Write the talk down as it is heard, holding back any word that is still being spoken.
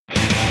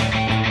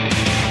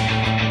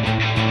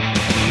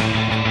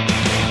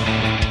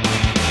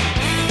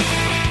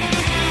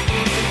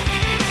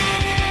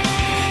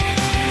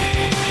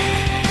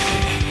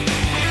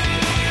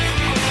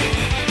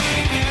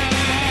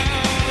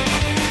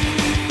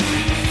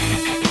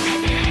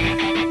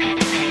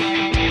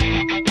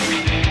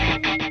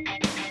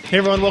Hey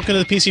everyone, welcome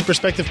to the PC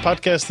Perspective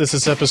Podcast. This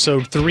is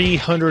episode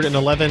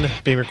 311,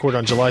 being recorded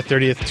on July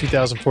 30th,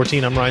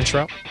 2014. I'm Ryan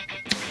Shrout.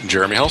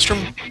 Jeremy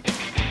Hellstrom.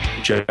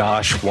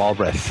 Josh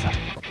Walrath.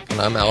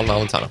 And I'm Alan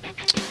Malentano.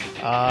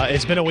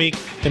 It's been a week.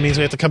 That means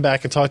we have to come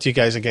back and talk to you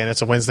guys again.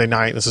 It's a Wednesday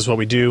night. This is what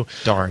we do.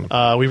 Darn.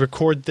 We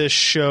record this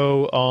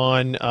show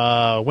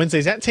on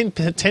Wednesdays at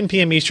 10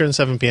 p.m. Eastern,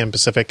 7 p.m.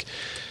 Pacific.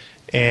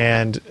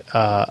 And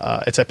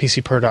it's at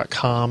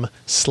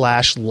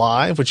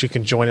pcper.com/live, which you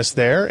can join us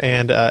there.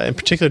 And in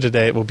particular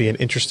today, it will be an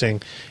interesting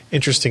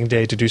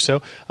day to do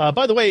so.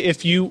 By the way,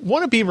 if you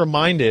want to be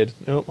reminded,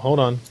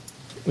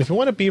 if you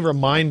want to be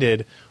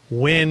reminded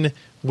when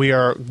we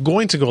are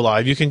going to go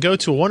live, you can go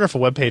to a wonderful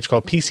webpage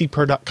called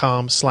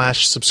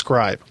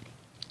pcper.com/subscribe.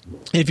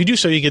 If you do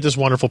so, you get this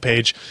wonderful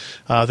page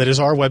that is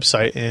our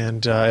website,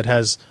 and it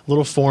has a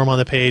little form on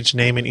the page,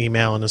 name and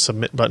email, and a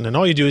submit button. And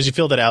all you do is you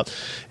fill that out,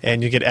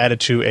 and you get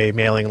added to a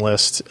mailing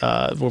list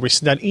where we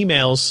send out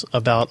emails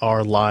about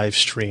our live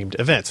streamed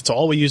events. It's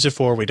all we use it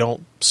for. We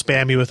don't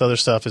spam you with other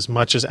stuff as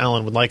much as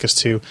Alan would like us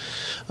to.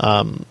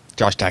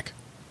 Josh Tech.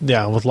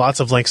 Yeah, with lots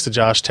of links to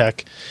Josh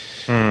Tech.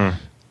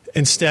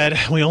 Instead,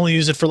 we only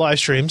use it for live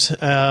streams,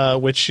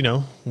 which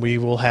we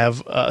will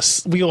have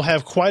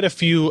quite a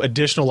few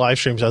additional live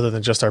streams other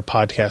than just our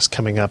podcast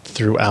coming up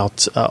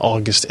throughout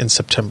August and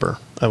September.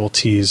 I will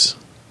tease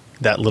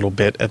that little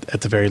bit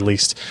at the very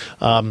least.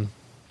 So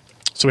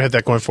we have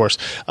that going for us.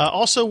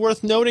 Also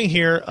worth noting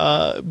here,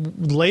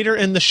 later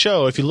in the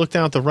show, if you look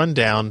down at the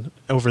rundown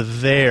over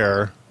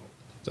there.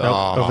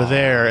 Over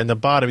there in the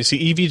bottom, you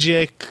see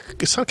EVGA. It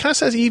kind of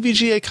says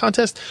EVGA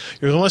contest.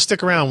 You're going to want to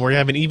stick around. We're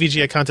having an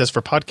EVGA contest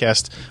for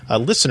podcast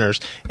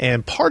listeners,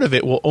 and part of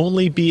it will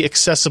only be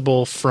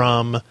accessible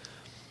from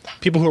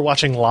people who are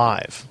watching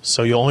live.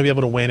 So you'll only be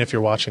able to win if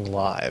you're watching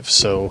live.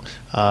 So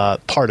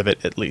part of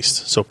it, at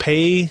least. So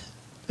pay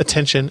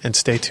attention and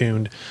stay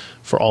tuned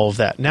for all of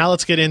that. Now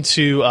let's get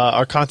into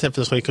our content for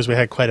this week because we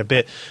had quite a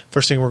bit.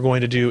 First thing we're going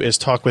to do is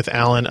talk with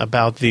Alan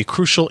about the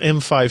Crucial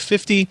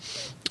M550.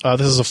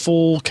 This is a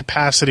full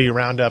capacity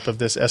roundup of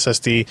this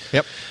SSD.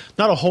 Yep.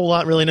 Not a whole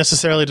lot really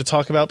necessarily to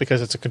talk about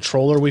because it's a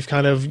controller we've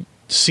kind of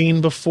seen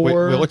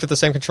before. We looked at the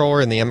same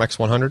controller in the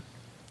MX100.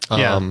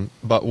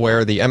 But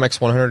where the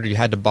MX100, you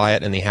had to buy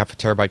it in the half a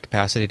terabyte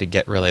capacity to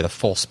get really the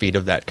full speed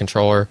of that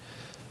controller.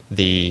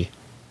 The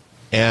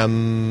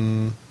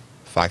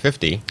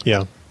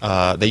M550,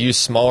 they use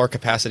smaller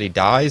capacity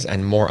dies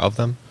and more of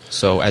them.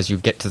 So as you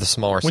get to the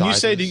smaller sizes... When you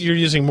say that you're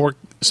using more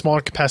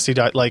smaller capacity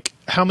die, like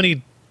how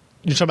many...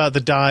 You're talking about the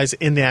dies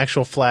in the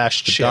actual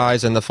flash chip?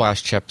 Dies in the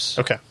flash chips.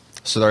 Okay.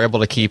 So they're able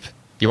to keep...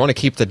 You want to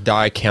keep the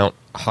die count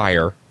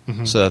higher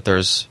so that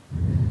there's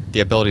the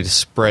ability to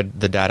spread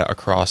the data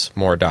across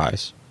more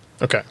dies.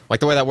 Okay. Like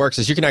the way that works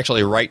is you can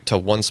actually write to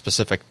one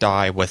specific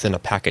die within a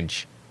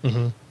package.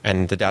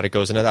 And the data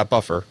goes into that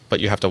buffer, but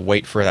you have to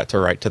wait for that to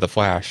write to the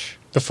flash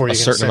before you a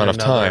can certain send amount of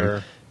time.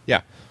 another...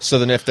 Yeah. So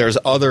then if there's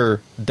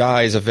other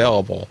dies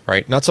available,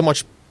 right? Not so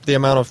much the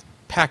amount of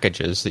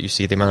packages that you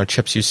see, the amount of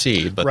chips you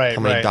see, but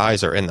how many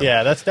dies are in them.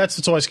 Yeah, that's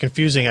what's always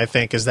confusing, I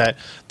think, is that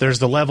there's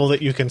the level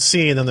that you can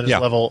see, and then there's a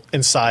level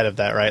inside of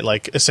that, right?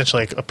 Like,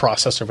 essentially, like a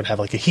processor would have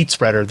like a heat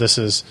spreader. This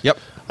is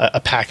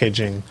a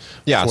packaging for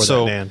that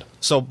NAND.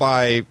 So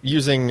by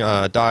using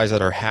dies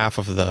that are half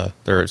of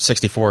they're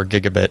 64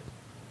 gigabit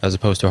as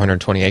opposed to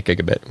 128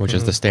 gigabit, which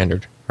is the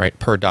standard, right,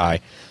 per die.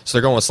 So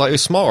they're going with slightly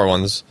smaller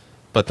ones,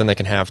 but then they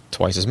can have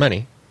twice as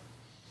many,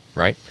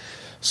 right?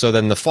 So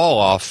then the fall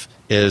off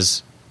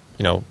is...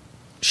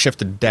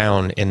 shifted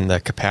down in the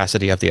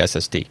capacity of the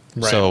SSD.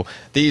 Right. So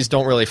these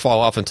don't really fall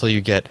off until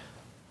you get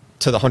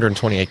to the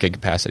 128 gig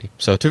capacity.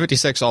 So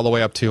 256 all the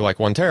way up to like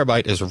 1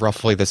 terabyte is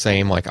roughly the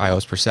same, like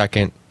IOs per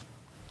second,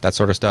 that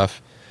sort of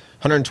stuff.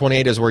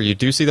 128 is where you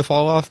do see the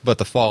fall off, but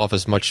the fall off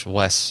is much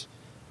less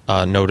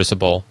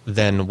noticeable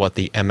than what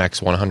the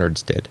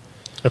MX100s did.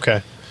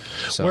 Okay.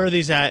 So, where are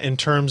these at in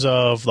terms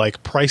of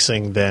like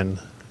pricing then?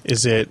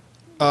 Is it...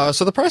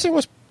 so the pricing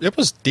was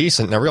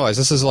decent. And I realize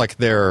this is like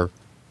their...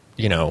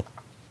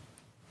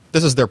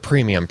 this is their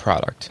premium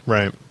product.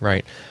 Right.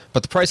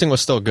 But the pricing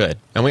was still good.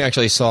 And we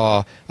actually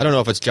saw, I don't know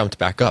if it's jumped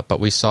back up, but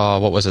we saw,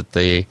 was it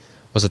the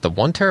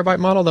 1 terabyte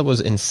model that was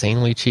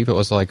insanely cheap? It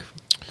was like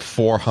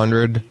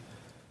 $400.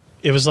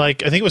 It was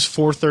like, I think it was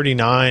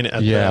 $439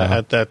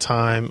 at that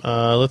time.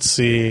 Let's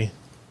see.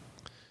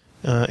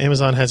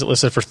 Amazon has it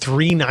listed for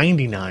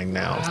 $399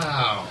 now.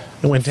 Wow.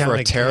 It went down for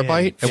a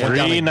terabyte? It went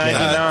down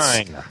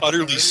 $3.99.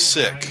 Utterly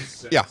sick.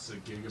 Yeah.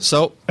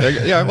 So,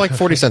 like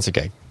 40 cents a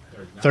gig.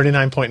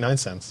 39.9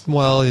 cents.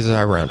 Well,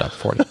 I round up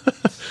 40.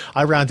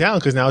 I round down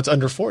because now it's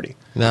under 40.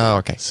 No,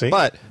 okay. See?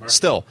 But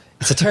still,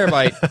 it's a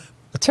terabyte.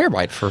 A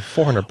terabyte for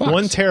 $400.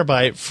 1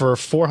 terabyte for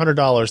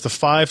 $400. The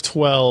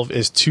 512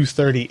 is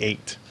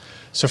 $238.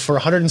 So for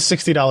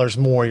 $160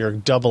 more, you're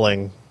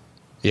doubling.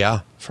 Yeah.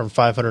 From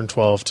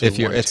 512 to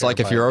it's like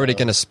if you're already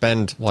going to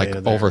spend like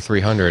over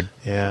 300.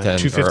 Yeah.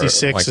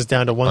 256 is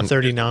down to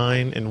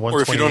 139 and 128.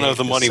 Or if you don't have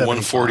the money,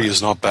 140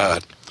 is not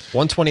bad.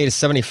 128 is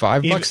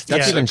 $75.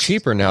 That's even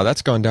cheaper now.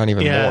 That's gone down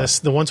even more. Yeah,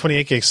 the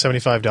 128 gig is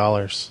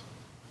 $75.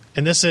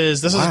 And this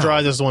is a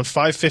drive. This is the one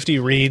 550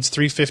 reads,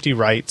 350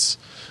 writes.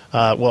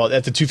 Well,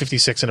 at the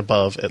 256 and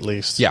above, at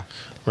least. Yeah.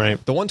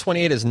 Right. The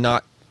 128 is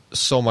not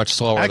so much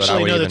slower.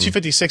 Actually, no. The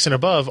 256 and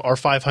above are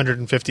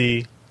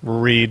 550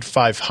 read,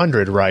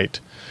 500 write.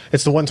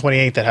 It's the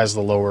 128 that has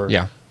the lower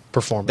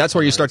performance. That's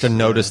where you start to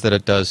notice that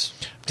it does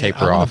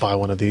taper I off. Buy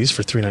one of these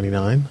for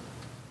 $399.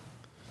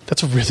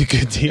 That's a really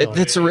good deal.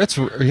 It's a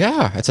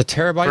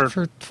terabyte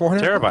for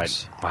 $400.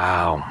 Terabyte.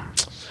 Wow.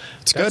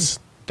 It's good.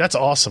 That's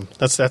awesome.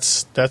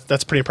 That's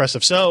pretty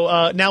impressive.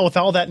 So now with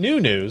all that new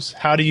news,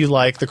 how do you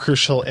like the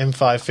Crucial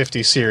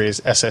M550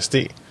 series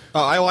SSD?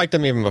 I liked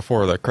them even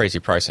before the crazy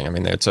pricing. I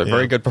mean, it's a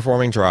very good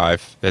performing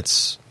drive.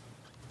 It's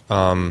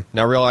now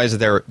realize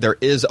that there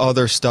is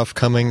other stuff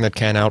coming that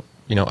can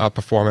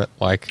outperform it,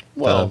 like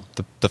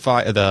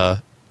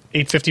the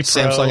 850 Pro,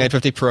 Samsung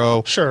 850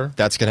 Pro. Sure,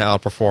 that's going to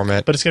outperform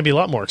it, but it's going to be a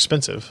lot more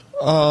expensive.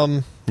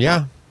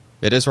 Yeah,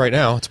 it is right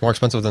now. It's more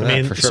expensive than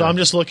that for sure. So I'm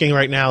just looking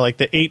right now, like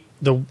the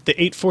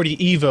 840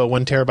 Evo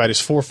 1 terabyte is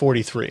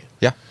 $443.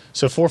 Yeah.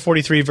 So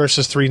 $443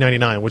 versus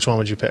 $399. Which one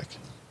would you pick?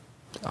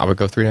 I would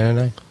go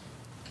 $399.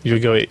 You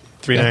would go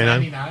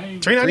 $399.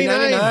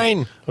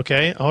 $399.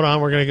 Okay, hold on.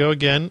 We're going to go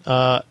again.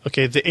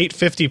 Okay, the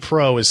 850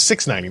 Pro is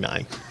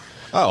 $699.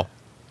 Oh.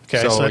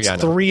 Okay, so that's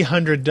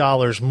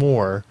 $300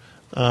 more.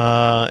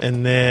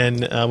 And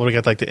then what do we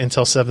got? Like the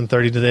Intel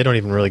 730. They don't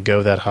even really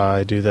go that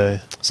high, do they?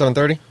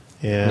 730?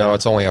 Yeah. No,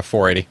 it's only a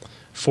 480.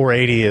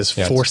 480 is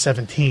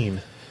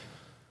 $417.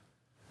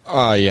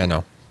 Yeah,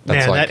 no.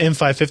 That's that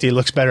M550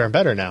 looks better and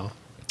better now.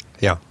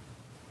 Yeah.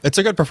 It's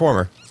a good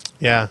performer.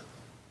 Yeah.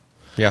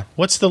 Yeah.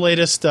 What's the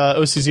latest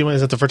OCZ one?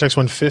 Is that the Vertex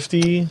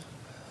 150?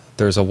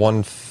 There's a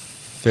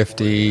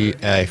 150,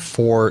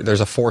 there's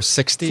a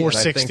 460.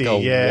 460,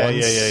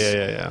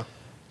 yeah.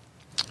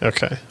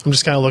 Okay. I'm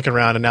just kind of looking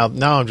around, and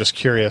now I'm just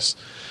curious.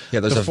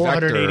 Yeah, there's the a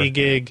 480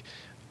 gig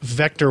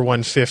Vector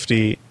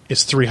 150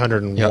 is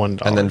 $301.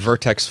 Yep. And then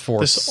Vertex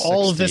 460.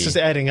 All of this is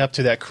adding up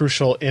to that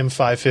Crucial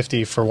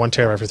M550 for 1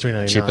 terabyte for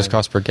 $399. Cheapest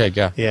cost per gig,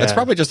 yeah. It's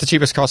probably just the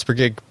cheapest cost per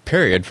gig,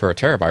 period, for a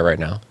terabyte right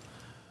now.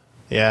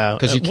 Yeah.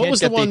 What was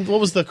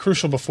the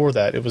Crucial before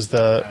that? It was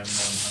the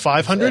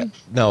 500?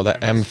 No, the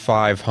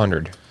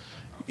M500.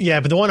 Yeah,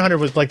 but the 100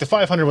 was like the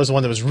 500 was the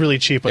one that was really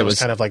cheap. It was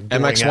kind of like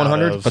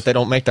MX100, but they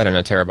don't make that in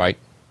a terabyte.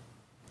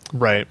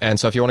 Right. And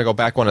so if you want to go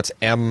back one, it's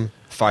M500.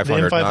 The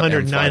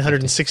M500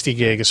 960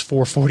 gig is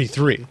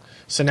 $443.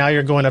 So now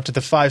you're going up to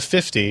the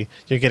 550.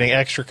 You're getting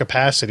extra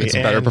capacity. It's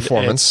better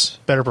performance.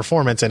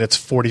 And it's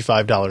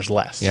 $45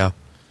 less. Yeah.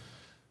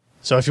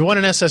 So if you want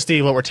an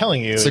SSD, what we're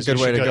telling you is a good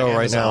way to go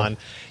right now.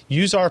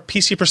 Use our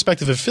PC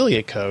Perspective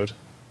affiliate code.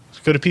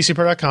 Go to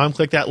PCPro.com,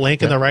 click that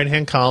link in the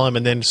right-hand column,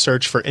 and then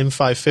search for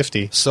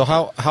M550. So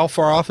how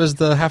far off is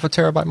the half a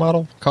terabyte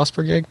model cost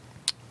per gig?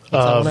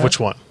 Which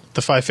one?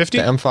 The 550?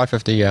 The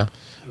M550, yeah.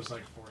 It was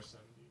like $470.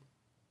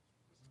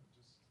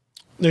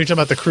 No, you're talking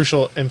about the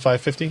Crucial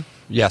M550?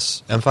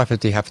 Yes,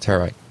 M550 half a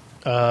terabyte.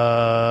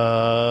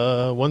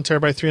 1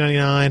 terabyte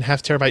 $399,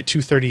 half terabyte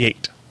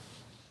 $238.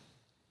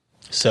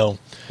 So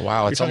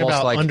wow, it's you're talking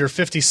almost about like under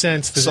 50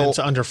 cents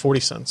to under 40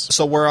 cents.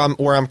 So where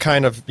I'm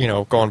kind of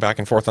going back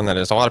and forth on that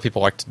is a lot of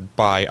people like to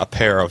buy a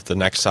pair of the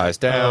next size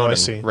down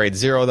and RAID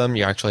 0 them.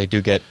 You actually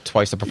do get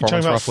twice the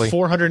performance roughly.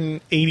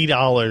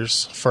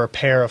 $480 for a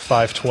pair of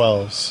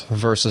 512s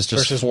versus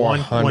just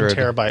 400. 1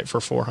 terabyte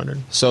for $400.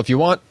 So if you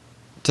want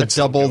to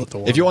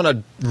if you want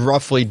to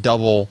roughly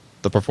double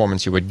the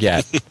performance you would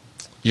get,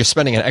 you're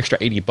spending an extra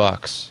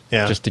 $80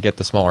 just to get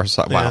the smaller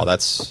size. Wow,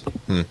 that's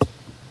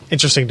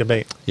interesting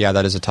debate. Yeah,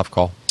 that is a tough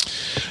call.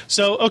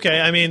 So,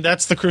 okay, I mean,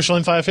 that's the Crucial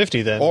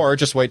M550 then. Or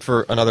just wait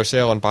for another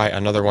sale and buy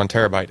another 1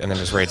 terabyte and then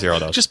just RAID 0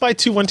 those. Just buy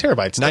 2 1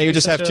 terabytes. Now you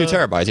just have 2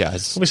 terabytes, yeah.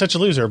 Don't be such a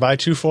loser. Buy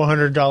 2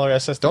 $400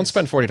 SSDs. Don't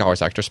spend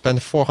 $40 extra. Spend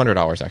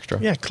 $400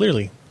 extra. Yeah,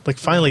 clearly. Like,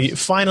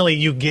 finally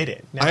you get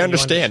it. Now I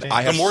understand.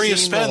 The more you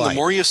spend, the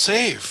more you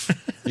save.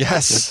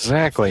 Yes.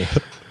 Exactly.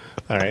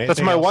 All right.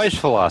 That's my wife's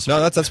philosophy.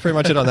 No, that's pretty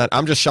much it on that.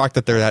 I'm just shocked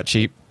that they're that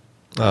cheap.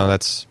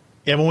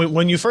 Yeah,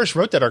 when you first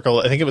wrote that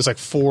article, I think it was like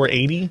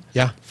 $480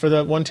 for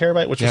the 1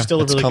 terabyte, which was still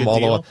a really good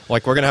deal.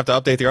 Like, we're going to have to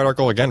update the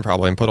article again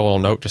probably and put a little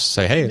note just to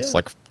say, hey,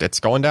 it's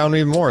going down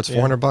even more. It's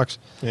 $400.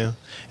 Yeah,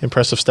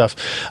 impressive stuff.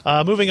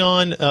 Moving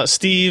on,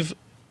 Steve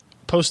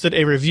posted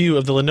a review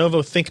of the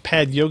Lenovo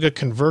ThinkPad Yoga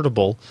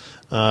Convertible.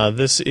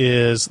 This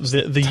is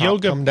the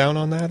Yoga. Come down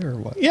on that or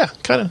what? Yeah,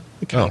 kind of.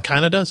 It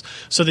kind of does.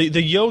 So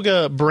the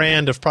Yoga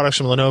brand of products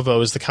from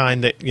Lenovo is the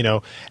kind that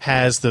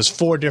has those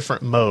 4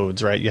 different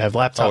modes, right? You have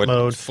laptop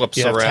mode, flips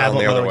you have around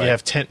tablet the other mode, way. you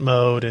have tent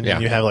mode, and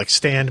then you have like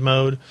stand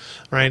mode,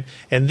 right?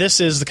 And this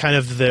is the kind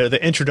of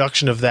the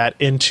introduction of that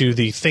into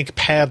the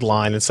ThinkPad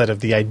line instead of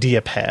the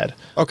IdeaPad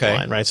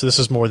line, right? So this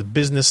is more the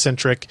business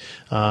centric.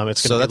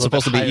 It's going to be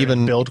supposed to be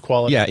even build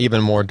quality,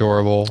 even more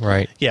durable,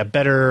 right? Yeah,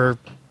 better.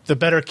 The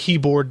better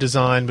keyboard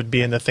design would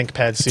be in the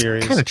ThinkPad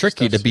series. It's kind of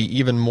tricky to be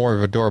even more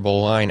of a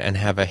durable line and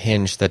have a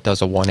hinge that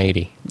does a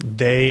 180.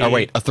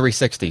 A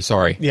 360,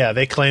 sorry. Yeah,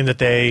 they claim that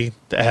they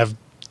have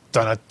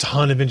done a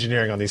ton of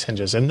engineering on these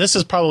hinges. And this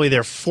is probably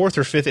their 4th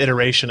or 5th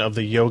iteration of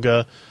the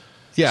Yoga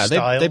Yeah,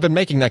 style. they've been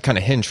making that kind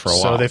of hinge for a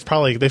while. So they've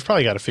probably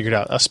got it figured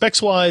out.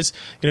 Specs wise,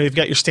 you've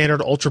got your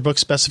standard Ultrabook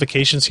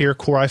specifications here: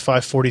 Core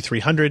i5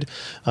 4300,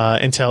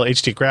 Intel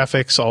HD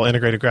graphics, all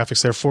integrated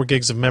graphics there, 4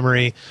 gigs of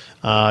memory.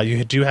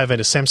 You do have a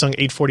Samsung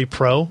 840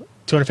 Pro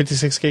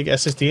 256 gig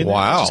SSD in there,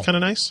 Wow. which is kind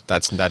of nice.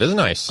 That is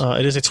nice.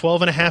 It is a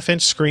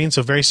 12.5-inch screen,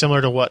 so very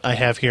similar to what I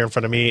have here in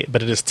front of me,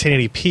 but it is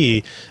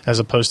 1080p as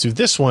opposed to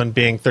this one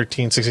being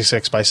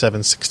 1366 by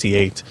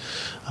 768.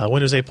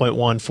 Windows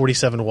 8.1,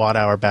 47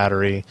 watt-hour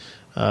battery,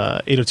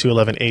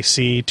 802.11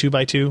 AC,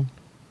 2x2.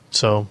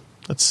 So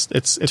it's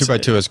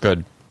 2x2 is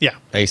good. Yeah.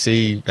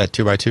 AC at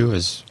 2x2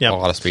 is Yep. a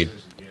lot of speed.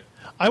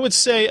 I would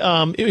say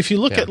if you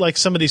look Yeah. at like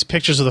some of these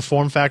pictures of the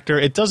form factor,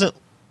 it doesn't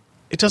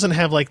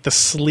have like the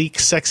sleek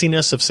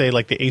sexiness of, say,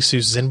 like the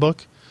Asus ZenBook,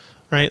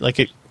 right? Like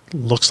it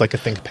looks like a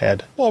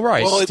ThinkPad. Well,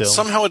 right. Well, Still.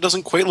 somehow it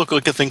doesn't quite look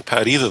like a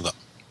ThinkPad either, though.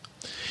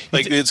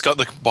 Like, it's got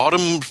the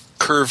bottom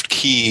curved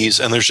keys,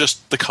 and there's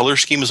just the color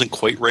scheme isn't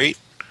quite right.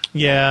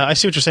 Yeah, I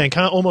see what you're saying.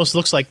 Kind of almost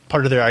looks like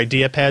part of their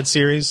IdeaPad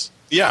series.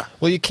 Yeah.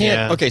 Well, you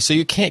can't. Yeah. Okay, so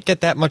you can't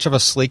get that much of a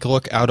sleek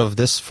look out of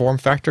this form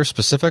factor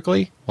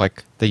specifically,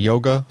 like the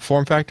Yoga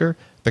form factor,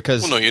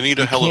 because Well, no, you need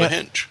a hell of a can't-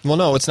 hinge. Well,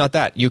 no, it's not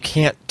that. You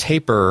can't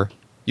taper.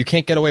 You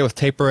can't get away with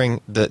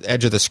tapering the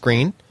edge of the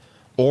screen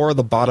or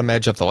the bottom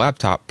edge of the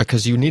laptop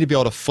because you need to be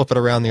able to flip it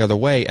around the other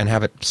way and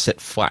have it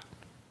sit flat.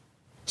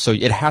 So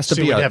it has to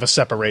So be you would have a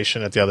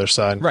separation at the other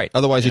side. right.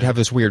 Otherwise, you'd have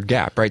this weird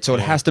gap, right? So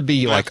it has to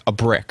be like a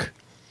brick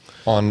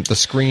on the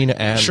screen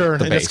and Sure,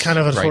 the and base. that's kind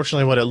of right?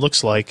 unfortunately what it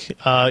looks like.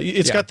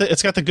 It's Yeah. got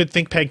the good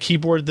ThinkPad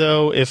keyboard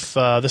though. If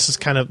this is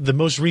kind of the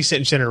most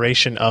recent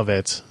generation of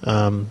it,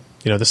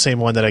 the same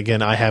one that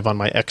again I have on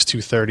my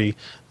X230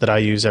 that I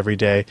use every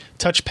day.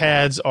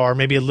 Touchpads are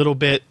maybe a little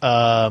bit they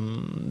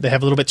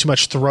have a little bit too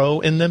much throw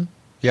in them,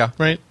 Yeah.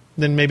 right?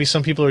 Than maybe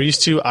some people are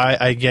used to. I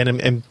again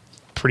am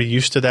pretty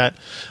used to that.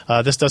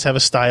 This does have a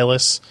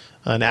stylus,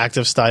 an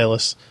active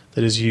stylus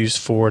that is used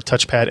for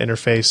touchpad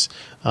interface.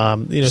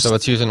 So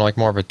it's using like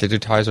more of a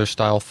digitizer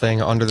style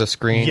thing under the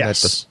screen.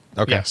 Yes.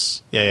 Okay.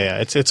 Yes. Yeah.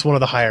 It's one of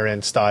the higher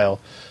end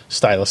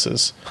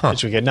styluses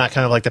that you get, not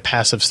kind of like the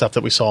passive stuff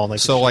that we saw on like.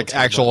 So the like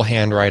Shield actual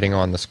handwriting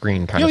on the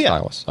screen kind Oh, of yeah.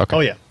 stylus. Okay. Oh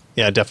yeah.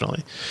 Yeah,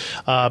 definitely.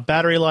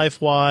 Battery life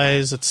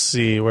wise, let's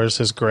see. Where's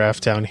his graph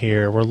down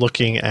here? We're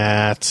looking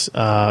at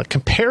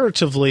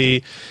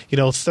comparatively,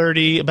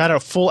 about a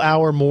full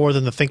hour more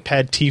than the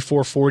ThinkPad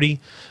T440.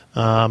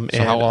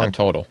 So how long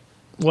total?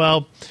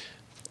 Well,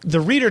 the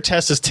reader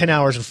test is 10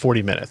 hours and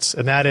 40 minutes,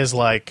 and that is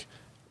like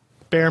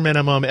bare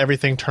minimum,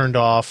 everything turned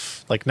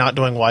off, like not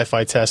doing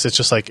Wi-Fi tests. It's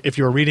just like if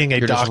you're reading a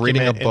You're just document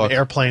reading a book. in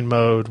airplane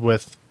mode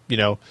with, You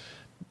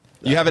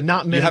have it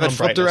not You have minimum it flipped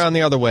brightness. around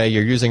the other way.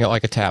 You're using it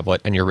like a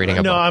tablet, and you're reading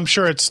a No, book. I'm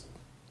sure it's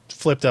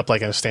flipped up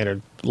like in a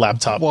standard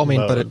laptop. Well, I mean,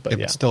 mode, but it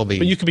would still be-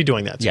 But you could be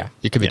doing that. Too. Yeah,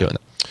 you could be doing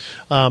that.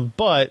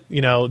 But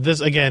this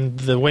again,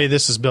 the way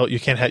this is built, you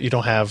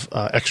don't have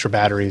extra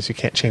batteries. You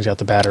can't change out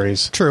the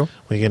batteries. True.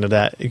 When you get into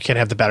that, you can't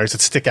have the batteries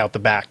that stick out the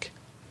back.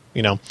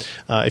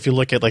 If you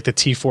look at like the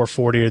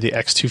T440 or the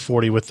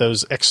X240 with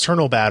those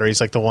external batteries,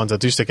 like the ones that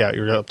do stick out,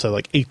 you're up to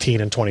like 18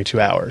 and 22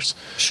 hours.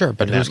 Sure,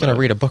 but In that who's going to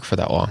mode. read a book for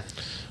that long?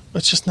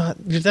 It's just not.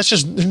 That's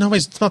just there's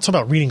nobody's. It's not talking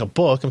about reading a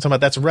book. I'm talking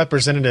about that's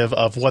representative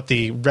of what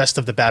the rest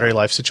of the battery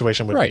life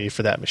situation would Right. be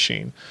for that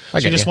machine. I So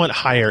you get just you. want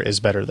higher is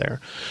better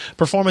there.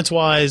 Performance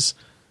wise,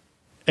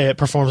 it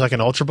performs like an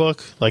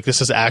Ultrabook. Like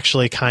this is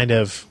actually kind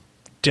of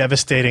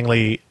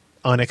devastatingly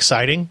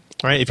unexciting,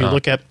 right? If you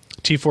look at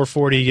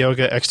T440,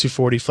 Yoga,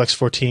 X240, Flex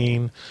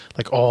 14,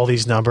 like all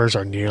these numbers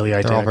are nearly They're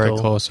identical. all very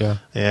close, yeah.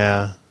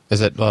 Yeah.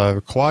 Is it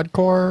quad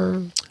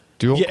core?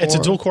 Dual Yeah, core? it's a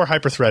dual core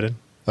hyper-threaded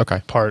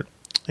Okay. part.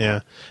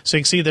 Yeah. So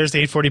you can see there's the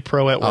 840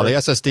 Pro at work. Oh, the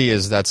SSD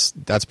is that's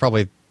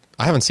probably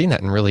I haven't seen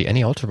that in really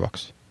any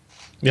Ultrabooks.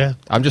 Yeah.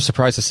 I'm just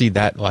surprised to see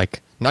that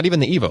like not even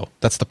the Evo.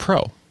 That's the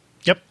Pro.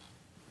 Yep.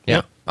 Yeah.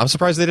 Yep. I'm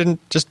surprised they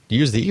didn't just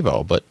use the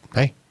Evo, but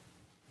hey.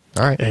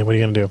 All right. Hey, what are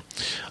you going to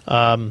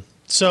do?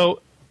 So,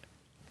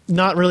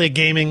 not really a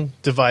gaming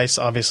device.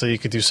 Obviously, you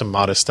could do some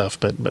modest stuff,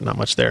 but not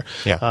much there.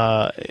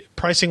 Yeah.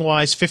 Pricing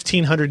wise,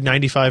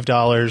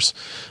 $1,595.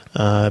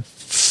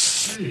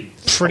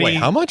 Pretty. Wait,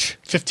 how much?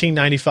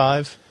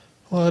 $1,595.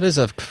 Well, it is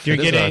a You're it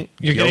is getting a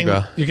you're getting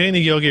Yoga. you're getting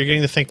the Yoga. You're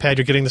getting the ThinkPad.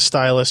 You're getting the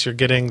stylus. You're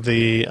getting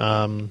the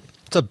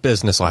It's a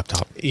business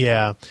laptop.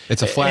 yeah.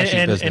 It's a flashy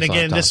business And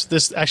again, laptop.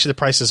 this actually the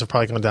prices have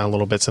probably gone down a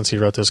little bit since he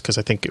wrote this because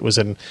I think it was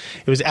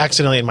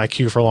accidentally in my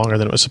queue for longer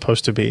than it was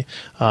supposed to be.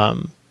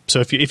 So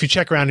if you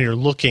check around and you're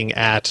looking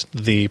at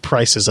the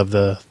prices of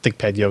the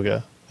ThinkPad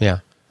Yoga, Yeah.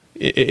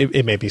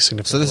 it may be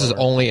significant. So this is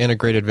only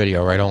integrated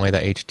video, right? Only the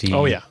HD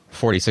Oh, yeah.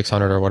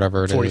 4600 or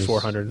whatever it is.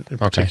 4,400 in Okay.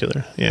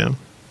 particular. Yeah.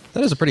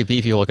 That is a pretty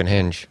beefy looking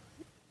hinge.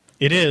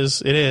 It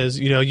is. It is.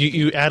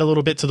 You add a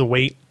little bit to the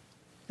weight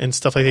and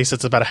stuff like this.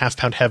 It's about a half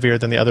pound heavier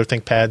than the other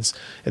ThinkPads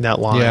in that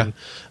line,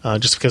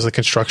 just because of the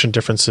construction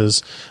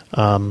differences.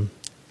 The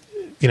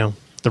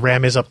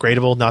RAM is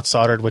upgradable, not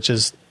soldered, which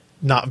is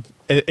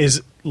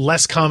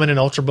less common in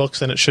Ultrabooks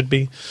than it should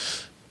be.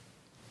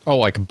 Oh,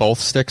 like both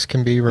sticks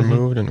can be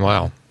removed, and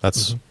wow, that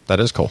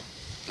is cool.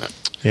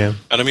 Yeah.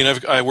 And I mean,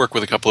 I work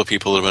with a couple of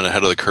people that have been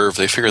ahead of the curve.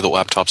 They figure the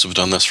laptops have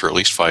done this for at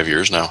least 5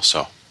 years now.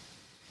 So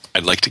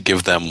I'd like to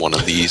give them one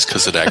of these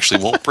because it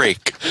actually won't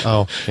break.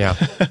 Oh, yeah.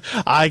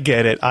 I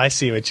get it. I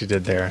see what you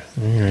did there.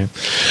 All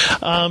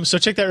right. So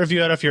check that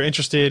review out if you're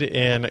interested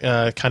in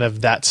kind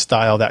of that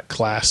style, that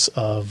class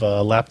of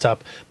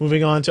laptop.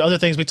 Moving on to other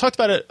things. We talked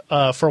about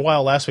it for a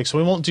while last week, so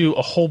we won't do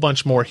a whole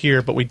bunch more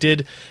here, but we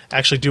did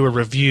actually do a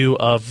review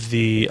of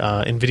the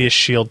NVIDIA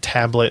Shield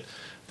tablet.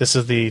 This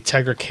is the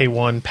Tegra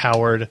K1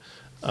 powered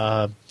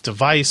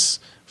device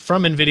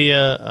from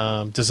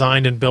NVIDIA,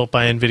 designed and built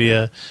by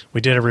NVIDIA.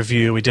 We did a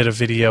review. We did a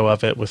video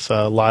of it with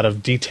a lot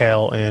of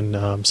detail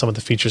and some of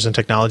the features and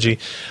technology.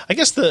 I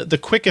guess the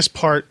quickest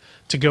part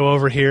to go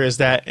over here is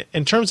that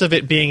in terms of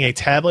it being a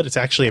tablet, it's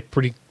actually a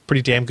pretty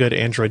damn good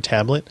Android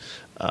tablet.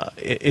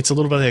 It's a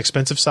little bit on the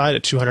expensive side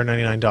at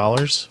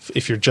 $299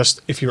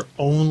 if you're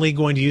only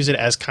going to use it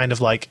as kind of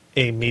like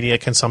a media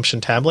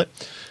consumption tablet.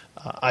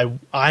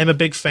 I'm a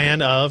big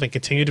fan of, and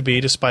continue to be,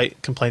 despite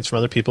complaints from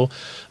other people,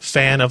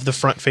 fan of the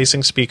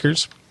front-facing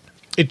speakers.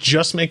 It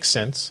just makes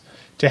sense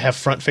to have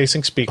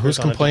front-facing speakers. Who's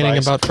on complaining a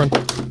device. about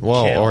front?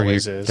 Well, Ken or you,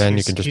 always is. then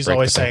you can just He's break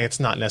always the thing. saying it's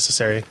not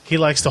necessary. He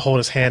likes to hold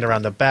his hand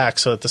around the back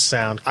so that the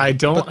sound. I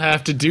don't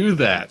have to do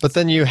that. But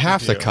then you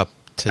have to do. cup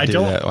to I do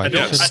don't- that. I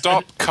don't- Yeah,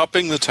 stop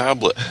cupping the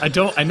tablet.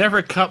 I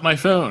never cut my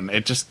phone.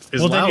 It just is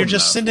Well, then loud you're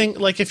just enough. sending,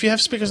 like, if you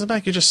have speakers in the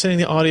back, you're just sending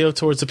the audio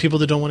towards the people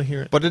that don't want to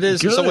hear it. But it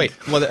is. So Good.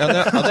 wait, well,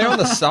 are they on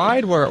the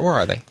side? Where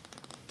are they?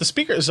 The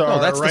speakers are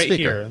that's the right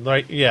speaker. here.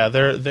 Like, yeah,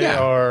 they Yeah.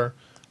 are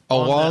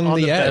Along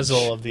on the edge.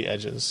 bezel of the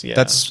edges. Yeah,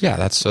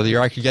 That's so that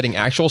you're actually getting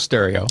actual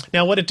stereo.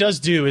 Now, what it does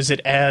do is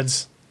it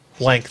adds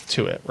length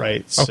to it,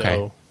 right? Okay.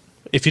 So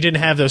if you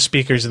didn't have those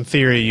speakers, in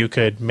theory, you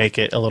could make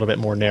it a little bit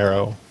more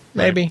narrow.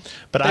 Maybe, right?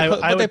 But they I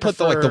would put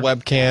prefer, the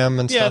webcam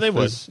and yeah, stuff. they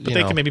would. as, But you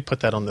they know. can maybe put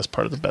that on this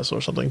part of the bezel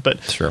or something.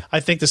 But Sure. I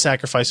think the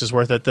sacrifice is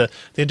worth it. The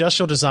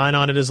industrial design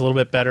on it is a little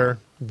bit better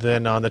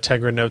than on the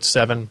Tegra Note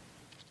 7.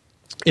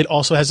 It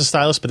also has a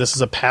stylus, but this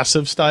is a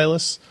passive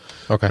stylus.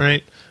 Okay.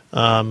 Right?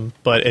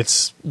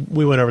 But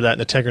we went over that in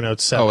the Tegra Note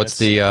 7. Oh, it's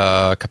the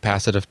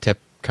capacitive tip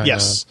kind of.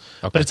 Yes.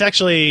 Okay. But it's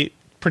actually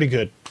pretty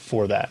good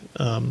for that.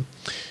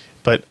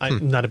 But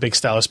I'm not a big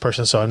stylus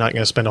person, so I'm not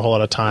going to spend a whole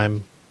lot of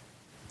time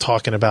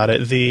talking about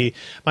it.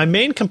 My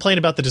main complaint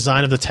about the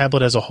design of the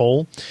tablet as a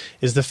whole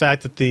is the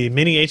fact that the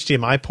mini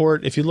HDMI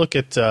port, if you look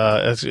at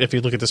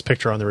this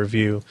picture on the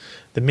review,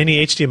 the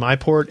mini HDMI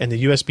port and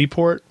the USB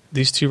port,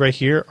 these two right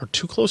here, are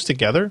too close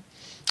together.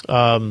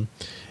 That's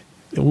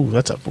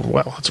a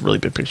really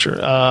big picture.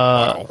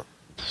 Wow.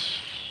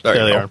 There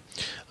you they go.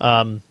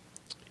 are.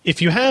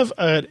 If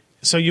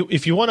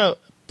you want to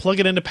plug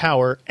it into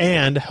power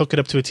and hook it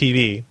up to a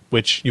TV,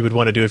 which you would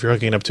want to do if you're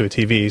hooking it up to a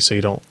TV so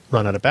you don't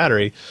run out of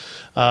battery,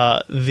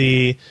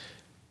 the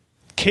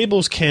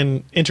cables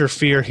can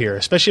interfere here,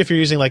 especially if you're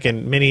using like a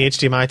mini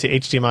HDMI to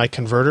HDMI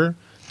converter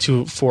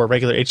for a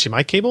regular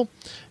HDMI cable.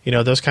 You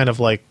know, those kind of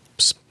like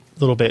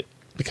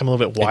become a little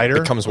bit wider.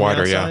 It becomes on the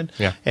wider, outside,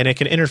 yeah. and it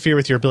can interfere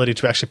with your ability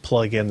to actually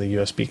plug in the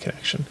USB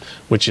connection,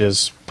 which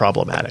is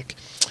problematic.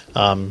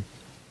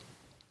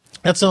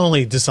 That's the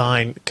only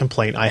design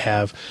complaint I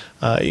have.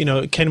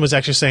 Ken was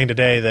actually saying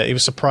today that he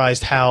was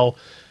surprised how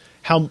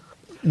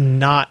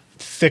not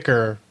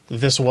thicker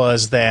this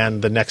was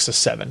than the Nexus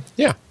 7.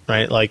 Yeah.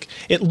 Right? Like,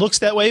 it looks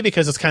that way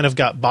because it's kind of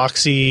got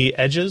boxy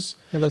edges.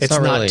 Yeah, but it's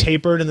not not really.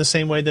 tapered in the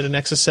same way that a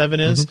Nexus 7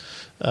 is.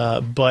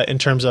 But in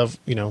terms of,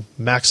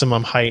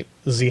 maximum height,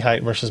 Z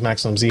height versus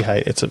maximum Z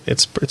height,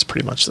 it's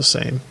pretty much the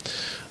same.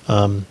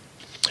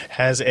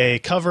 Has a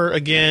cover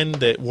again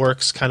that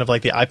works kind of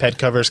like the iPad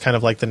covers, kind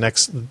of like the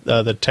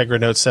Tegra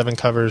Note 7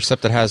 covers.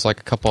 Except it has like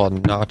a couple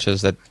of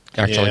notches that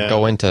actually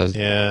go into.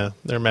 Yeah,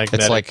 they're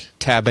magnetic. It's like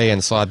tab A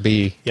and slot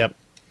B. Yep.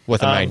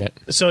 With a magnet.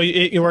 So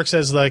it works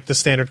as like the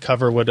standard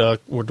cover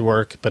would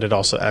work, but it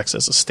also acts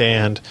as a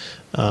stand.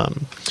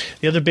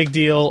 The other big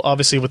deal,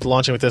 obviously, with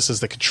launching with this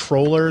is the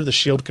controller, the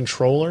Shield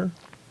controller.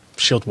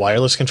 Shield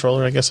wireless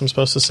controller, I guess I'm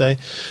supposed to say.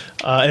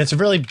 And it's a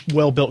really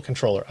well-built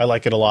controller. I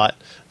like it a lot.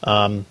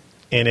 And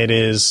it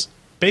is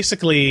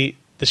basically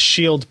the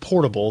Shield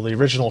portable, the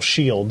original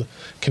Shield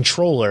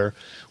controller,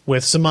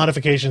 with some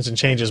modifications and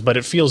changes, but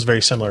it feels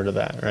very similar to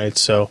that, right?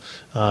 So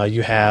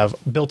you have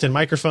built-in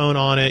microphone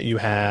on it. You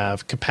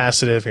have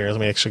capacitive. Here, let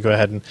me actually go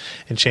ahead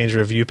and change the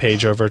review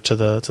page over to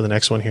the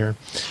next one here.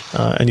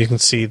 And you can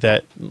see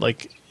that,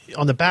 like,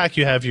 on the back,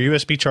 you have your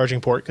USB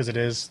charging port because it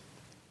is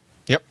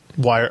Yep.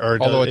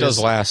 although it does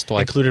last,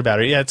 like- included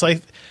battery. Yeah, it's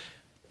like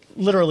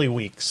literally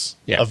weeks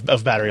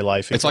of battery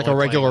life. if It's like you're a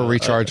only regular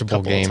playing rechargeable couple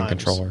of game times.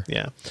 controller.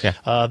 Yeah.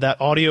 Yeah.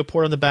 That audio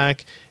port on the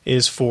back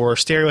is for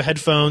stereo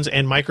headphones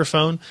and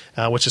microphone,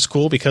 which is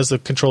cool because the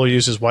controller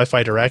uses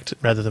Wi-Fi Direct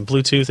rather than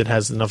Bluetooth. It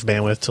has enough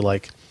bandwidth to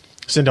like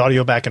send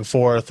audio back and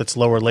forth. It's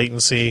lower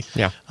latency.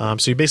 Yeah.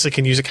 So you basically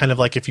can use it kind of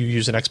like if you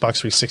use an Xbox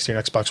 360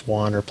 or Xbox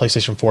One or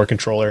PlayStation 4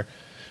 controller,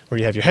 where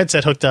you have your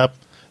headset hooked up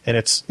and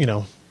it's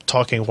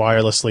talking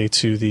wirelessly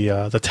to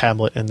the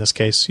tablet. In this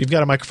case, you've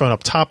got a microphone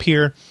up top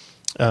here.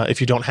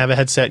 If you don't have a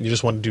headset and you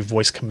just want to do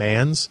voice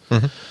commands,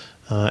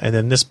 And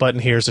then this button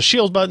here is the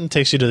Shield button,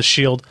 takes you to the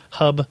Shield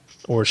Hub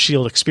or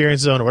Shield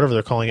Experience Zone or whatever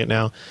they're calling it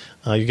now.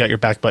 You got your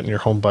back button, your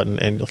home button,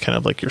 and kind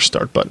of like your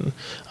start button.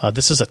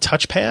 This is a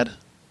touchpad,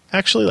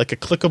 actually, like a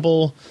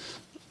clickable.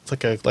 It's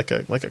like a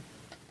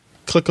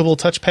clickable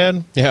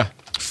touchpad. Yeah.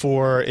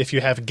 For if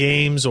you have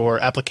games or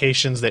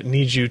applications that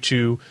need you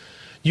to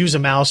use a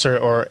mouse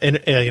or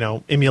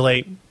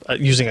emulate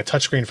using a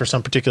touchscreen for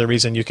some particular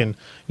reason, you can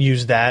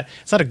use that.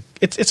 It's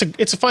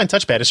a fine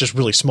touchpad. It's just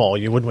really small.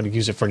 You wouldn't want to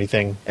use it for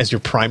anything as your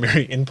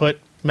primary input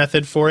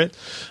method for it.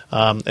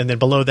 And then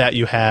below that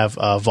you have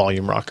a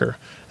volume rocker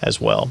as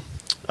well.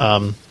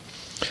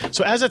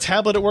 So as a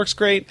tablet, it works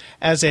great.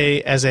 As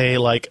a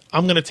like,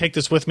 I'm going to take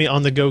this with me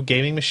on the go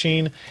gaming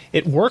machine,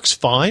 it works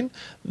fine.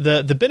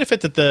 The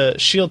benefit that the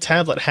Shield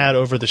tablet had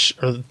over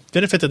the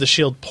benefit that the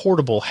Shield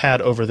Portable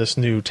had over this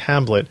new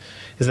tablet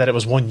is that it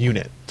was one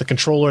unit. The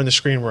controller and the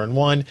screen were in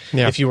one.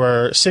 Yeah. If you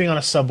were sitting on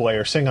a subway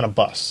or sitting on a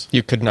bus,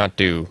 You could not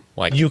do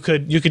like you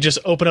could just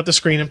open up the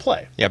screen and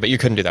play. Yeah, but you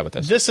couldn't do that with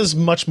this. This is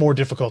much more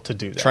difficult to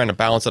do that. Trying to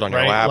balance it on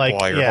your Right? lap Like,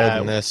 while you're yeah,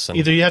 holding this. And,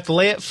 either you have to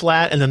lay it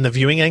flat and then the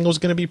viewing angle is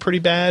going to be pretty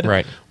bad,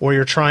 Right. or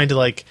you're trying to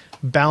like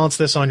balance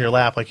this on your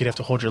lap, like you'd have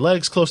to hold your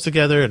legs close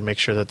together and make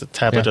sure that the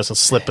tablet Yeah. doesn't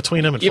slip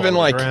between them and even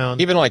fall on like the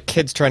ground. even like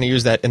kids trying to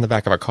use that in the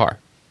back of a car.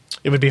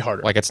 It would be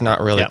harder. Like it's not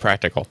really Yeah.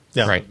 practical.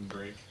 Yeah. Right.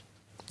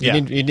 yeah.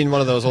 You need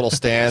one of those little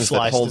stands that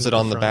Sliced holds into it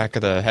on the the front. back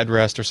of the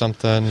headrest or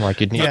something.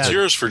 Like you'd need. Yeah. That's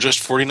yours for just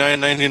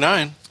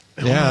 $49.99.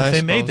 Yeah, I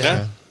they made suppose, that.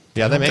 Yeah,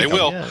 yeah they make They them.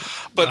 will. Yeah.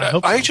 But I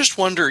hope I so. just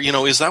wonder,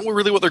 is that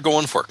really what they're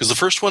going for? Because the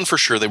first one, for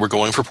sure, they were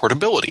going for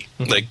portability.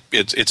 Mm-hmm. Like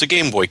it's a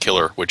Game Boy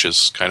killer, which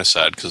is kind of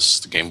sad because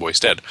the Game Boy's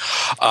dead.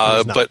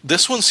 not. But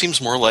this one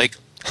seems more like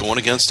going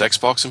against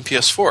Xbox and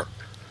PS4.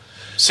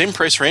 Same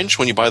price range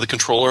when you buy the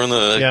controller and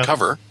the Yeah.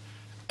 cover,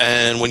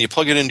 and when you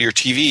plug it into your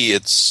TV,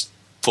 it's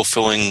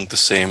fulfilling the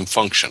same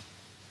function.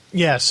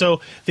 Yeah,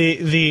 so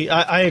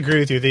I agree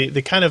with you.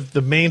 The kind of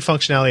the main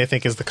functionality I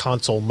think is the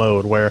console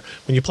mode, where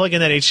when you plug in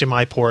that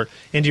HDMI port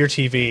into your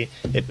TV,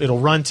 it'll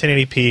run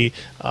 1080p.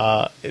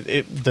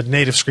 The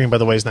native screen, by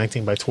the way, is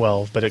 19 by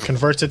 12, but it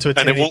converts it to a 1080p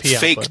And it won't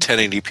fake output.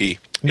 1080p.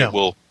 No. It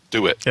will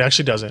do it. It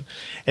actually doesn't.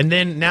 And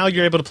then now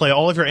you're able to play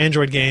all of your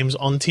Android games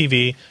on the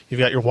TV. You've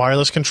got your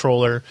wireless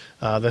controller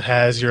that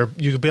has you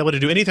could be able to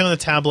do anything on the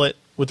tablet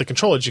with the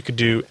controllers you could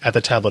do at the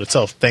tablet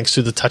itself, thanks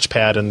to the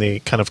touchpad and the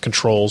kind of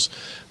controls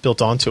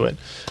built onto it.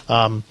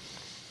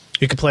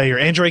 You can play your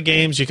Android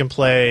games. You can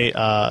play,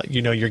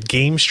 your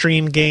game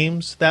stream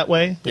games that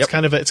way. It's Yep.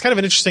 kind of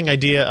an interesting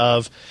idea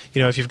of,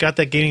 if you've got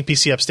that gaming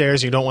PC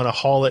upstairs, you don't want to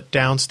haul it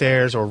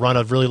downstairs or run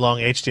a really long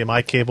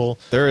HDMI cable.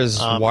 There is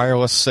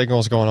wireless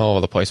signals going all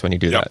over the place when you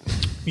do Yep.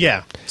 that.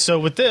 Yeah. So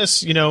with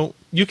this, you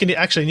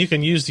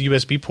can use the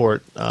USB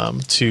port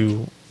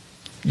to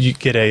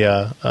get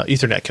a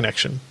Ethernet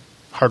connection,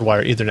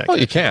 hardwire Ethernet. Well,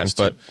 you can, connections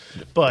too.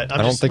 but I'm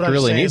I don't just- think what you I'm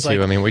really saying need is, to. like,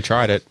 I mean, we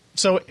tried it.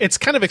 so it's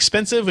kind of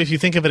expensive if you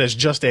think of it as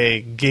just a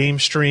game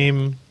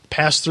stream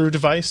pass-through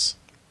device,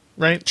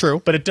 right?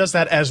 True. But it does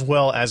that as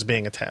well as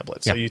being a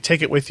tablet. So Yeah. you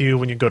take it with you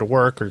when you go to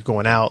work or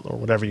going out or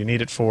whatever you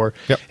need it for,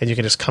 Yep. and you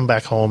can just come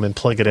back home and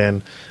plug it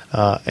in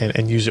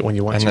and use it when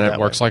you want And to. then that it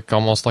works way. like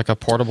almost like a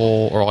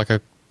portable or like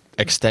a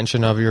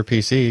extension of your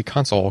PC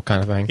console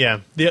kind of thing. Yeah.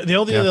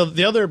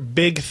 The other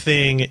big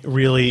thing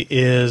really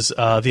is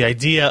the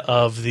idea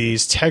of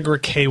these Tegra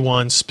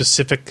K1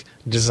 specific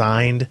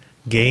designed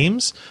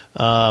games.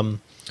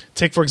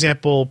 Take, for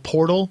example,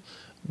 Portal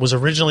was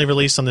originally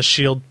released on the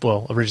Shield.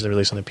 Well, originally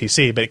released on the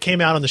PC, but it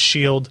came out on the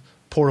Shield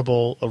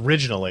Portable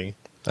originally.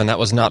 And that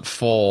was not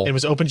full. It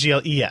was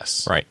OpenGL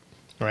ES. Right.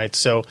 Right.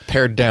 So,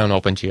 Pared down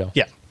OpenGL.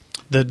 yeah.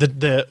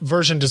 The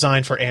version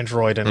designed for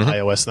Android and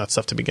iOS and that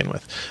stuff to begin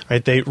with.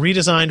 Right. They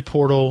redesigned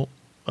Portal,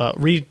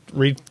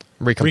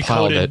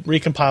 Recompiled it.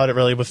 recompiled it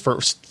really with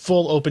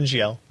full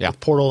OpenGL Yeah. with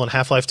Portal and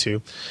Half-Life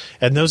 2,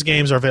 and those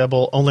games are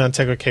available only on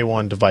Tegra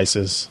K1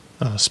 devices,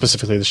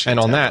 specifically the Shield And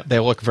on tablet. that, they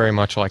look very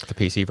much like the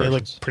PC They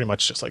look versions. pretty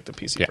much just like the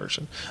PC Yeah.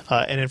 version.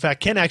 And in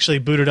fact, Ken actually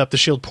booted up the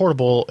Shield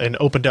Portable and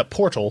opened up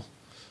Portal,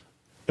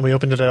 and we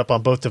opened it up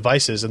on both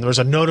devices, and there was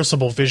a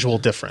noticeable visual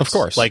difference. Of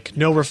course. like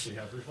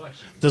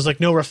there's like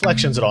no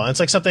reflections at all. And it's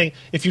like something,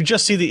 if you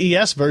just see the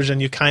ES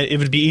version, it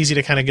would be easy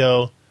to kind of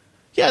go,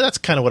 yeah, that's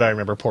kind of what I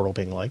remember Portal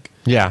being like.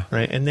 Yeah.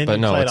 Right, and then But you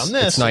no, play it it's- on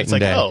this, it's night it's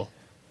and like, day. oh,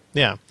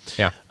 yeah.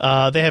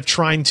 Yeah. They have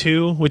Trine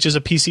 2, which is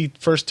a PC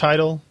first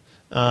title,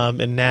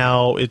 and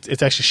now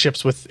it actually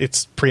ships with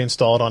it's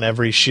pre-installed on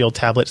every Shield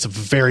tablet. It's a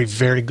very,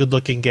 very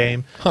good-looking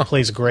game.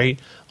 Plays great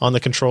on the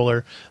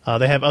controller.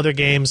 They have other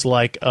games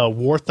like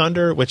War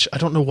Thunder, which I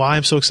don't know why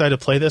I'm so excited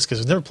to play this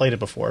because I've never played it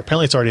before.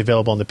 Apparently, it's already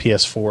available on the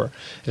PS4.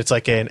 It's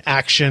like an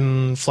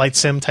action flight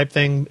sim type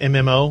thing,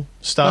 MMO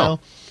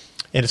style.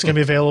 And it's going to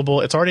be available.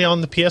 It's already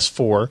on the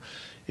PS4.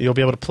 You'll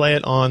be able to play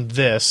it on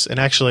this. And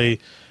actually,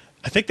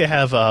 I think they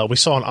have. We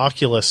saw an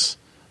Oculus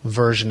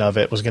version of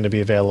it was going to be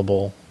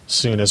available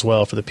soon as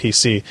well for the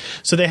PC.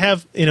 So they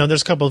have.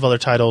 There's a couple of other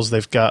titles.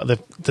 They've got the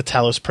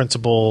Talos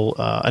Principle,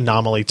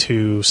 Anomaly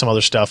 2, some other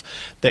stuff.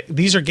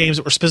 These are games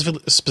that were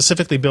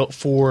specifically built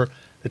for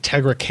the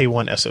Tegra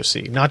K1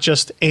 SoC, not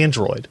just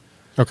Android,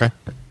 Okay.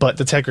 but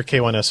the Tegra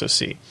K1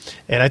 SoC.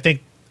 And I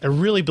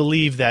really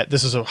believe that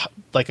this is a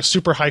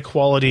super high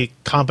quality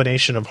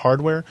combination of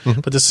hardware,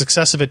 but the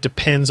success of it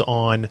depends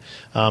on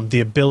the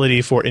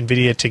ability for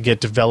NVIDIA to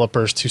get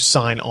developers to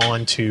sign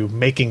on to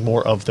making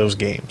more of those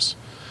games,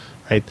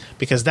 right?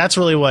 Because that's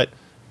really what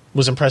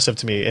was impressive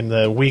to me in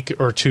the week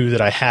or two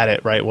that I had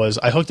it, right? Was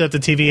I hooked up the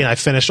TV and I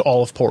finished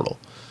all of Portal.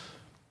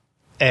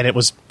 And it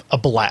was a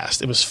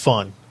blast. It was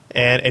fun.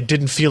 And it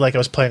didn't feel like I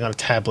was playing on a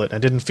tablet. I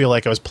didn't feel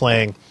like I was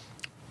playing,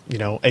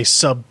 a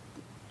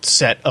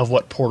subset of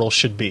what Portal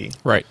should be.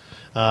 Right.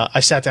 I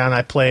sat down and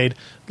I played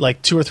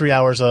like 2 or 3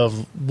 hours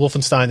of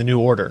Wolfenstein: The New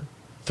Order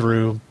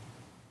through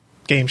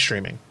game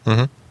streaming,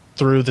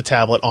 through the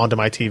tablet onto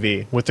my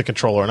TV with the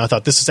controller. And I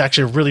thought, this is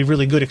actually a really,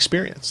 really good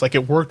experience. Like,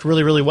 it worked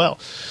really, really well.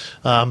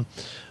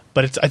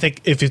 But I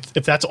think if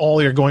that's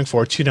all you're going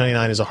for,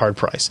 $299 is a hard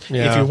price.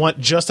 Yeah. If you want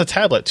just a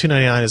tablet,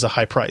 $299 is a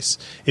high price.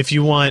 If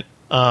you want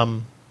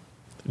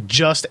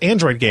just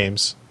Android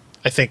games,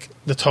 I think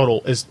the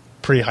total is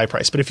pretty high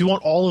price. But if you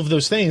want all of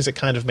those things, it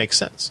kind of makes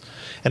sense.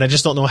 And I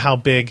just don't know how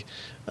big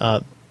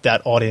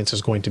that audience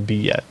is going to be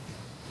yet.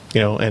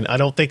 And I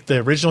don't think the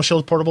original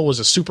Shield Portable was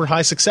a super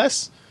high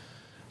success.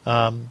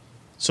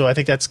 So I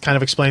think that's kind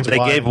of explains They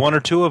why. gave 1 or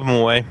 2 of them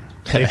away.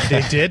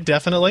 They did,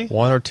 definitely.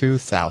 1 or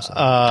 2,000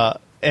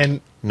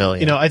 And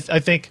million. I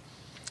think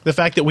the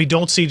fact that we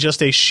don't see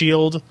just a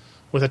Shield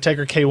with a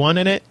Tegra K1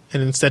 in it,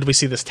 and instead we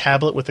see this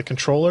tablet with a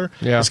controller,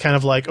 is kind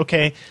of like,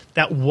 okay,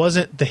 that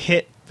wasn't the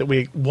hit that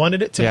we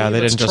wanted it to Yeah, be.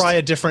 they Let's didn't try just-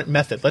 a different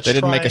method. they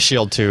didn't make a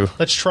Shield 2.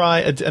 Let's try,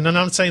 and I'm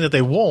not saying that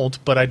they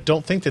won't, but I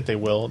don't think that they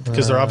will,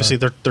 because they're obviously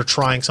they're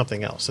trying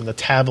something else. And the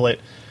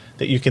tablet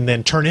that you can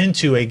then turn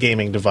into a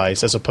gaming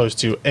device as opposed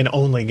to an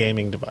only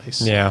gaming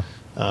device, Yeah.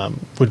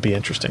 would be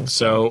interesting.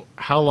 So,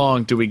 how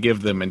long do we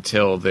give them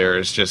until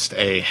there's just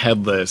a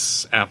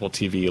headless Apple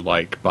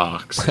TV-like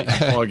box that you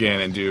can plug in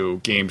and do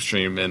game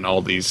stream and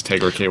all these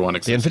Tegra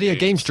K1 The NVIDIA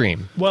Game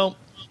Stream. Well,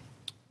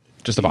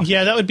 Just a box.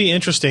 yeah, that would be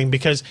interesting,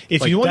 because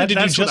if Like, you wanted to do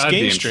that's what just I'd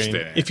be game stream,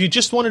 interested in. if you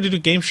just wanted to do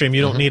game stream,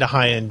 you don't need a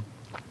high-end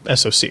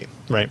SoC,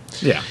 right?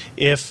 Yeah.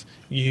 If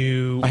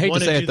you I hate to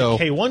want say do it, though.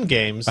 the K1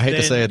 games, I hate to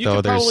then say it, you though,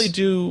 could there's- probably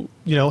do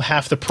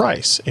half the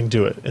price and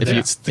do it. And If then you-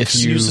 it's if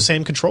you- use the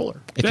same controller.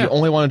 If Yeah. you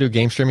only want to do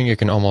game streaming, you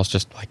can almost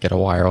just get a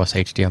wireless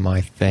HDMI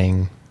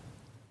thing.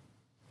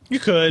 You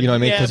could, You know what I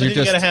mean? Yeah, 'Cause but you're then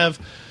you just- got to have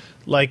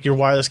your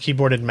wireless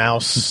keyboard and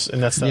mouse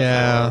and that stuff.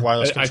 Yeah. or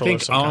wireless I controller.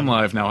 think of some kind.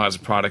 OnLive now has a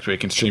product where you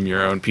can stream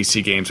your own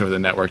PC games over the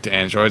network to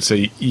Android, so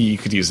you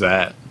could use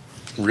that.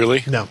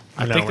 Really? No,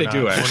 I no, think we're they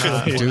do, not. actually. We're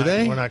not- Do we're not-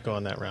 they? We're not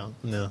going that route.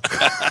 No.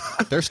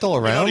 They're still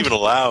They're around. not even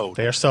allowed.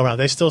 They are still around.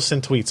 They still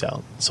send tweets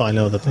out, so I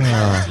know that they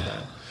can do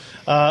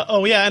that.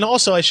 Oh, yeah, and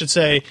also I should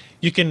say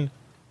you can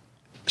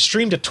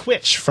stream to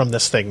Twitch from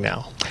this thing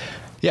now.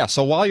 Yeah,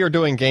 so while you're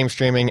doing game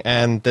streaming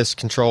and this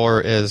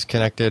controller is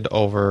connected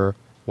over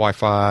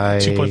Wi-Fi...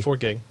 2.4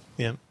 gig.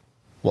 Yeah.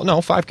 Well, no,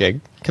 5 gig.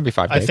 Could be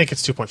 5 gig. I think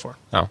it's 2.4.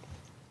 Oh.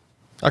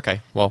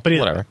 Okay, well, But either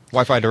whatever. way.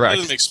 Wi-Fi That Direct.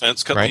 doesn't make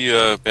sense. Cut Right.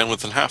 the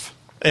bandwidth in half.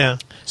 Yeah.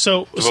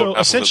 So Apple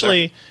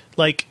essentially,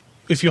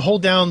 if you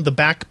hold down the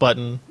back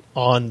button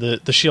on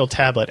the Shield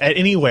tablet at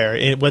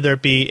anywhere, whether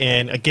it be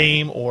in a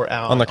game or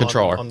out On the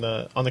controller. on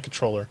the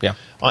controller, Yeah.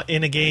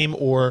 In a game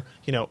or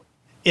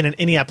in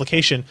any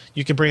application,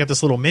 you can bring up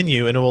this little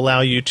menu and it will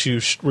allow you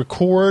to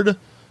record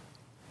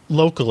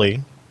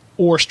locally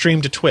or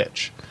stream to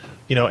Twitch.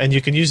 And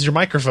you can use your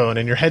microphone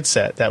and your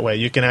headset that way.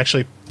 You can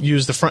actually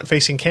use the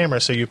front-facing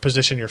camera, so you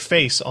position your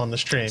face on the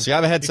stream. So you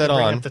have a headset can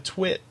bring on up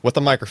the with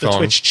the microphone. the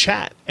Twitch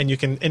chat, and you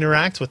can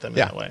interact with them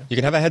Yeah, that way. you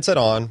can have a headset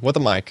on with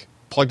a mic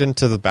plugged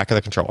into the back of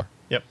the controller.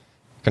 Yep.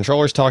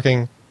 Controller's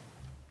talking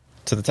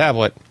to the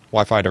tablet,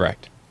 Wi-Fi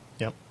Direct.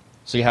 Yep.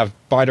 So you have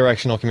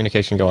bi-directional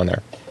communication going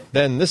there.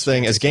 Then this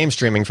thing is game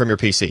streaming from your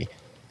PC.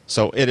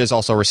 So it is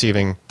also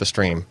receiving the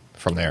stream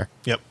from there.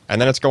 Yep. And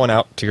then it's going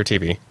out to your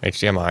TV,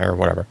 HDMI or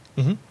whatever.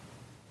 Mm-hmm.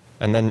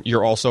 And then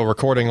you're also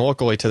recording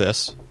locally to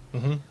this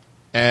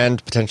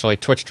and potentially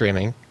Twitch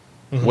streaming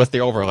with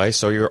the overlay.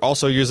 So you're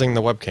also using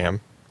the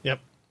webcam. Yep.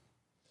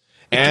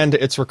 And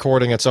it's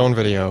recording its own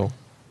video.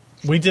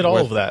 We did all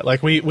With- of that.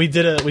 Like we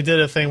did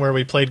a thing where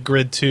we played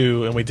Grid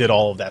 2 and we did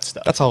all of that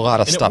stuff. That's a lot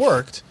of and stuff. it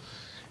worked.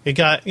 It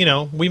got,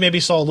 we maybe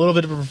saw a little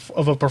bit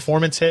of a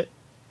performance hit.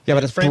 Yeah,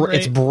 but it's frame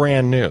it's rate.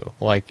 brand new.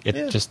 Like it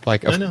Yeah, just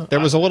like I know. there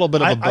was a little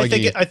bit of a I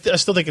buggy. think I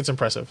still think it's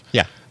impressive.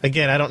 Yeah.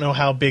 Again, I don't know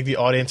how big the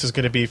audience is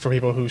going to be for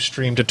people who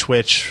stream to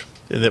Twitch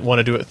that want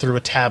to do it through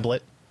a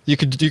tablet. You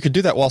could do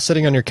that while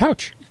sitting on your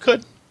couch. You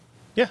could.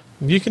 Yeah,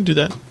 you can do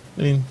that.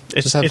 I mean,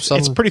 Just have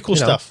it's pretty cool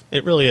you know. stuff.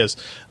 It really is.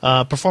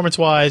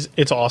 Performance-wise,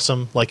 it's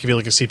awesome. Like, if you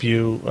look at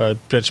CPU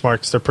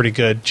benchmarks, they're pretty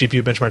good.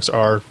 GPU benchmarks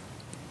are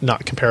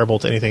not comparable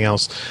to anything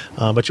else.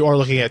 But you are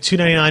looking at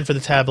 $299 for the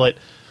tablet,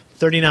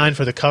 $39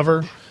 for the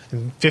cover,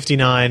 and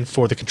 $59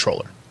 for the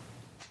controller.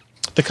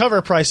 The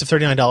cover price of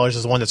 $39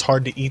 is the one that's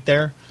hard to eat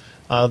there.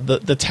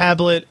 The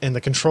tablet and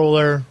the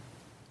controller,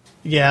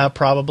 yeah,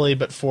 probably,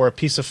 but for a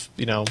piece of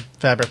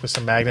fabric with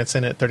some magnets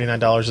in it,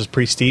 $39 is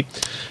pretty steep.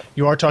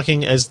 You are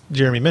talking, as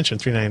Jeremy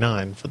mentioned,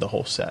 $399 for the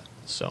whole set.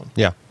 So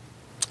Yeah.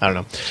 I don't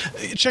know.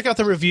 Check out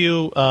the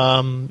review.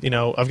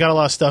 I've got a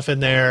lot of stuff in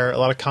there, a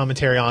lot of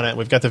commentary on it.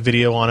 We've got the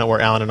video on it where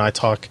Alan and I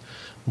talk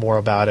more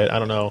about it. I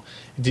don't know.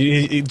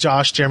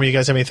 Josh, Jeremy, you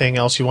guys have anything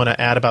else you want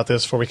to add about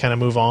this before we kind of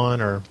move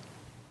on? Or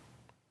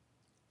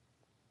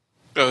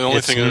the only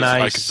It's thing I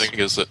nice. can think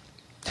is that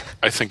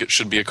I think it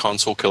should be a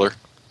console killer.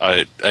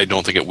 I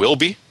don't think it will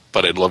be,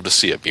 but I'd love to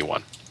see it be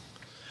one.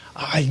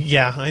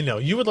 yeah, I know.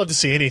 You would love to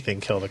see anything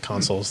kill the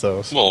consoles,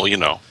 though. Well,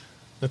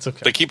 That's okay.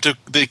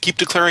 they keep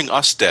declaring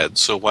us dead,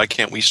 so why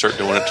can't we start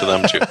doing it to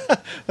them too?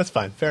 That's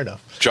fine. Fair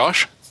enough.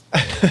 Josh?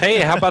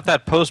 Hey, how about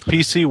that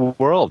post-PC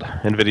world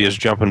NVIDIA's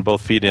jumping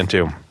both feet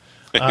into?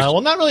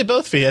 Well, not really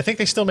both feet. I think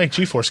they still make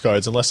GeForce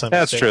cards, unless I'm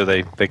That's mistaken.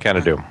 true. They kind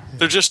of do.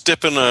 They're just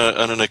dipping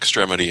an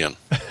extremity in.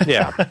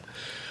 Yeah.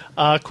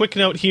 Quick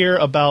note here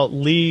about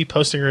Lee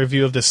posting a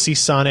review of the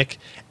Seasonic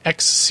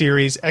X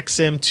Series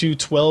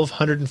XM2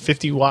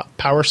 1250 watt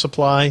power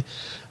supply.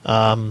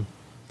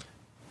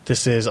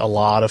 This is a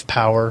lot of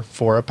power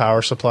for a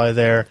power supply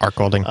there. Arc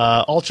welding.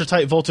 Ultra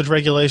tight voltage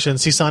regulation,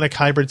 Seasonic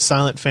hybrid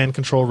silent fan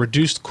control,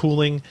 reduced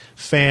cooling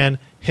fan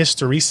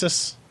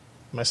hysteresis.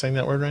 Am I saying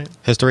that word right?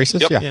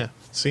 Hysteresis? Yep. Yeah. Yeah.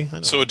 See? I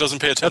know. So it doesn't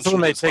pay attention. That's when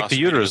to they its take last the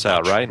uterus meeting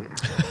out,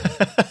 much.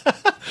 right?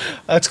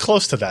 That's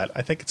close to that.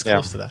 I think it's Yeah.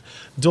 close to that.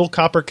 Dual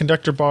copper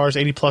conductor bars,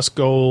 80 plus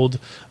gold,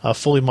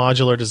 fully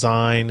modular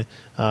design,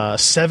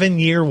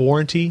 7-year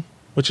warranty,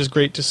 which is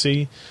great to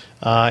see.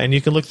 And you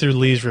can look through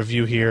Lee's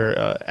review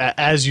here.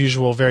 As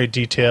usual, very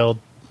detailed.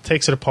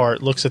 Takes it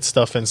apart, looks at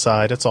stuff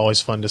inside. It's always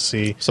fun to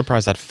see.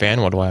 Surprised that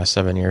fan would last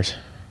 7 years.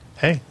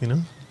 Hey,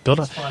 build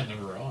a. Probably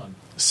never on.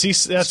 See,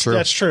 that's true.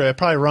 That's true. It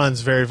probably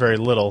runs very, very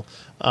little.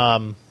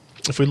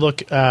 If we look,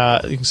 you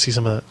can see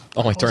some of the.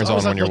 Only turns I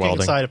was on when you're looking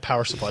welding. Inside of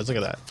power supplies. Look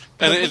at that.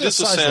 And Look at it the is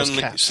a size of those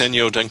caps.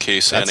 Sanyo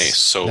Denki Sanace,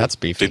 so that's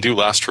beefy. they do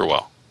last for a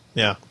while.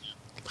 Yeah.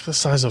 Look at the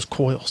size of those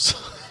coils.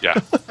 Yeah.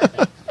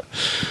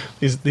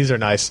 These are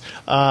nice.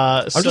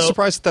 I'm just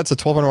surprised that that's a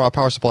 1200 watt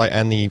power supply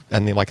and the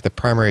like the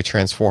primary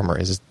transformer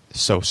is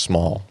so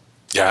small.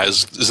 Yeah,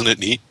 isn't it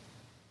neat?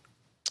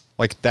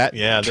 Like that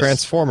Yeah, this-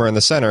 transformer in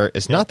the center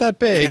is not that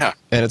big, Yeah.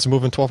 and it's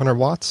moving 1200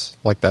 watts.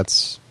 Like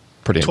that's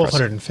pretty impressive.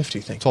 1250,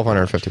 thank you.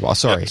 1250 watts.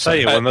 Sorry. Tell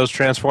you, when those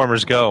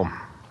transformers go,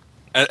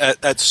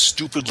 At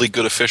stupidly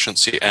good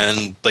efficiency,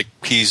 and like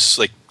he's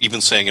like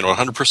even saying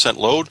 100%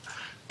 load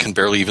can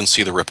barely even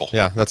see the ripple.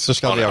 Yeah, that's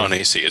just got to be on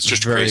AC. It's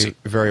just very, crazy.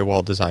 very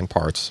well designed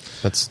parts.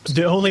 That's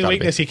The only gotta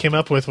weakness be. he came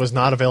up with was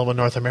not available in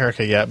North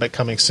America yet, but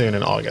coming soon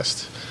in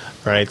August.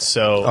 Right,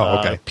 so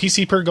okay.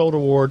 PC per Gold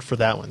Award for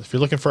that one. If you're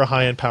looking for a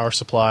high-end power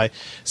supply,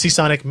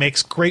 Seasonic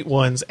makes great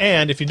ones,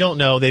 and if you don't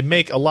know, they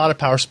make a lot of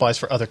power supplies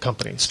for other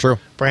companies. It's true.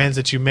 Brands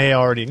that you may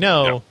already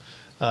know,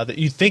 that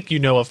you think you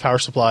know of power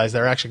supplies,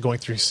 they're actually going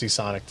through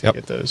Seasonic to Yep.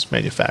 get those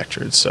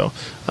manufactured. So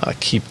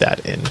keep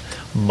that in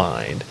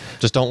mind.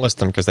 Just don't list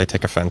them because they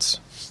take offense.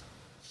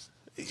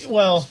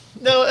 Well,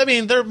 no, I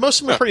mean, most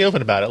of them are pretty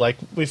open about it. Like,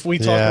 if we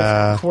talk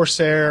Yeah. with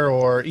Corsair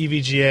or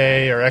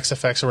EVGA or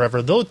XFX or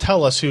whatever, they'll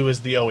tell us who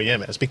is the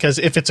OEM is. Because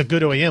if it's a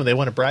good OEM, they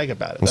want to brag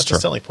about it. That's true. a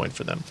selling point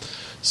for them.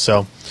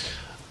 So,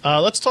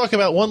 let's talk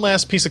about one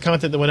last piece of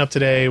content that went up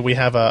today. We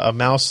have a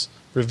mouse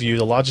review,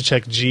 the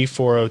Logitech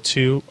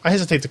G402. I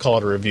hesitate to call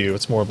it a review.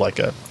 It's more of like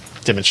a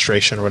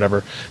demonstration or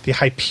whatever. The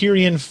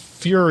Hyperion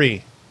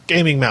Fury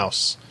gaming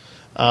mouse.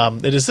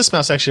 It is this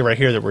mouse actually right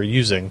here that we're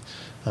using,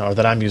 or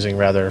that I'm using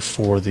rather,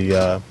 for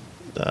the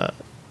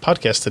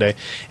podcast today.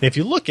 And if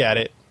you look at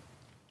it,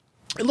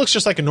 it looks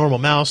just like a normal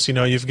mouse.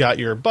 You've got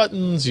your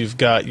buttons, you've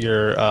got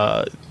your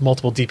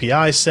multiple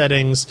DPI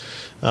settings.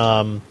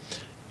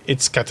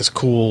 It's got this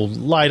cool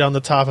light on the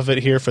top of it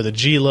here for the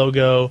G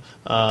logo.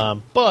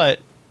 But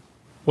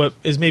what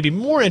is maybe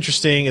more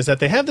interesting is that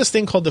they have this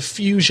thing called the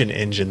Fusion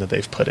Engine that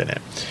they've put in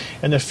it.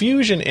 And the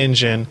Fusion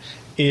Engine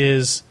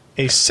is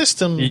a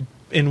system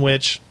in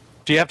which...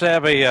 do you have to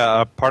have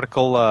a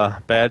particle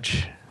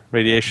badge,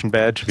 radiation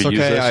badge, if It's you use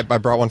okay. this? I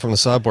brought one from the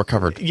sub. We're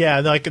covered. Yeah,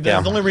 like the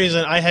Yeah. only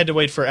reason I had to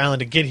wait for Alan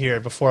to get here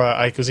before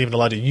I was even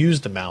allowed to use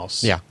the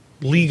mouse Yeah.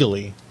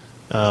 legally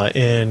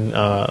in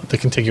the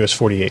contiguous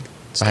 48.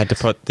 I had to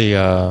put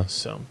the.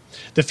 So,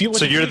 the few,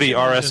 So you're the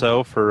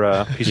RSO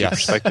for PC Yes,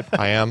 Perspective?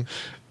 I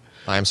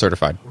am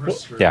certified.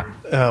 Yeah.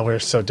 We're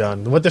so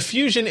done. What the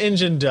Fusion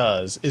Engine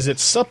does is it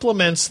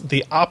supplements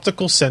the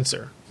optical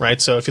sensor, right?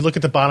 So if you look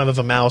at the bottom of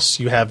a mouse,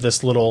 you have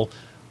this little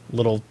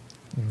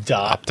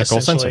dot. Optical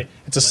essentially. sensor.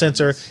 It's a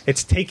sensor.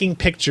 It's taking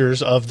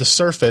pictures of the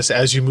surface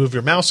as you move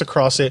your mouse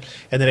across it,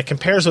 and then it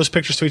compares those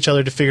pictures to each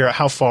other to figure out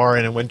how far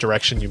and in what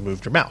direction you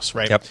moved your mouse,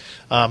 right?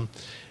 Yep.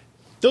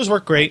 Those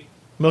work great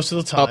most of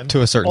the time. Up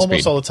to a certain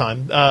almost speed. all the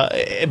time.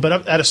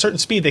 But at a certain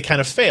speed, they kind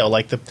of fail.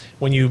 Like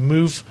when you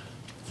move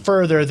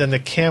further than the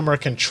camera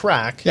can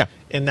track Yeah.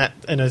 in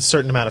a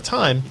certain amount of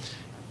time,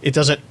 it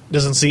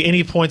doesn't see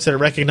any points that it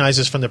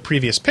recognizes from the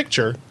previous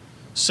picture.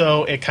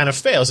 So it kind of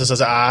fails. It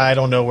says, I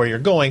don't know where you're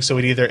going. So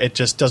it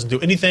just doesn't do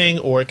anything,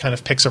 or it kind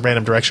of picks a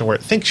random direction where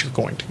it thinks you're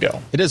going to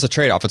go. It is a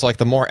trade-off. It's like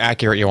the more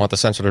accurate you want the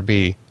sensor to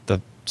be,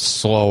 the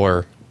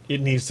slower. It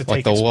needs to Like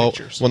take the its low.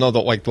 pictures. Well, no,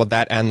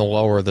 that and the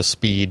lower the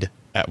speed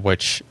at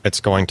which it's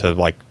going to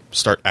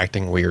start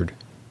acting weird.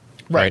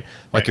 Right.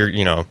 Like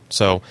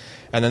so,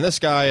 and then this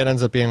guy, it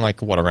ends up being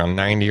like, what, around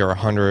 90 or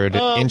 100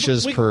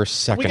 inches per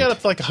second. We got up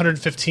to like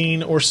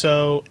 115 or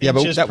so Yeah, but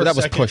inches that per was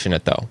second, pushing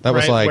it, though. That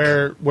was right,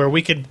 like... where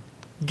we could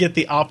get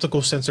the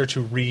optical sensor to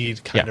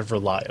read kind of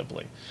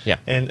reliably. Yeah.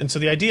 And so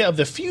the idea of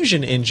the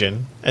Fusion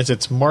engine, as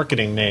its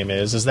marketing name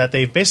is that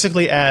they've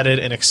basically added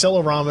an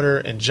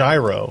accelerometer and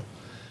gyro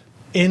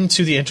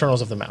into the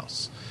internals of the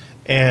mouse.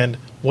 And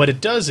what it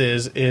does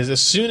is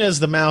as soon as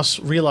the mouse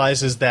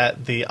realizes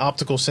that the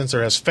optical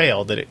sensor has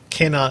failed, that it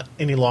cannot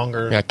any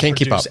longer can't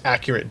keep produce up.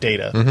 accurate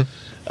data,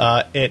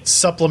 it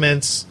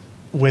supplements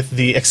with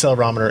the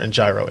accelerometer and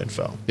gyro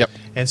info. Yep.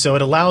 And so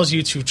it allows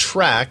you to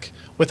track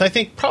with, I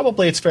think,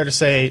 probably it's fair to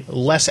say,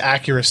 less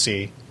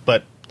accuracy,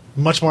 but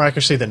much more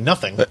accuracy than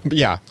nothing.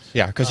 Yeah,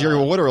 because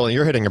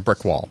you're hitting a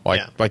brick wall.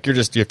 Like you're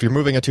just, if you're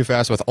moving it too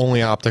fast with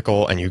only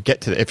optical, and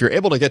if you're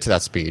able to get to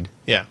that speed.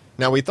 Yeah.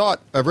 Now we thought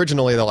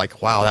originally they're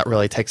like, wow, that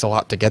really takes a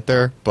lot to get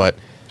there, but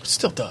It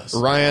still does.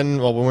 Ryan,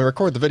 well, when we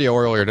recorded the video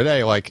earlier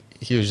today, like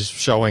he was just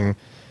showing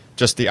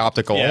just the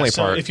optical only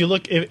so part. if you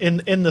look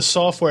in the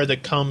software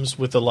that comes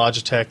with the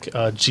Logitech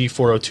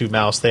G402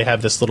 mouse, they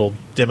have this little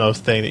demo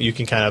thing that you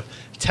can kind of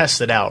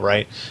test it out,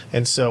 right?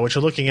 And so what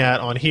you're looking at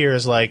on here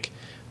is like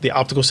the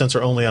optical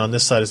sensor only. On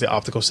this side is the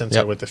optical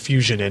sensor with the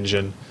Fusion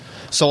engine.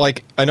 So,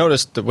 like, I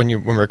noticed that when we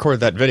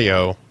recorded that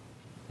video,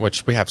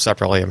 which we have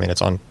separately, I mean,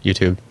 it's on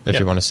YouTube if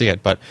you want to see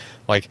it, but,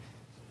 like,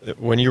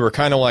 when you were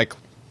kind of like,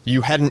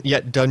 you hadn't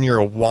yet done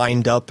your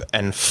wind up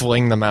and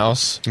fling the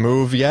mouse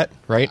move yet,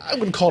 right? I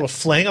wouldn't call it a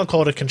fling. I'll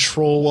call it a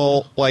control.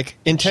 Well, like,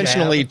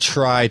 intentionally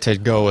try to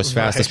go as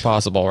fast as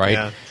possible, right?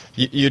 Yeah.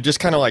 You just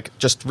kind of like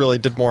just really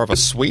did more of a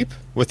sweep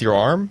with your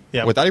arm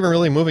without even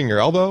really moving your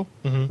elbow,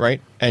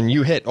 right? And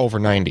you hit over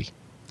 90.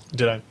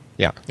 Did I?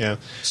 Yeah. Yeah.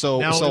 So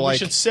we like,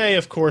 should say,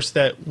 of course,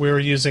 that we're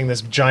using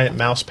this giant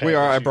mouse pad. we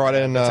are. I brought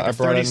in.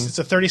 It's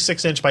a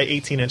 36-inch by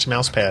 18-inch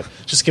mouse pad.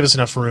 Just to give us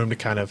enough room to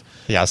kind of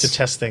to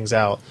test things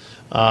out.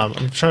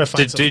 I'm trying to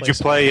find. Did you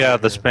play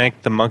the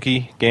Spank the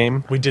Monkey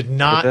game? We did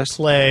not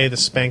play the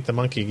Spank the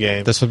Monkey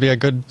game. This would be a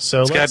good.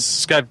 So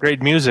it's got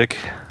great music.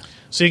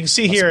 So you can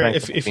see here,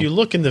 if you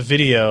look in the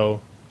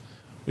video,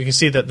 we can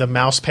see that the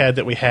mouse pad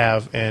that we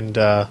have, and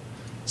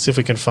see if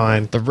we can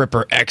find the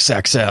Ripper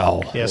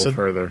XXL. Yeah, a little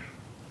further.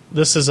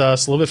 This is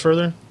us a little bit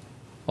further.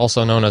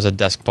 Also known as a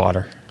desk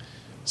plotter.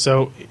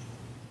 So,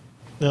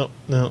 no,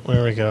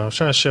 there we go. I was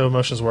trying to show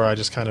motions where I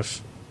just kind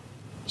of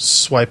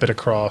swipe it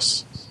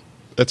across.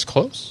 It's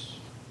close.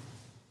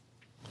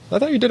 I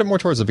thought you did it more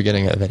towards the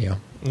beginning of the video.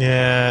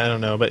 Yeah, I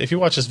don't know. But if you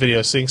watch this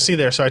video, so you can see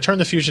there. So I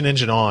turned the Fusion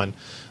engine on,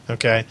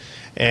 okay?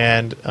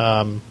 And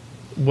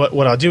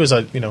what I'll do is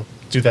I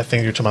do that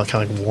thing you're talking about,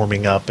 kind of like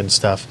warming up and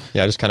stuff.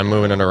 Yeah, just kind of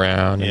moving it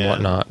around and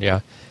whatnot,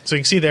 yeah. So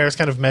you can see there it's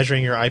kind of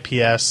measuring your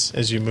IPS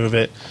as you move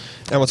it.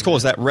 And what's cool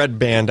is that red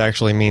band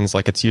actually means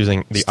like it's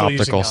using the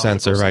optical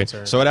sensor, right?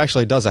 So it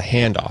actually does a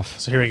handoff.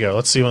 So here we go.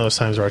 Let's see one of those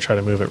times where I try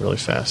to move it really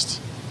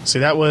fast. See,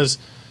 that was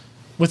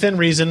within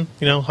reason,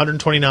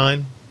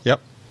 129.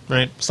 Yep.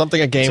 Right?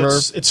 Something a gamer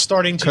so it's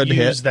starting to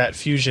use that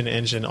Fusion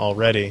engine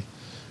already.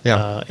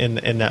 Yeah.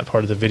 In that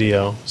part of the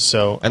video.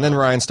 So and then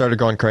Ryan started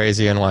going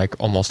crazy and like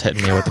almost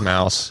hitting me with the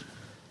mouse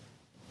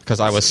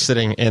because I was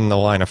sitting in the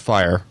line of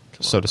fire,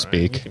 so to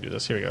speak. We can do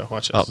this. Here we go.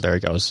 Watch this. Oh, there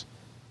he goes.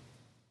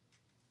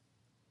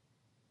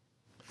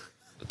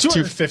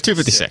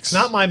 256.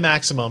 Not my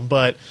maximum,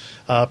 but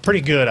pretty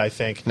good, I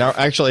think. Now,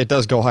 actually, it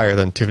does go higher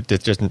than 2.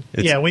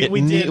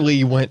 We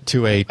neatly went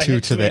to a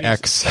 2 to the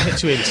X. I hit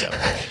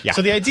 287. Yeah.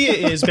 So the idea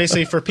is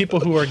basically for people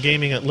who are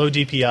gaming at low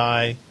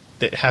DPI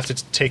that have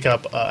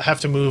to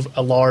have to move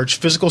a large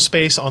physical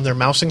space on their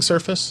mousing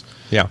surface.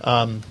 Yeah.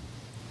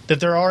 That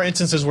there are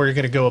instances where you're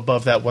going to go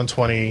above that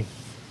 120.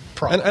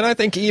 And I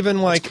think even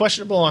like it's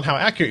questionable on how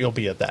accurate you'll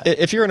be at that.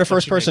 If you're in a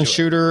first-person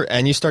shooter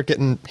and you start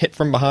getting hit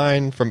from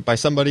behind by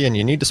somebody and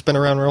you need to spin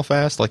around real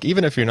fast, like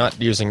even if you're not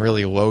using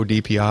really low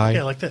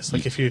DPI, like this,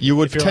 like if you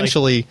would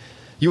potentially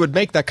you would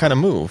make that kind of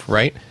move,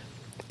 right?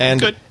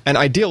 And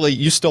ideally,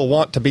 you still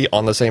want to be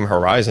on the same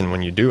horizon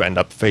when you do end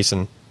up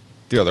facing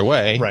the other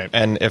way, right?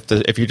 And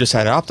if you just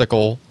had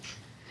optical,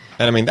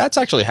 and I mean that's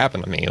actually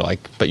happened to me, like,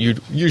 but you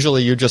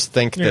just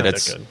think that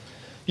it's.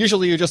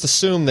 Usually you just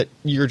assume that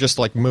you're just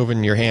like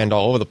moving your hand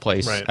all over the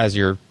place as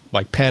you're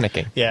like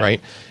panicking, right?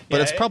 But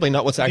it's probably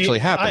not what's actually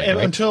happening.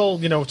 Right? Until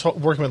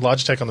working with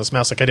Logitech on this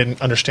mouse, like I didn't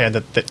understand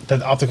that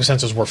the optical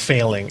sensors were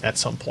failing at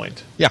some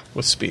point.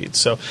 With speed.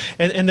 So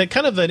and the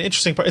kind of an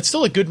interesting part. It's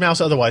still a good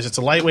mouse. Otherwise, it's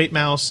a lightweight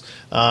mouse.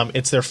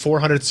 It's their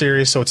 400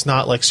 series, so it's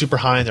not like super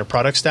high in their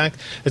product stack.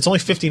 It's only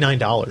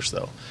 $59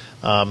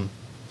 though,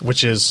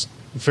 which is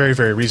very,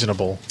 very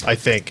reasonable. I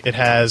think it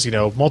has up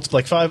to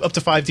 5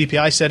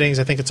 DPI settings.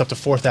 I think it's up to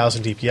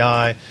 4,000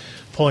 DPI,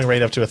 polling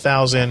rate up to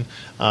 1,000.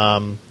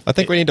 I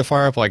think we need to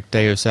fire up like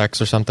Deus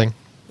Ex or something,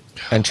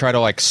 and try to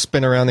like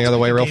spin around the other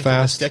way real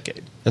fast.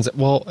 Decade. And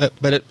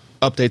but it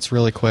updates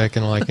really quick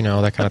and like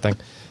that kind of thing.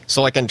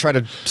 So like and try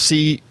to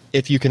see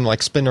if you can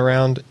like spin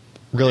around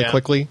really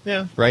quickly,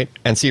 right?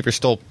 And see if you're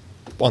still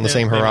on the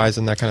same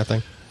horizon, that kind of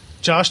thing.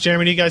 Josh,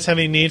 Jeremy, do you guys have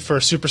any need for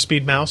a super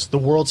speed mouse, the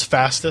world's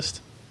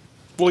fastest?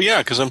 Well, yeah,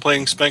 because I'm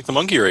playing Spank the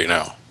Monkey right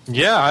now.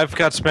 Yeah, I've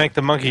got Spank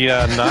the Monkey.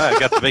 I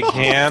got the big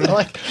hand. I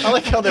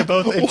like how they're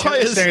both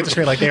staring at the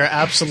screen like they are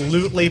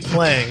absolutely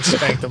playing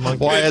Spank the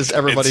Monkey. Why is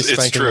everybody It's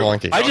spanking true. the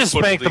monkey? I just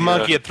Put spanked the the,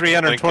 monkey at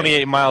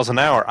 328 miles an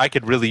hour. I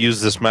could really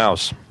use this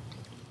mouse.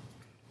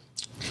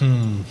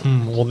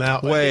 Well, now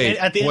Wait,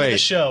 at the end of the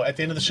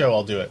wait. show,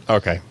 I'll do it.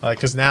 Okay.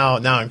 Because now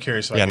I'm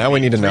curious. Yeah, now we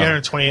need to know.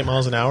 328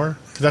 miles an hour.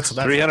 'Cause that's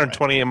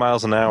 328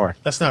 miles an hour.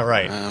 That's not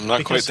right. I'm not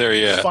Because quite there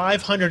yet.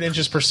 500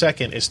 inches per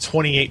second is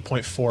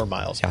 28.4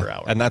 miles per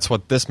hour. And that's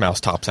what this mouse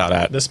tops out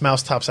at. This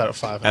mouse tops out at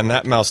 500. And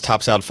that mouse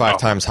tops out 5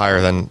 times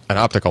higher than an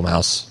optical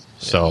mouse.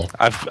 So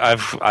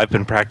I've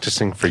been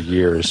practicing for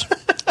years.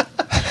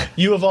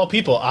 You of all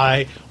people,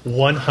 I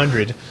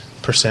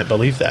 100%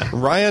 believe that.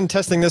 Ryan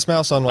testing this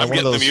mouse on like I'm one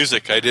of getting those. the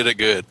music. I did it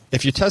good.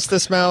 If you test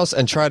this mouse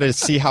and try to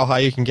see how high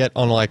you can get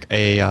on like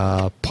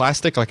a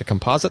plastic, like a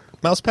composite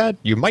mouse pad,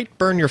 you might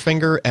burn your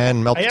finger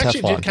and melt I the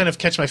actually Teflon. did kind of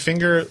catch my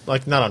finger,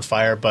 like not on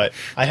fire, but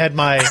I had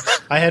my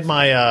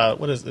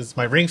what is this?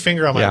 My ring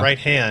finger on my Yeah. right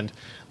hand,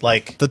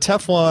 like The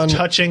Teflon.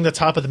 touching the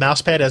top of the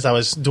mouse pad as I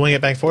was doing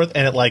it back and forth,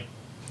 and it like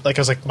I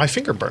was like, my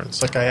finger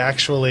burns. Like I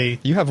actually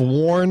You have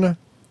worn.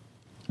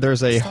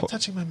 There's a stop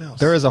touching my mouse.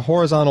 there is a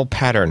horizontal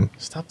pattern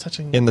Stop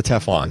touching. in the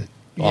Teflon.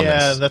 On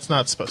yeah, this. that's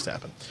not supposed to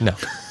happen. No.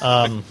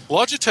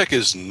 Logitech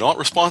is not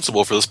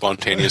responsible for the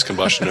spontaneous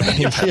combustion of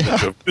any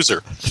appendage of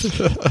user.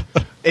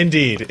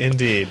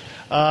 Indeed.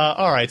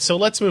 All right, so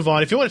let's move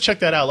on. If you want to check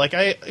that out, like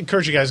I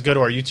encourage you guys to go to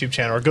our YouTube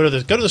channel or go to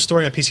the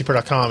story on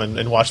PCPro.com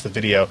and watch the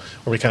video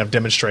where we kind of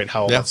demonstrate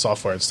how all that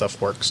software and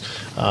stuff works.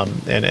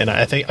 And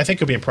I think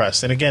you'll be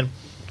impressed. And again,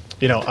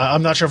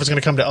 I'm not sure if it's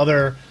going to come to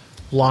other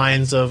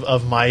lines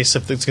of mice,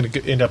 if it's going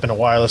to end up in a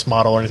wireless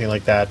model or anything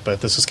like that.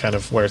 But this is kind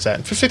of where it's at.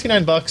 And for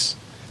 $59,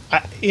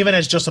 even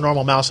as just a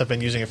normal mouse, I've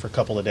been using it for a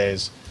couple of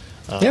days.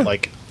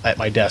 Like at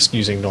my desk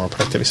using normal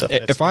productivity stuff.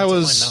 If I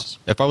was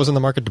in the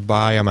market to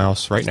buy a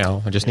mouse right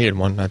now, I just needed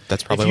one.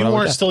 That's probably If you what I would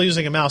weren't get. still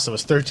using a mouse that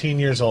was 13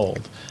 years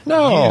old,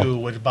 No. you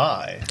would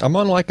buy. I'm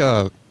on like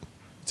a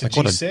It's a like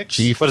what, a G6?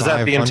 G500 What is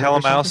that, the or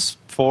something? IntelliMouse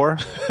 4?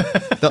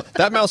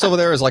 That mouse over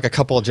there is like a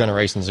couple of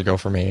generations ago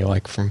for me,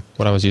 like from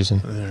what I was using.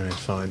 All right,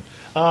 fine.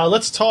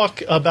 Let's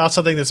talk about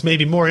something that's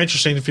maybe more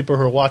interesting to people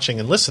who are watching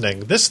and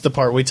listening. This is the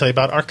part we tell you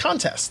about our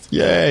contest.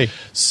 Yay!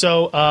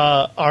 So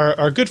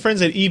our good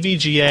friends at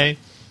EVGA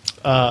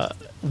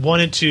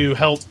wanted to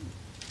help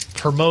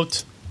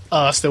promote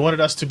us. They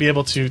wanted us to be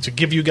able to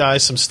give you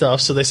guys some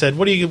stuff. So they said,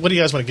 what do you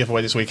guys want to give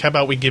away this week? How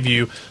about we give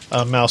you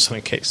a mouse and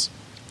a case?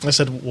 I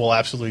said, we'll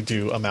absolutely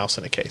do a mouse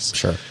and a case.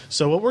 Sure.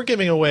 So what we're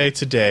giving away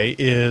today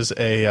is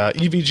a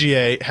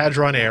EVGA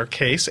Hadron Air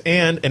case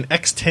and an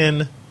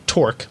X10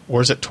 Torque,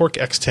 or is it Torque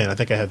X10? I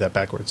think I had that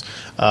backwards.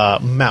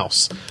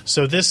 Mouse.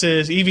 So this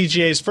is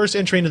EVGA's first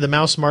entry into the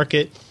mouse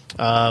market.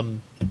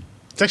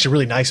 It's actually a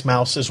really nice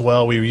mouse as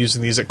well. We were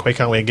using these at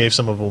QuakeCon. We gave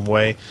some of them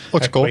away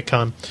Looks at cool.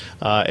 QuakeCon.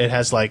 It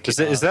has like Is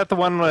that the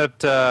one that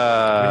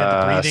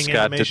breathing Scott did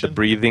animation? the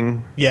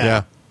breathing?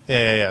 yeah.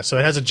 So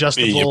it has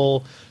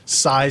adjustable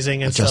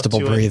sizing and Adjustable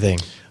stuff to breathing.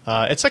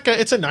 It's a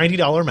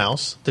 $90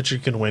 mouse that you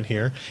can win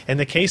here, and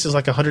the case is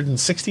like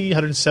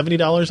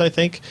 $170, I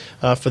think,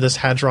 for this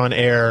Hadron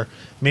Air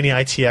Mini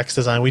ITX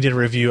design. We did a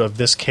review of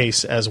this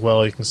case as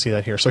well. You can see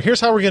that here. So here's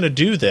how we're going to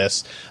do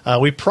this.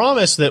 We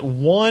promise that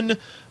one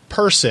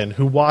person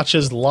who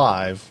watches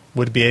live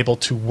would be able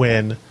to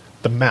win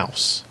the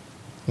mouse.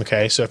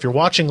 Okay, so if you're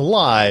watching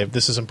live,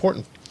 this is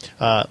important.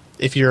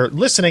 If you're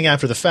listening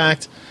after the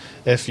fact,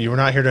 if you were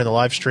not here during the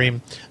live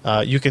stream,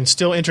 you can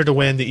still enter to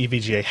win the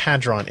EVGA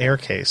Hadron Air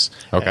case.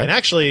 Okay. And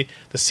actually,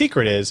 the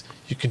secret is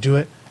you can do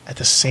it at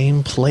the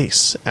same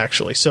place,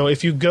 actually. So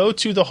if you go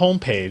to the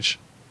homepage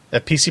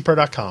at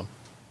PCPro.com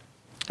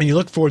and you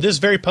look for this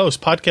very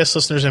post, podcast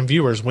listeners and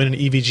viewers win an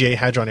EVGA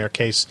Hadron Air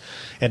case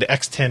and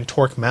X10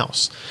 Torque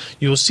mouse.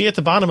 You will see at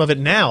the bottom of it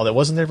now, that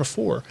wasn't there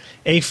before,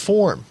 a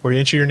form where you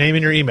enter your name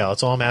and your email.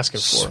 That's all I'm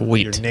asking for.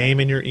 Sweet. Your name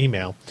and your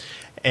email.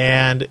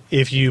 And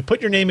if you put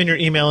your name and your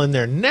email in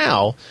there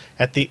now,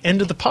 at the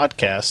end of the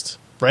podcast,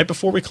 right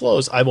before we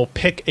close, I will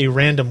pick a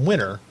random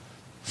winner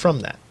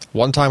from that.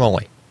 One time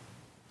only.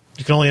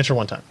 You can only enter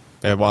one time.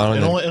 It won't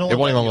It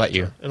even let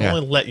you. enter. It'll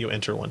only let you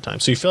enter one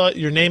time. So you fill out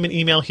your name and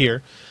email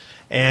here,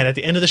 and at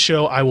the end of the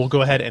show, I will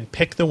go ahead and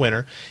pick the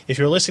winner. If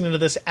you're listening to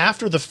this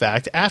after the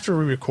fact, after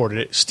we recorded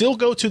it, still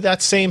go to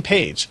that same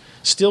page.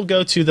 Still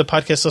go to the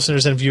podcast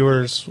listeners and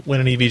viewers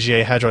win an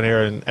EVGA Hadron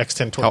Air and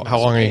X10 Torque. How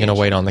long are you going to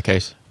wait on the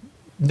case?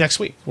 Next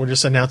week. We'll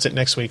just announce it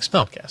next week's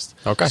podcast.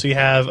 Okay. So you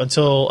have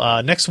until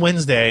next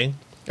Wednesday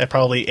at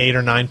probably 8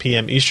 or 9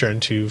 p.m. Eastern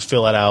to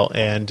fill it out.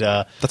 And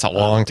That's a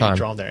long time.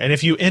 Drawn there. And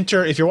if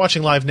you're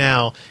watching live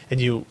now and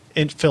you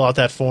fill out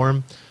that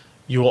form,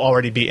 you will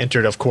already be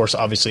entered, of course,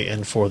 obviously,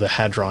 in for the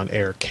Hadron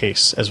Air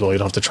case as well. You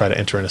don't have to try to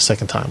enter in a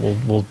second time.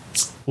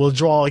 We'll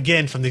draw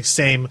again from the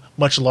same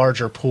much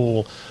larger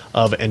pool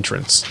of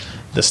entrants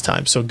this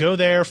time. So go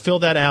there, fill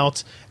that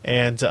out,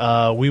 and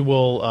we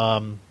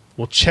will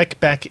we'll check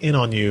back in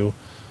on you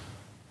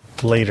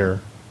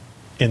later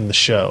in the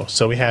show.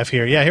 So we have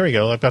here, here we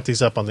go. I've got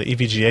these up on the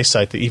EVGA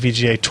site, the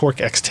EVGA Torque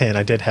X10.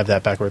 I did have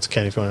that backwards,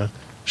 Ken, if you want to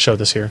show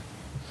this here.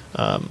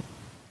 A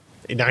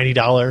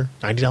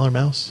 $90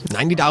 mouse.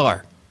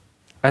 $90.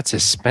 That's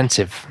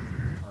expensive.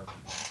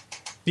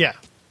 Yeah.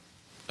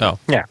 Oh,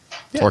 Yeah.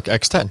 Torque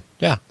X10.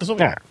 Yeah. That's what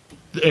we Yeah.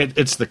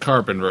 It's the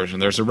carbon version.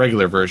 There's a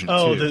regular version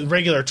Oh, too. the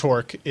regular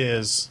Torque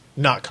is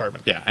not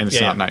carbon. Yeah, and it's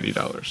not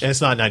 $90. And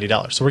it's not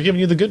 $90. So we're giving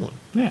you the good one.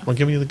 Yeah. We're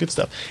giving you the good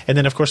stuff. And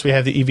then, of course, we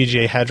have the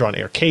EVGA Hadron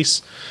Air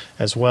case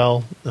as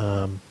well.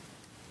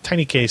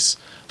 Tiny case,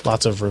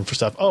 lots of room for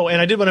stuff. Oh,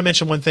 and I did want to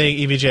mention one thing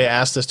EVGA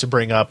asked us to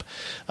bring up.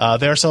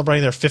 They're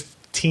celebrating their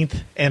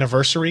 15th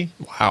anniversary.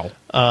 Wow.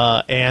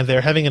 And they're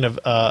having an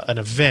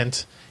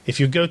event. If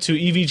you go to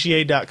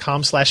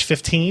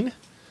evga.com/15,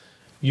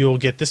 you'll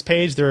get this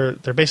page. They're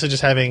basically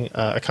just having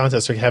a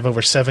contest. They have over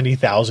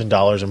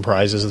 $70,000 in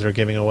prizes that they're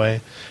giving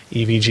away.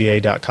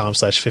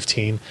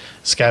 evga.com/15.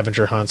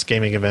 Scavenger hunts,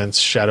 gaming events,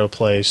 shadow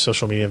play,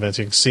 social media events.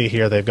 You can see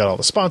here they've got all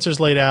the sponsors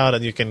laid out,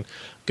 and you can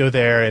go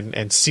there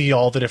and see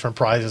all the different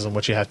prizes and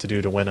what you have to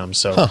do to win them.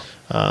 So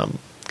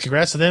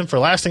congrats to them for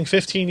lasting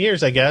 15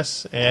 years, I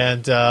guess,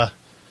 and I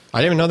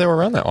didn't even know they were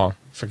around that long.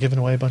 for giving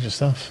away a bunch of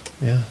stuff.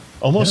 Yeah.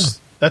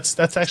 Almost. Yeah.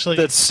 That's actually...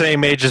 That's the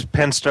same age as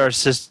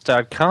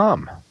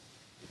PenStarSys.com.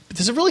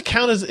 Does it really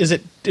count as... Is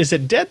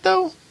it dead,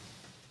 though?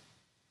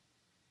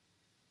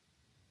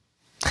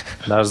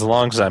 Not as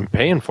long as I'm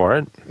paying for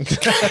it.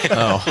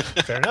 Oh.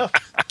 Fair enough.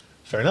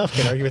 Fair enough.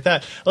 Can't argue with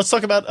that. Let's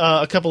talk about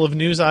a couple of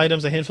news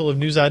items, a handful of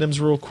news items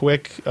real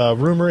quick.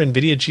 Rumor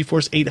NVIDIA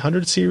GeForce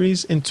 800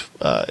 series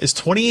is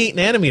 28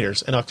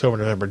 nanometers in October,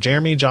 November.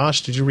 Jeremy,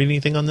 Josh, did you read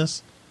anything on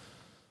this?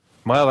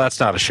 Well, that's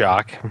not a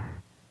shock.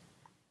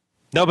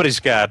 Nobody's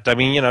got, the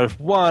 20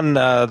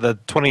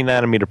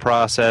 nanometer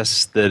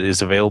process that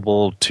is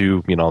available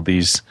to,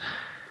 these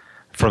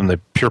from the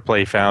pure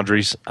play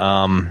foundries.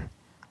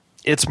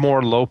 It's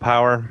more low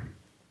power,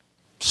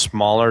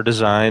 smaller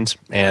designs,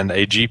 and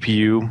a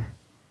GPU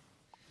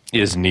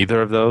is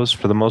neither of those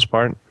for the most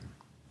part.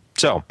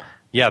 So,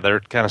 yeah,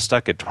 they're kind of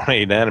stuck at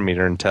 28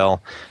 nanometer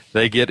until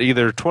they get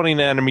either 20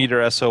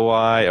 nanometer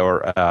SOI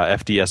or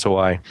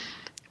FDSOI.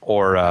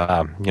 Or,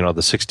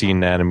 the 16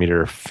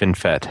 nanometer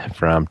FinFET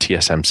from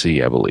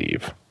TSMC, I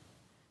believe.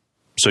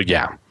 So,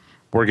 yeah,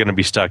 we're going to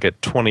be stuck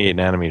at 28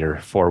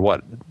 nanometer for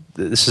what?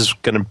 This is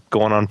going to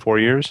go on 4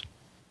 years?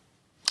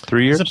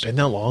 3 years? Has it been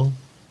that long?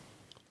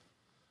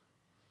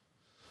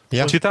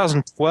 Yeah.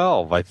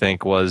 2012, I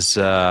think, was,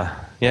 when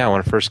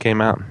it first came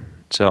out.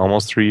 So,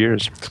 almost 3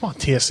 years. Come on,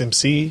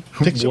 TSMC.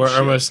 Fix your We're shit.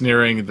 almost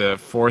nearing the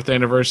 4th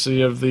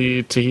anniversary of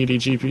the Tahiti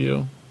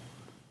GPU.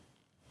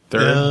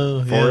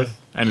 Yeah, Fourth,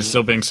 and it's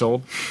still being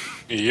sold.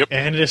 Yep.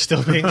 And it is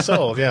still being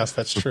sold. Yes,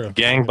 that's true.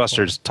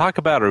 Gangbusters. Talk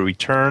about a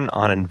return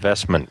on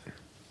investment.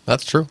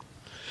 That's true.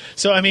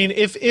 So, I mean,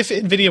 if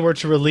NVIDIA were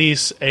to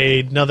release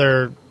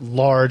another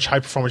large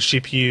high-performance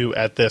GPU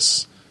at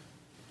this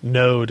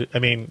node, I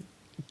mean,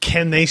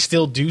 can they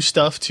still do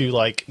stuff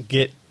to,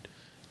 get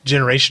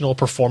generational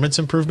performance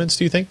improvements,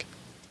 do you think?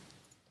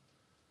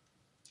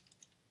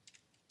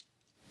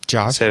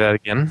 Josh? Say that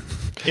again.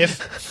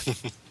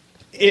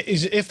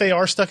 If they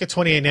are stuck at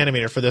 28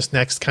 nanometer for this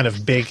next kind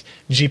of big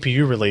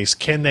GPU release,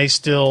 can they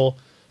still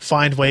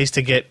find ways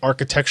to get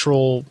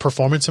architectural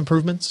performance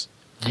improvements?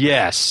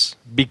 Yes,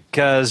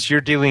 because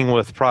you're dealing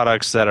with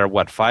products that are,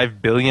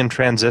 5 billion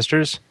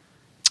transistors?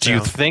 Do you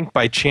Yeah. think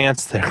by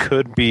chance there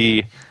could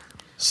be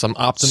Some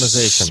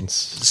optimizations.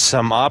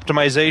 some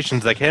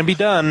optimizations that can be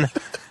done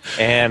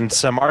and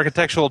some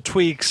architectural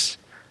tweaks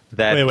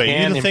that Wait, you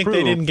can don't think improve?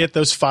 they didn't get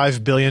those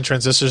 5 billion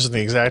transistors in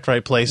the exact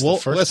right place Well,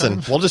 the first listen,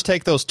 time? we'll just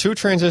take those 2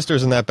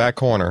 transistors in that back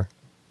corner.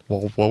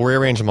 We'll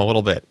rearrange them a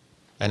little bit,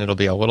 and it'll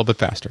be a little bit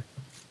faster.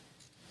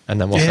 And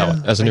then we'll sell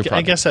it as a new product.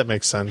 I guess that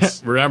makes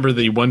sense. Remember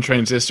the one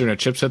transistor in a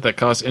chipset that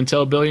cost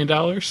Intel $1 billion?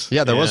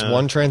 Yeah, there was Yeah.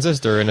 one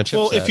transistor in a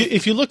chipset. Well,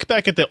 if you look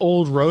back at the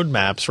old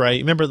roadmaps,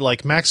 right? Remember,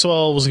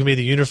 Maxwell was going to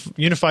be the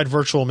unified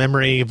virtual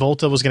memory.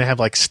 Volta was going to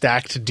have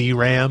stacked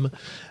DRAM.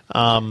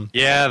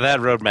 Yeah,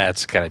 that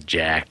roadmap's kind of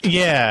jacked.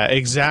 Yeah,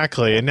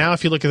 exactly. And now,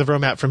 if you look at the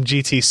roadmap from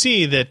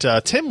GTC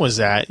that Tim was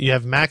at, you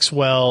have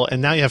Maxwell,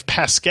 and now you have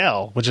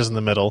Pascal, which is in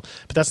the middle.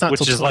 But that's not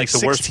Which till is like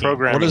the worst 2016.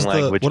 programming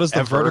language what is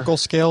the ever. vertical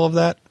scale of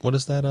that? What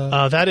is that?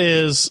 That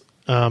is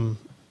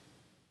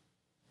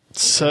SGEMM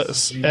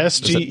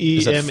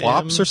is it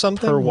flops or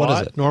something? per What is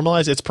watt. it?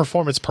 Normalized, it's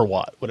performance per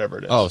watt, whatever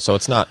it is. Oh, so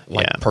it's not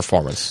like Yeah.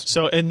 performance.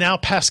 So, and now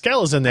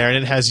Pascal is in there, and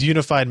it has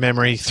unified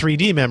memory,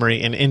 3D memory,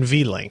 and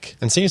NVLink.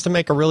 And seems to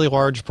make a really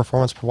large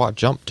performance per watt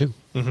jump, too.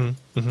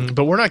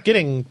 But we're not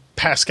getting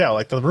Pascal.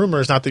 The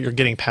rumor is not that you're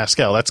getting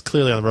Pascal. That's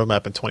clearly on the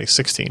roadmap in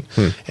 2016,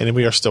 and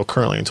we are still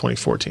currently in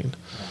 2014.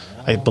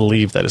 I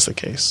believe that is the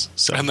case.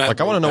 So, And that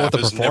I want to know what the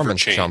roadmap has never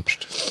performance jump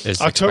changed. is.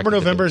 October, expected to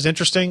November be. is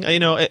interesting.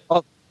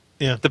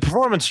 Yeah. The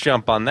performance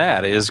jump on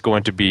that is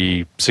going to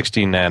be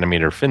 16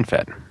 nanometer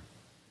FinFET.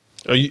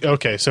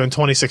 Okay, so in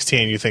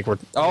 2016, you think we're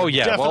Oh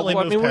yeah, definitely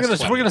well, I mean, moved we're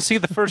past going to see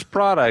the first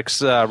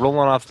products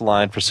rolling off the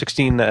line for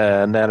 16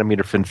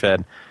 nanometer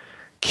FinFET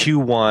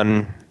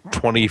Q1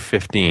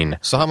 2015,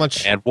 So how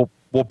much? and we'll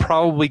we'll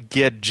probably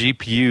get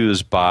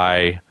GPUs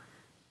by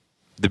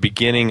the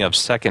beginning of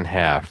second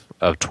half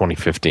of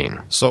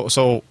 2015.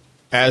 So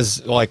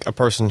as like a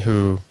person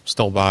who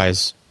still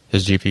buys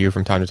his GPU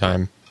from time to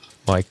time,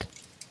 like,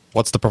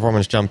 what's the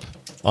performance jump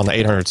on the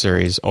 800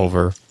 series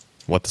over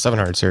what the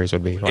 700 series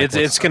would be? Like,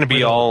 It's going to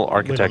be all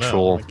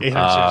architectural. Like 800 series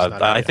is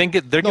not I out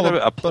think they're going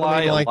to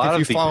apply like, a lot if of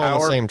you the follow power.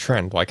 the same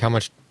trend, like how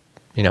much,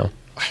 you know?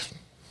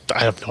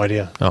 I have no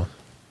idea. Oh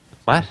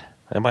What?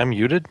 Am I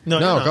muted? no,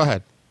 go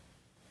ahead.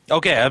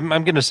 Okay, I'm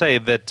going to say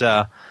that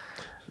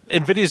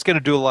NVIDIA is going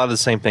to do a lot of the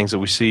same things that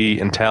we see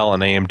Intel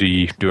and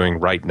AMD doing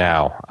right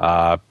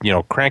now.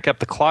 Crank up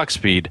the clock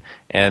speed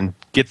and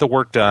get the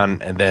work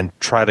done, and then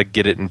try to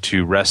get it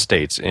into rest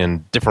states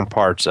in different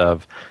parts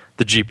of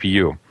the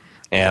GPU.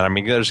 And I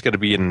mean, there's going to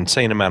be an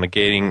insane amount of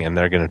gating, and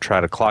they're going to try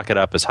to clock it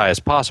up as high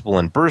as possible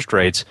in burst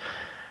rates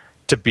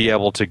to be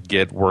able to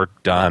get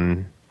work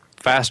done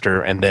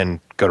faster and then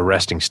go to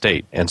resting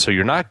state. And so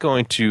you're not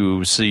going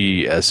to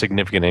see a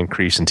significant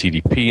increase in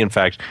TDP. In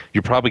fact,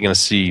 you're probably going to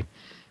see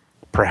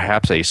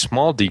perhaps a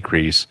small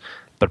decrease,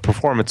 but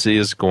performance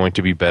is going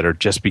to be better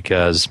just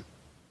because,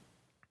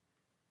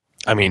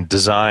 I mean,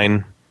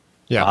 design,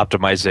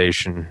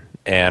 optimization,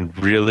 and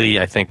really,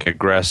 I think,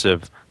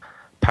 aggressive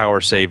power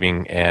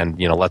saving, and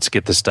let's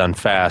get this done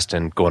fast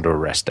and go into a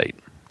rest state.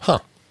 Huh.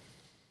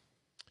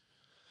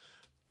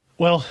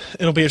 Well,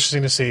 it'll be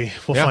interesting to see.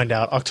 We'll find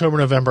out. October,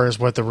 November is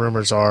what the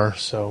rumors are.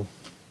 So,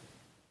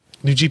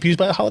 new GPUs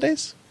by the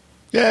holidays?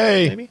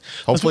 Yay! Maybe.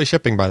 Hopefully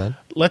shipping by then.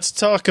 Let's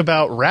talk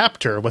about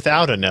Raptor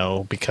without a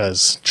no,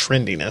 because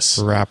trendiness.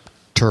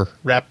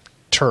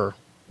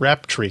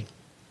 Raptree.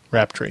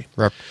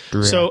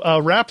 So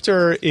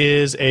Raptor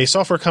is a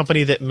software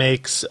company that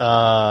makes the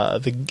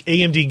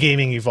AMD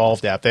Gaming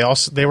Evolved app.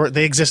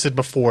 They existed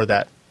before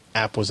that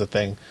app was a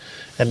thing,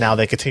 and now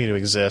they continue to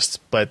exist.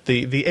 But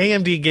the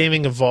AMD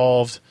Gaming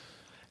Evolved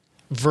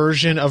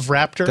version of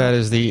Raptor, that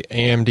is the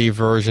AMD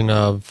version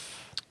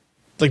of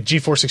like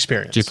GeForce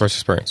Experience. GeForce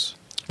Experience.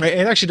 Right,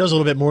 it actually does a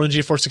little bit more than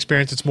GeForce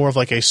Experience. It's more of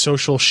like a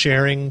social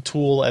sharing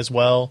tool as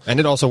well. And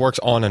it also works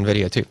on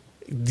NVIDIA too.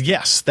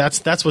 Yes,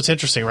 that's what's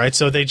interesting, right?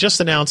 So they just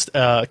announced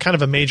kind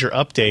of a major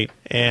update,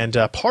 and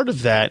part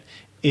of that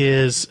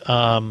is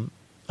that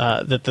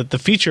the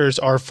features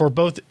are for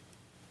both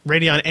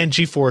Radeon and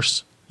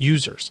GeForce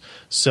users.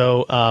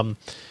 So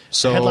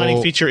the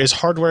headlining feature is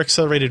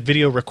hardware-accelerated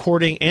video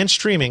recording and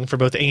streaming for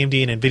both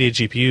AMD and NVIDIA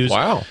GPUs.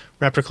 Wow.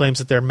 Raptor claims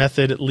that their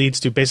method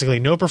leads to basically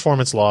no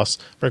performance loss,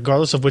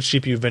 regardless of which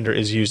GPU vendor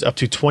is used. Up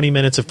to 20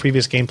 minutes of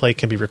previous gameplay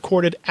can be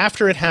recorded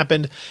after it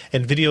happened,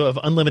 and video of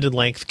unlimited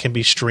length can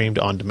be streamed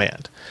on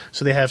demand.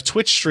 So they have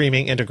Twitch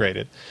streaming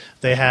integrated.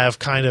 They have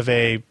kind of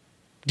a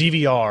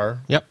DVR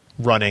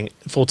running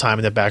full-time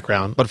in the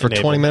background. But for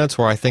enabled. 20 minutes,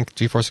 where I think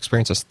GeForce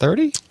Experience is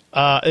 30?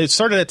 It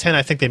started at 10.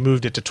 I think they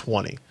moved it to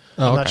 20.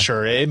 I'm not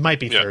sure. It might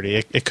be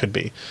 30. It could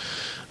be.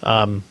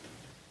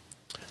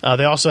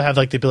 They also have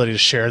like the ability to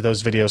share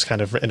those videos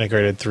kind of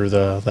integrated through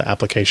the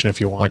application if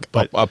you want.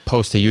 Like a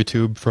post to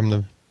YouTube from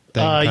the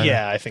thing?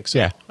 I think so.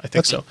 Yeah, I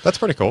think so. That's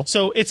pretty cool.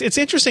 So it's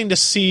interesting to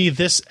see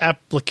this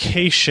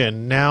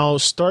application now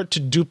start to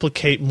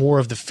duplicate more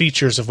of the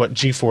features of what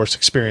GeForce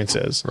Experience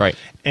is. Right.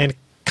 And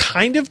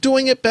kind of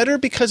doing it better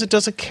because it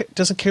doesn't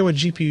care what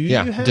GPU you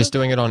have. Just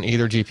doing it on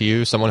either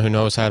GPU. Someone who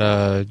knows how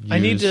to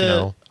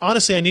use,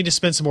 honestly, I need to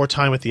spend some more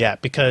time with the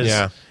app because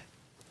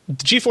the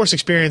GeForce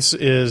Experience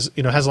is,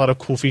 has a lot of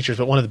cool features,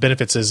 but one of the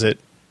benefits is it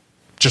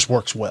just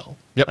works well.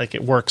 Yep. Like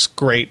it works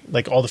great.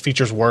 Like all the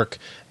features work,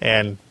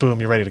 and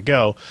boom, you're ready to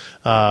go.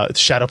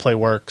 Shadow play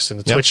works, and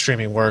the Twitch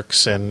streaming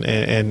works,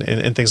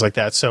 and things like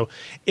that. So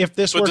if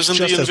this works doesn't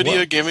just the as NVIDIA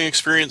well, Gaming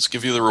Experience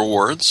give you the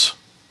rewards?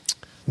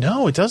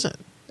 No, it doesn't.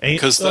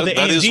 Because that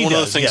is one of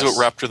the things about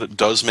Raptor that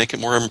does make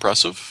it more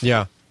impressive.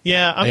 Yeah,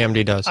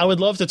 AMD does. I would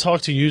love to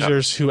talk to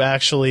users who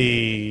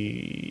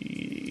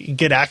actually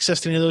get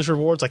access to any of those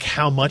rewards, like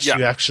how much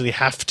you actually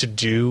have to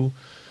do.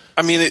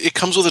 I mean, it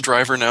comes with a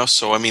driver now,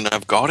 so I mean,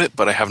 I've got it,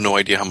 but I have no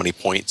idea how many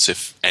points,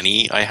 if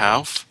any, I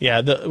have.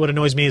 Yeah, what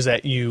annoys me is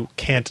that you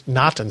can't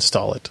not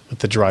install it with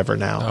the driver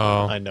now.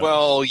 Oh. I know.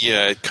 Well,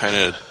 yeah, it kind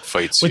of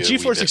fights with you.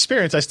 GeForce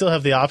Experience, I still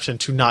have the option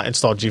to not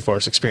install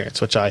GeForce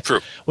Experience, which I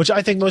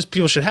think most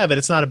people should have. And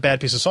it's not a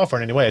bad piece of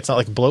software in any way. It's not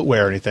like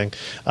bloatware or anything.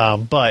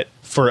 But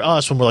for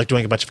us, when we're like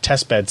doing a bunch of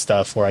test bed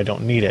stuff where I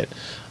don't need it.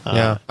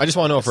 I just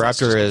want to know if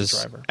Raptor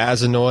is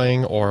as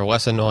annoying or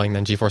less annoying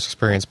than GeForce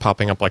Experience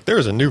popping up like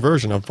there's a new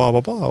version of blah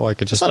blah blah.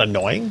 Like it's not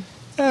annoying.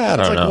 I don't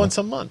know. It's like once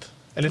a month,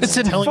 and it's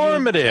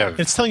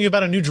informative. It's telling you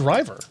about a new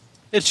driver.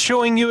 It's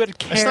showing you it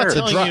cares.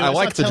 I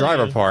like the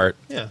driver part.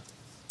 Yeah,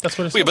 that's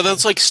what it's. Wait, but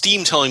that's like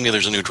Steam telling me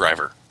there's a new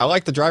driver. I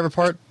like the driver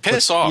part.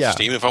 Piss off,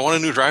 Steam! If I want a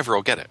new driver,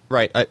 I'll get it.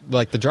 Right, I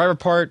like the driver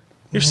part.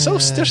 You're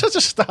such a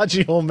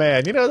stodgy old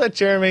man. You know that,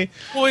 Jeremy?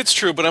 Well, it's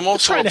true, but I'm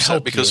also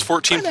upset because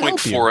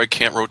 14.4 I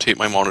can't rotate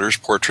my monitor's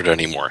portrait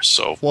anymore.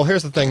 So, well,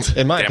 here's the thing.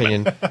 In my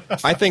opinion,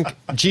 I think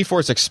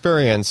GeForce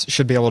Experience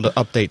should be able to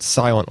update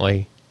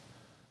silently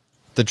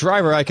The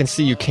driver, I can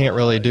see you can't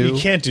really do. You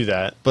can't do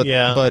that. But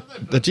yeah. but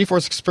the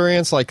GeForce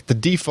Experience, like the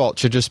default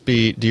should just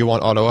be: do you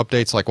want auto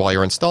updates? Like while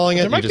you're installing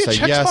it, there might you be just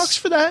a say yes. checkbox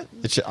for that.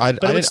 It should,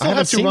 But it would still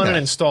have to run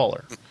an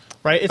installer,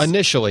 right? It's,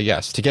 Initially,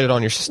 yes, to get it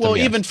on your system. well,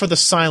 yes. even for the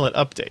silent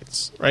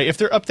updates, right? If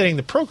they're updating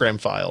the program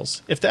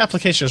files, if the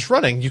application is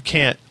running, you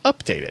can't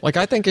update it. like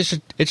I think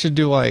it should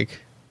do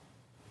like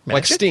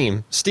Magic?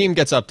 Steam. Steam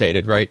gets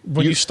updated, right?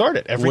 when you start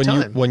it every when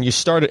time. when you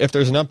start it, if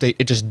there's an update,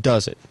 it just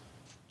does it.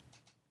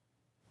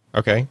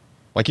 Okay,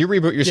 like you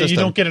reboot your yeah, system. you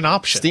don't get an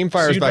option. Steam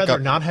fires so you'd back rather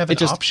up. not have It an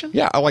just- option.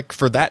 Yeah, like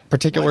for that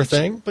particular Why would you-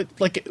 thing. But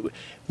like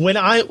when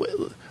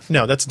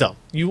no, that's dumb.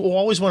 You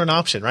always want an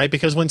option, right?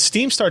 Because when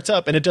Steam starts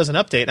up and it does an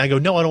update, and I go,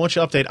 no, I don't want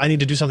you to update. I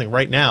need to do something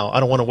right now. I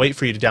don't want to wait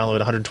for you to download a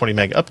 120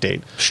 meg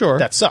update. Sure.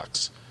 That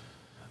sucks,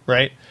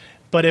 right?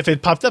 But if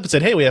it popped up and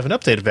said, hey, we have an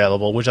update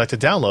available, would you like to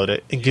download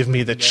it and give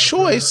me the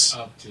choice?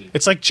 update.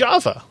 It's like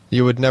Java.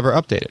 You would never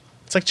update it.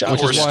 It's like Java.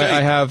 Which is Or why stay.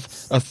 I have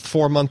a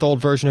 4-month-old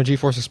version of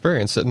GeForce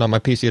Experience sitting on my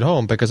PC at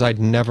home because I'd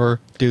never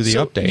do the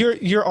So update.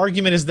 Your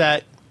argument is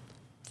that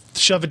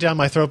shove it down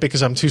my throat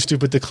because I'm too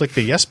stupid to click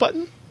the yes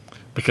button?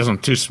 Because I'm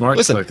too smart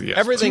Listen, to click the yes.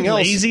 everything Too else,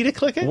 lazy to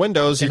click it?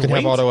 Windows, you And can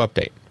have wait? auto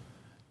update.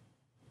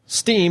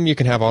 Steam, you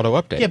can have auto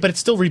update. Yeah, but it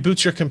still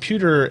reboots your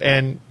computer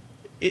and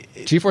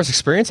GeForce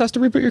Experience has to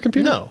reboot your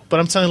computer? no. But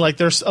I'm saying like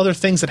there's other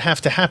things that have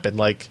to happen.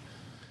 Like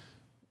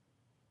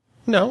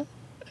No.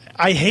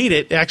 I hate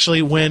it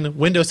actually when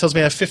Windows tells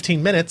me I have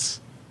 15 minutes.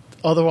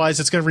 Otherwise,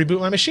 it's going to reboot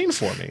my machine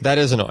for me, That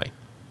is annoying.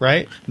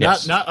 right?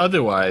 Yes. Not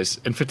otherwise.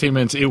 In 15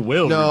 minutes, it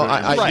will. No, reboot I-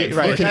 your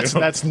Right, machine. right.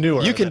 That's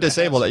newer. You can than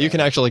disable that. You can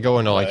actually go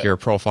into like your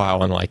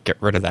profile and like get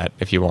rid of that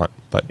if you want.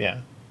 But Yeah.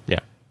 yeah.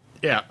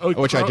 Yeah,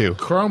 Which I do.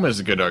 Chrome is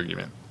a good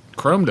argument.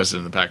 Chrome does it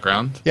in the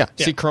background. Yeah.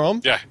 Yeah. See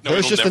Chrome? Yeah, no,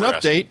 There's it'll just an never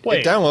ask. update.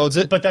 Wait, it downloads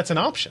it. But that's an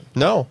option.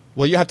 no.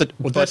 Well, you have to.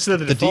 but that's the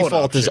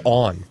default is option.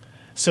 on.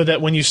 So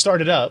that when you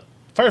start it up,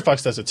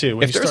 Firefox does it too.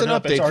 When If you there's start an it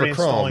up, it's update for already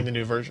Chrome- installing the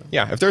new version.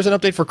 Yeah. If there's an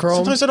update for Chrome,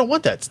 Sometimes I don't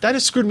want that. That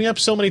has screwed me up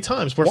so many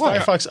times where Why?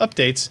 Firefox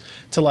updates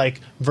to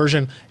like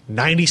version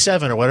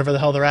 97 or whatever the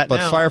hell they're at but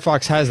now.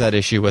 Firefox has that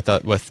issue with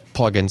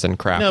plugins and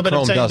crap. No, but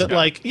Chrome I'm saying doesn't. that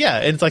like, yeah,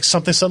 and it's like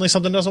suddenly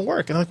something doesn't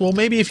work. And I'm like, well,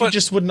 maybe if you But-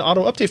 just wouldn't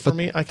auto update for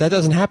me, I that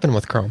doesn't happen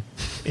with Chrome.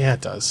 yeah,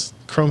 it does.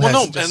 Chrome Well, has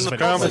no, just and as the many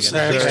problem bugs is in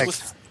it.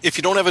 that if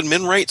you don't have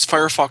admin rights,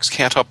 Firefox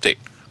can't update.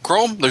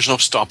 Chrome, there's no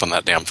stopping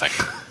that damn thing.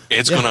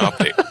 It's going to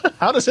update.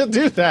 How does it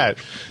do that?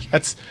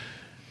 It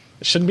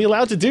shouldn't be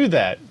allowed to do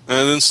that.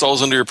 And it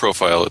installs under your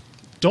profile.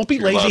 Don't be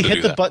You're allowed lazy. to Hit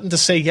do the that. button to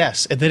say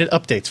yes, and then it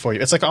updates for you.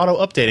 It's like auto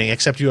updating,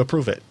 except you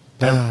approve it.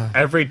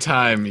 Every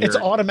time It's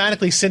you're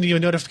automatically sending you a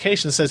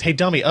notification that says, "Hey,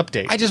 dummy,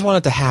 update." I just want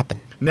it to happen.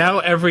 now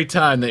every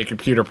time that your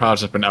computer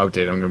pops up an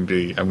update, I'm gonna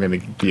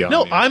be on.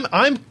 No, you.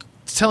 I'm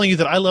telling you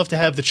that I love to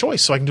have the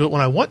choice, so I can do it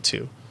when I want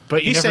to.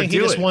 But you he's never saying he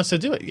do just it. wants to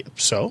do it.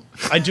 So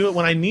I do it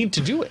when I need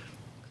to do it.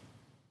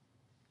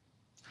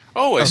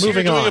 Oh, I see you're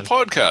moving doing on. a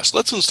podcast.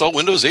 Let's install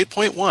Windows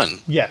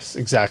 8.1. Yes,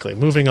 exactly.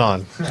 Moving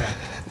on.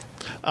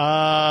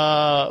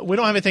 We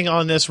don't have anything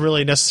on this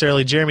really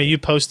necessarily. Jeremy, you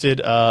posted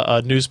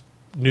a news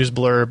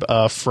blurb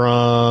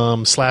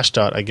from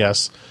Slashdot, I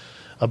guess,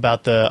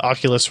 about the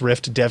Oculus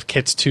Rift Dev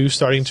Kits 2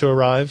 starting to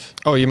arrive.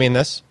 Oh, you mean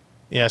this?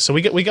 Yeah, so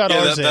we got Yeah,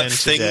 ours that in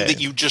thing today.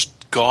 that you just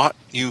got,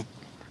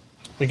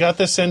 We got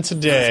this in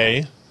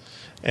today,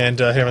 and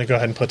here, let me go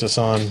ahead and put this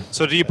on.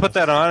 So do you put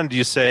that on and do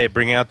you say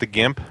bring out the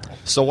GIMP?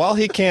 So while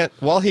he can't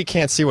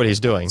see what he's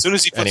doing, as soon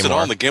as he puts anymore,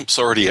 it on, the GIMP's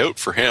already out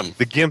for him.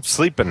 The GIMP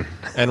sleeping.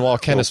 and while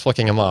Ken is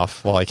flicking him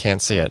off, while I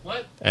can't see it,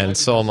 and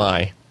so am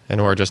I,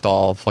 and we're just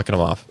all flicking him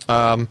off.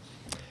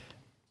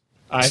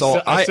 I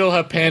so I- still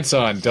have pants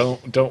on.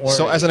 Don't worry.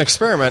 So as an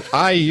experiment,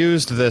 I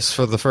used this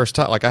for the first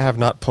time. Like I have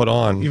not put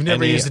on. You've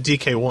never any- used the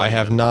DK1. I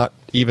have not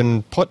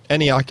even put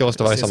any Oculus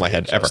device on my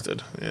head ever.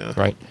 Adjusted, yeah.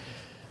 Right.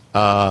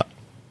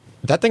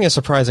 That thing is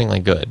surprisingly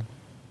good.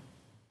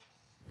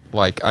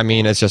 Like, I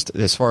mean, it's just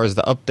as far as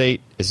the update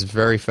is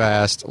very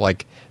fast.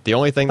 Like the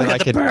only thing that I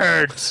could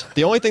birds.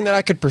 the only thing that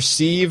I could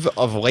perceive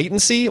of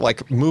latency,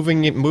 like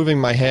moving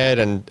my head,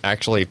 and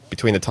actually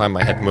between the time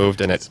my head moved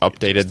and it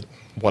updated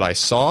what I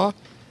saw,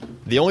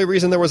 the only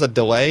reason there was a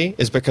delay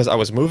is because I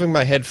was moving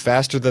my head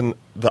faster than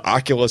the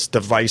Oculus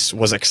device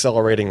was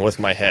accelerating with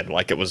my head.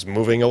 Like it was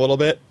moving a little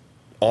bit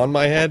on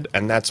my head,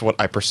 and that's what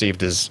I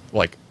perceived as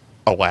like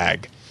a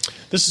lag.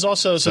 This is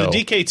also So-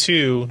 the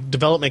DK2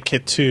 Development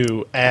Kit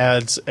 2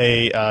 adds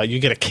a you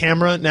get a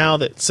camera now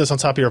that sits on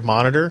top of your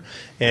monitor,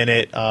 and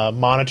it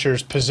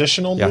monitors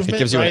positional Yeah, it movement.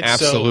 gives you an right?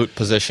 So absolute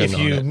position If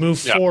on you it.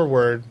 move Yeah.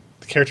 forward,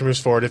 the character moves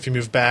forward. If you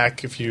move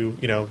back, if you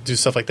do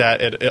stuff like that,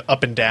 it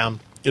up and down,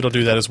 it'll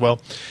do that as well.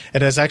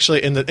 And as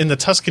actually in the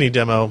Tuscany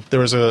demo,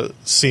 there was a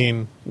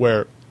scene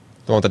where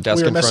The one with the desk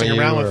we were in front messing of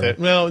you, around with or- it.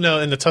 Well, no,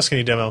 in the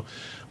Tuscany demo,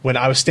 when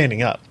I was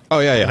standing up. Oh,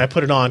 yeah. And I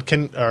put it on.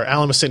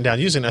 Alan was sitting down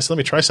using it. I said, "Let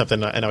me try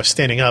something." And I was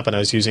standing up and I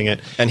was using it.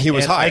 And he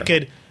was higher.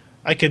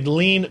 I could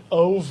lean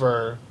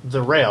over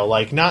the rail,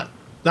 like not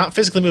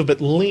physically move,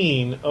 but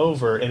lean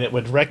over, and it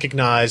would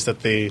recognize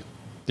that the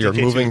you're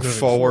DK2 was moving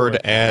forward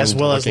and as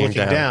well as looking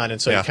looking down.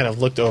 And so Yeah. you kind of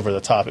looked over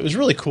the top. It was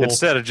really cool.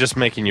 Instead of just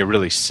making you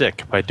really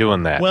sick by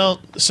doing that. Well,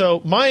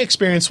 so my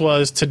experience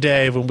was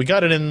today when we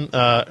got it in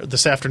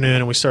this afternoon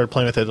and we started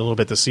playing with it a little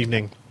bit this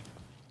evening.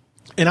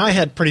 And I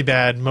had pretty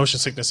bad motion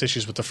sickness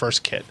issues with the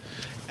first kit.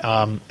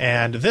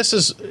 And this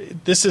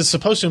is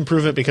supposed to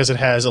improve it because it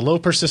has a low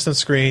persistence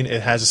screen.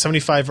 It has a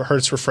 75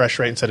 hertz refresh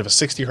rate instead of a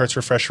 60 hertz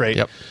refresh rate.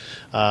 Yep.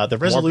 The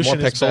resolution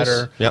more is pixels.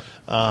 better. Yep.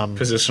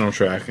 Positional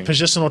tracking.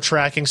 Positional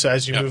tracking. So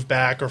as you move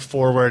back or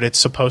forward, it's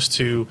supposed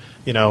to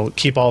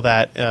keep all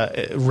that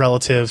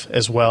relative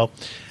as well.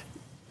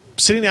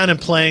 Sitting down and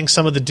playing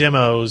some of the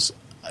demos,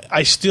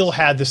 I still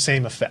had the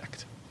same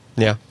effect.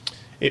 Yeah.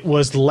 It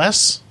was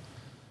less.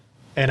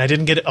 And I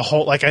didn't get a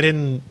whole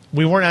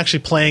we weren't actually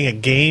playing a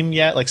game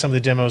yet. Like some of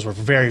the demos were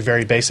very,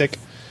 very basic.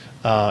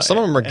 Some of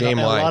them are And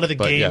game-like. a lot of the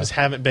but games yeah.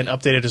 haven't been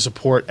updated to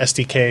support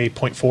SDK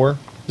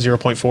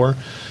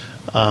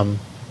 0.4.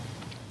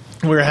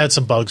 We had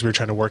some bugs we were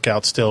trying to work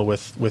out still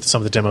with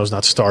some of the demos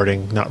not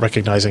starting, not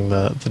recognizing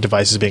the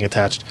devices being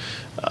attached.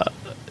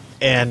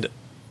 And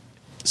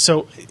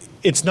so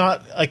it's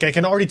not like I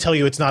can already tell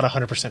you it's not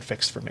 100%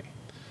 fixed for me.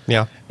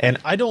 Yeah. And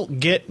I don't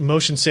get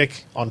motion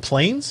sick on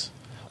planes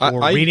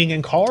or I- reading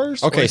in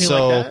cars or Okay, anything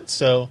so, like that.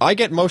 So, I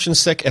get motion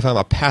sick if I'm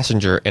a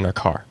passenger in a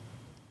car,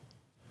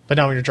 but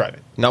not when you're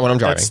driving. not when I'm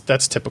driving.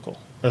 That's typical.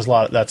 There's a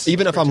lot of that's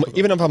even if pretty I'm typical.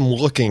 even if I'm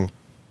looking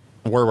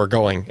where we're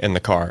going in the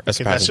car as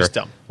a Okay, that's passenger. just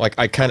dumb. Like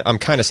I'm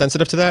kind of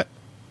sensitive to that.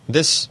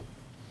 This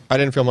I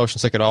didn't feel motion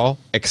sick at all,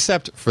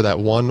 except for that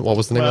one. What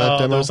was the name of Well, that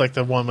demo? there was like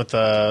the one with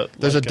the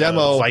There's a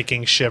demo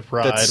Viking ship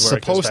ride that's where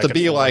it goes supposed back to and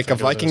be forth like a and goes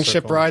in Viking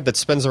ship circle. ride that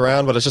spins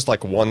around, but it's just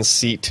like one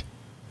seat,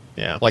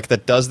 Yeah, like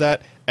that does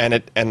that,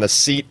 and the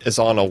seat is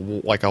on a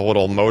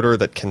little motor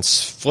that can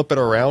flip it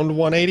around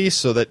 180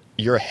 so that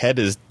your head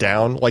is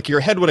down. Like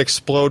your head would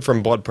explode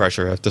from blood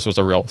pressure if this was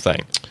a real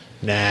thing.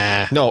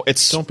 nah. No,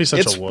 it's Don't be such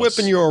it's a wuss.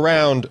 whipping you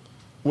around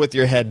with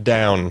your head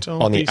down Don't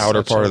on the be outer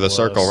such part a of the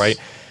circle, wuss. right?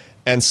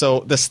 And so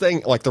this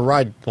thing, like the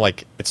ride,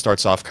 like it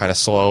starts off kind of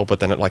slow,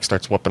 but then it like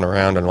starts whipping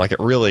around, and like it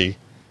really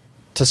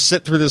to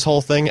sit through this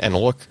whole thing and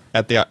look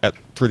at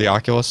through the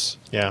Oculus.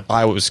 Yeah.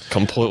 I was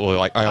completely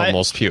like I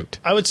almost puked.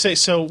 I would say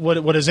so.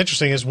 What is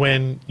interesting is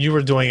when you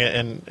were doing it,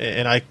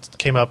 and I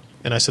came up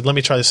and I said, "Let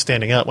me try this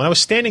standing up." When I was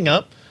standing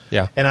up,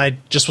 Yeah. and I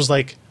just was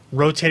like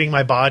rotating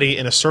my body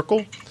in a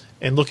circle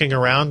and looking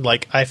around,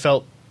 like I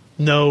felt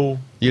no.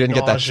 You didn't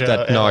get nausea that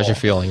at nausea all.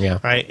 feeling, yeah.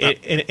 Right.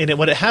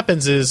 What it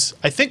happens is,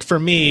 I think for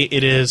me,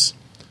 it is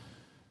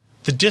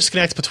the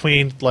disconnect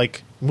between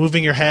like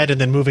moving your head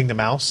and then moving the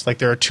mouse. Like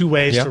there are two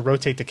ways Yeah. to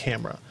rotate the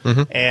camera,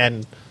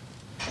 and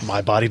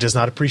my body does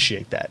not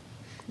appreciate that.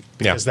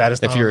 Yeah, Because that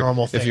is not if you're a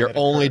normal thing. if you're that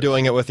only occurs.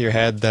 doing it with your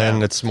head, then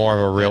Yeah. it's more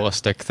of a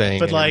realistic thing.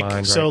 But in your like,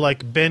 mind, so right?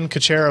 like Ben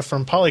Kuchera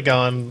from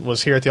Polygon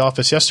was here at the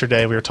office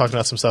yesterday. We were talking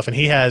about some stuff, and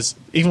he has,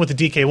 even with the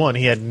DK1,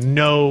 he had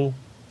no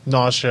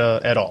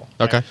nausea at all.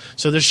 right? Okay.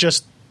 So there's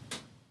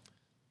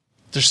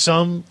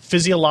some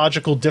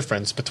physiological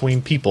difference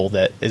between people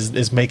that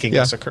is making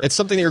yeah, this occur. it's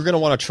something that you're going to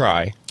want to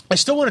try. I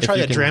still want to try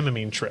you that can-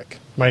 Dramamine trick,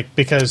 Mike,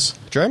 because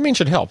Dramamine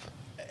should help.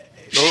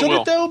 should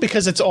will. it though?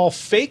 Because it's all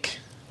fake.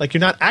 Like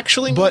you're not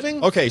actually But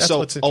moving. okay, That's so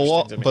what's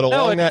interesting to me. no,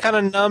 along it that, kind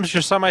of numbs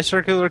your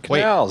semicircular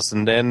canals,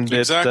 and then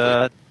Exactly.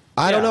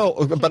 I don't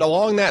yeah. know, but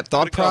along that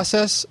thought it go?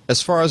 process,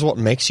 as far as what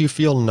makes you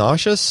feel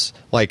nauseous,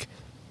 like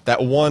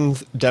that one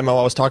demo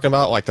I was talking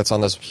about, like that's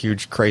on this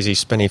huge, crazy,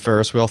 spinny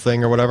Ferris wheel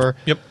thing or whatever.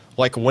 Yep.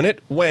 Like when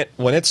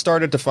it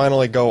started to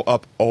finally go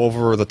up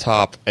over the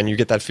top, and you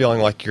get that feeling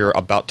like you're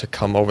about to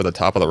come over the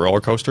top of the roller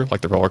coaster,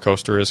 like the roller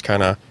coaster is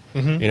kind of,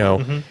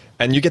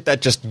 and you get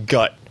that just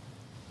gut,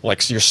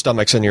 like your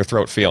stomach's in your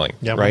throat feeling.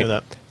 Yeah, we right. knew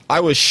that. I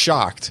was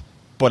shocked,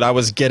 but I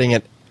was getting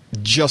it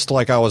just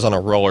like I was on a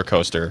roller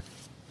coaster.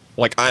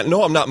 Like I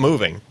know I'm not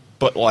moving,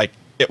 but like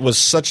it was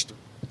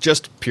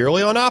just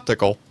purely on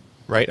optical,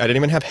 right? I didn't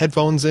even have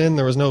headphones in.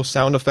 There was no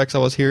sound effects I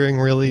was hearing,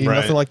 really, Right.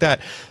 nothing like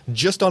that.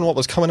 Just on what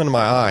was coming into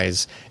my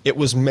eyes, it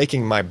was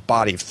making my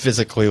body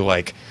physically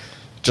like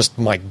just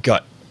my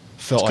gut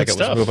felt It's like good it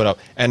was stuff. moving up.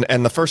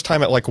 And the first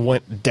time it like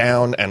went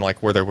down and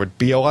like where there would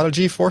be a lot of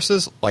G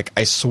forces, like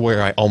I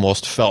swear I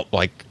almost felt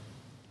like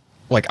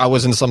I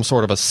was in some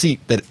sort of a seat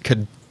that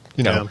could,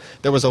 Yeah.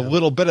 there was a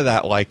little bit of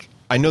that. Like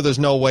I know there's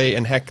no way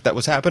in heck that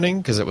was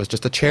happening because it was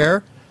just a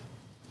chair,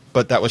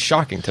 but that was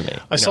shocking to me.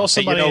 I saw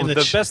somebody you know, in the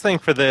the best thing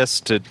for this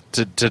to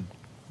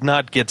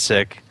not get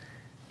sick,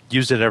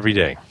 use it every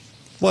day.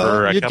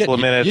 For a you'd couple of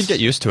minutes, you'd get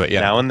used to it,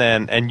 yeah. now and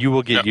then, and you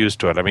will get Yep. used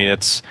to it. I mean,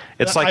 it's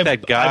like I've-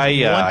 that guy.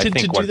 I've I wanted to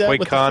think do that with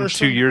the QuakeCon first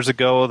 2 one. years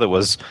ago that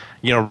was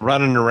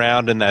running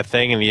around in that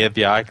thing, and he had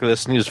the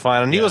Oculus, and he was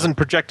fine, and he Yeah. wasn't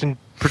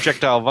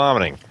projectile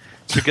vomiting.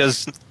 It's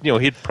because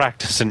he'd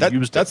practiced and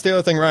used That's it. the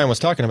other thing Ryan was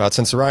talking about.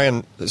 Since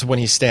Ryan, when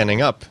he's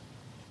standing up,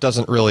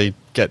 doesn't really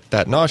get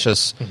that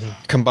nauseous. Mm-hmm.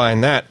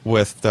 Combine that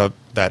with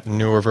that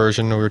newer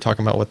version we were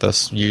talking about with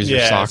this use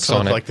your socks some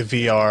on of it. like the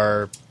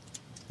VR.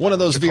 One of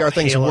those they're VR called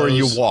things where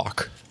you halos.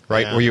 walk,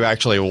 right? Yeah. Where you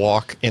actually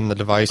walk in the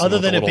device. Other and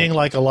with than a it little- being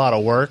like a lot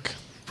of work,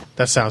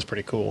 that sounds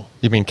pretty cool.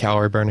 You mean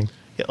calorie burning?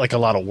 like a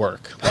lot of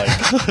work.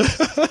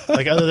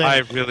 Like other than I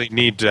really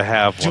need to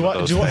have one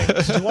of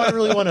those. do I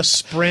really want to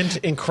sprint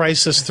in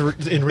Crisis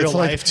in real It's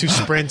like- life to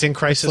sprint in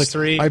Crisis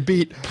 3? I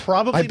beat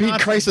not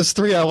Crisis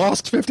 3. I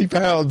lost 50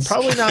 pounds.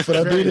 Probably not for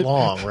but I very beat it.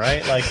 long,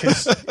 right? Like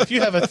 'cause if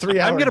you have a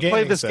 3-hour I'm going to play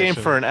gaming this game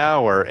session- for an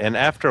hour, and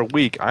after a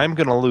week, I'm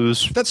going to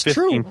lose That's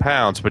 15 true.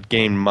 pounds, but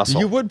gain muscle.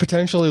 You would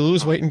potentially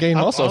lose weight and gain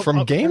muscle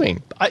from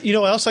gaming. You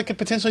know what else I could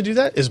potentially do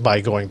that is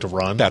by going to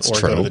run That's or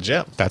true. go to the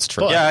gym. That's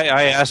true. But Yeah,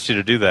 I asked you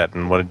to do that,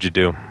 and what did you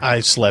do? I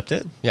slept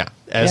it. Yeah.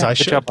 As Yeah, I good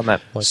should. job on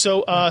that.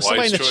 So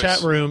somebody in the choice.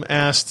 chat room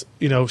asked,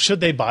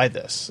 should they buy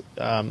this?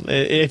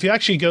 If you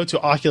actually go to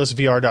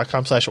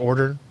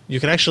oculusvr.com/order, you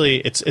can actually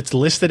it's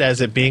listed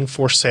as it being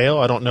for sale.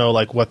 I don't know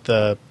like what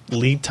the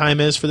lead time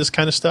is for this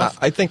kind of stuff.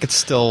 I think it's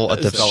still a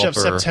developer.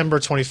 September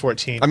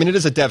 2014. I mean, it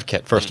is a dev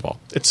kit, first of all.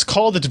 It's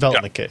called the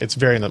development kit. It's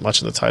very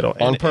much in the title.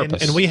 On And-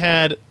 purpose. And we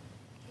had,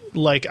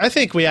 I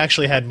think we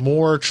actually had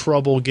more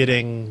trouble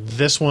getting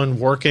this one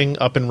working,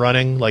 up and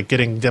running, like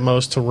getting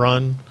demos to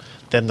run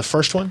than the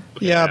first one.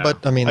 Yeah,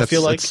 but I mean, I that's,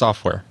 feel like- it's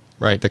software,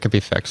 right? That could be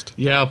fixed.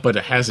 Yeah, but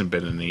it hasn't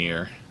been in the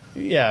year.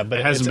 Yeah, but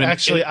It hasn't it's been-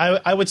 actually,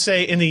 I would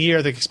say in the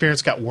year the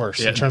experience got worse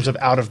Yeah. in terms of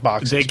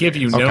out-of-box They give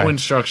you experience. no Okay.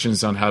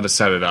 instructions on how to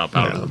set it up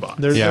out of the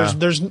box.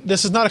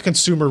 This is not a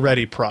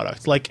consumer-ready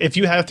product. Like, if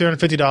you have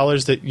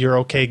 $350 that you're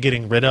okay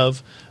getting rid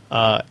of,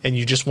 and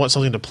you just want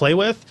something to play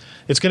with,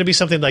 it's going to be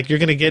something like you're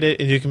going to get it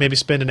and you can maybe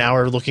spend an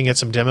hour looking at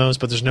some demos,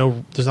 but there's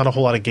not a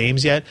whole lot of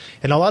games yet.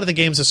 And a lot of the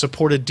games that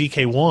supported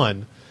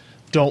DK1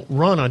 don't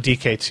run on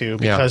DK2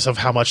 because of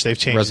how much they've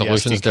changed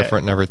Resolution's the SDK.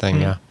 different and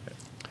everything, yeah.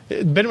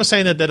 Ben was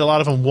saying that a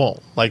lot of them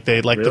won't. Like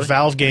the Really?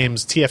 Valve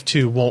games,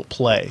 TF2 won't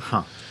play,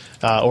 Huh.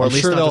 or at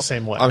least not they'll- the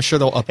same way. I'm sure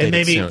they'll update and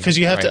maybe it soon, because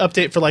you have to right?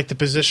 update for like the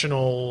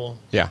positional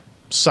Yeah.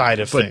 side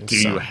of But things.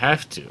 do so. you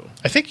have to?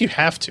 I think you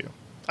have to.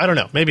 I don't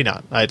know. Maybe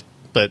not.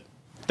 But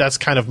that's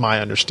kind of my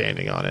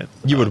understanding on it.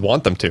 You would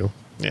want them to.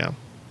 Yeah.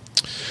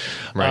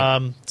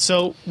 Right.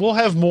 So we'll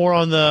have more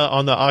on the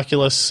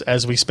Oculus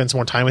as we spend some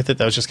more time with it.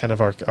 That was just kind of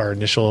our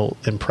initial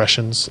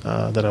impressions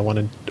that I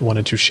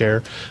wanted to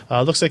share.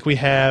 Looks like we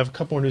have a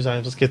couple more news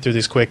items. Let's get through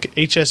these quick.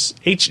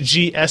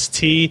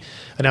 HGST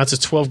announces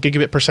 12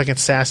 gigabit per second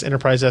SAS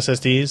enterprise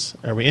SSDs.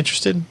 Are we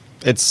interested?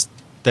 It's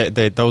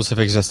those have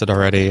existed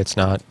already. It's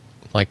not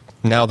like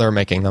now they're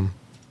making them.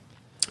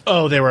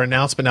 Oh, they were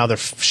announced, but now they're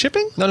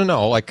shipping?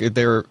 No. Like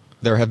there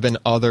have been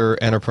other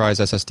enterprise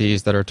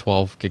SSDs that are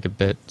 12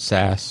 gigabit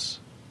SAS.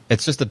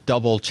 It's just a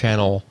double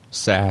channel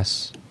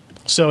SAS.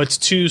 So it's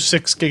two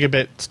 6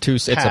 gigabit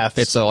paths.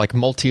 It's a like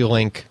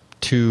multi-link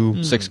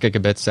 2 6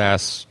 gigabit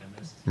SAS,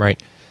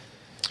 right?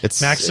 Is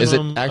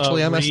Maximum it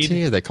actually of MST?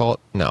 read- Or they call it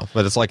no,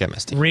 but it's like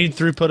MST. Read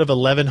throughput of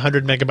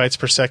 1,100 megabytes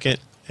per second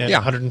and Yeah.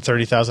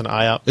 130,000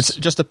 IOPS. It's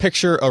just a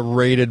picture a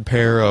rated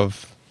pair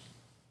of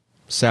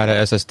SATA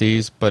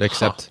SSDs, but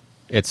except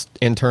it's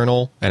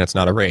internal and it's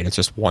not a RAID. It's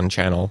just one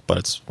channel, but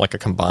it's like a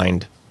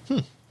combined.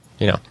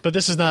 But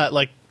this is not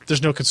like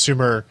there's no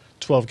consumer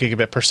 12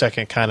 gigabit per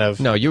second kind of.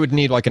 No, you would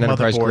need like an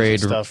enterprise Motherboards and grade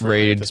stuff,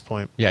 really, RAID at this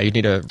point. Yeah, you'd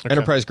need a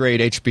enterprise grade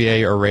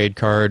HBA or RAID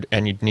card,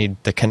 and you'd need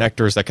the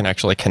connectors that can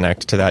actually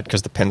connect to that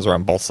because the pins are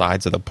on both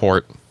sides of the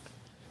port.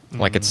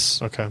 Like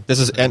it's okay. This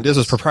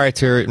is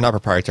proprietary, not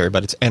proprietary,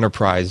 but it's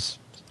enterprise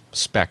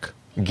spec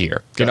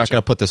gear. You're not Gotcha.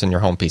 going to put this in your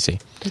home PC.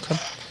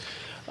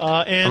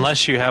 And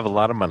Unless you have a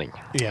lot of money.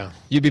 yeah,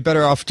 You'd be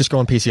better off just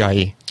going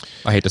PCIe.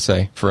 I hate to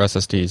say for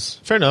SSDs,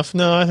 fair enough.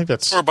 No, I think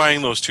that's Or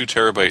buying those 2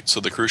 terabytes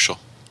of the Crucial.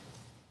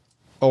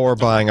 or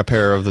buying a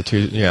pair of the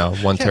 1 yeah,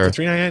 tera.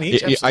 for $399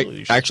 each. Absolutely,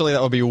 you should. Actually,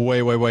 that would be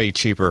way, way, way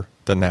cheaper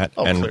than that,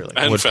 Oh, clearly.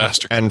 And would-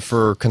 faster. And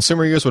for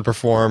consumer use, would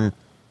perform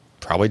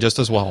probably just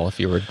as well if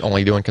you were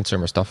only doing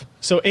consumer stuff.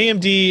 So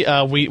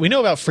AMD, we know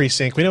about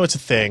FreeSync. We know it's a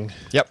thing.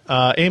 Yep.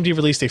 AMD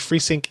released a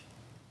FreeSync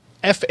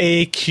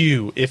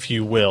FAQ, if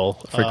you will.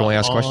 Frequently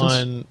asked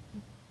questions?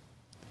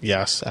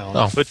 Yes, Alan.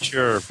 Oh. Put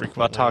your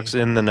buttocks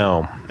in the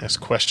know.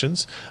 Ask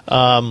questions.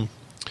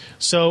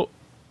 So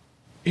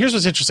here's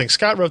what's interesting.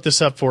 Scott wrote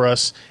this up for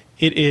us.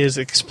 It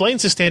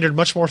explains the standard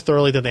much more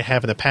thoroughly than they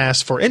have in the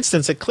past. For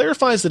instance, it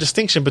clarifies the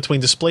distinction between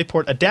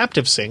DisplayPort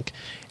Adaptive Sync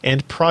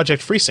and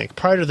Project FreeSync.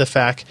 Prior to the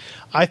fact,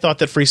 I thought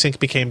that FreeSync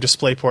became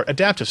DisplayPort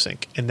Adaptive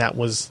Sync, and that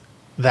was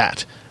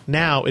that.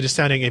 Now it is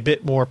sounding a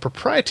bit more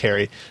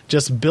proprietary,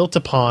 just built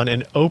upon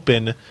an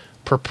open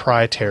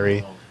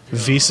proprietary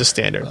VISA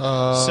standard.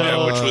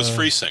 Yeah, which was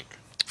FreeSync.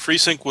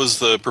 FreeSync was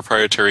the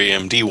proprietary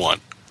AMD one.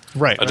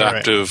 Right.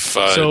 Adaptive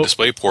So-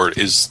 DisplayPort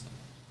is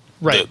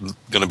Right.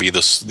 going to be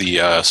the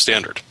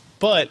standard.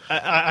 But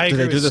I Do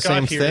agree they do with the Scott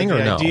same here. thing or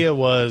the no? idea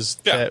was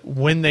Yeah. that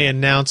when they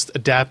announced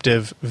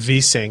adaptive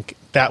VSync,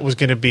 that was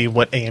going to be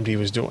what AMD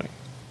was doing.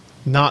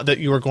 Not that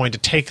you were going to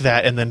take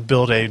that and then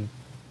build a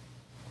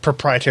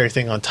proprietary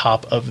thing on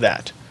top of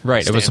that.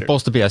 Right. It was standard.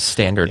 supposed to be a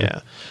standard. Yeah.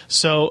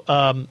 So,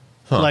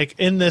 like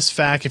in this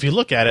fact, if you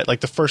look at it,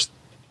 like the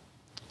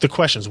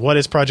questions: what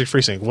is Project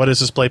FreeSync? What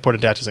is DisplayPort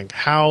Adaptive Sync?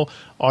 How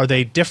are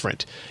they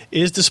different?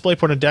 Is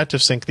DisplayPort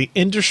Adaptive Sync the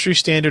industry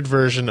standard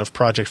version of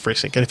Project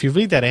FreeSync? And if you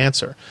read that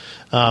answer,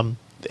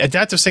 The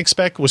Adaptive Sync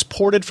spec was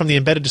ported from the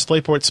embedded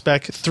DisplayPort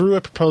spec through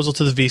a proposal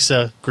to the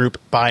VESA group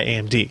by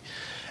AMD.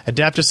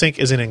 Adaptive Sync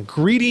is an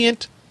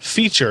ingredient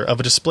feature of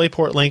a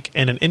DisplayPort link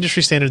and an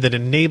industry standard that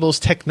enables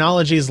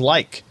technologies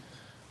like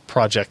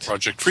Project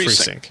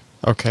FreeSync.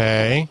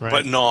 Okay. Right.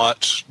 But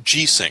not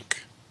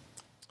G-Sync.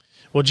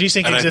 Well,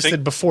 G-Sync And I existed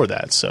think- before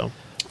that, so...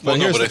 Well,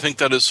 no, here's but I think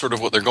that is sort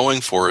of what they're going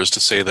for, is to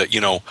say that,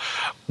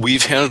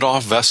 we've handed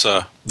off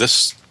VESA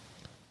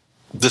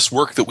this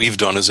work that we've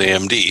done as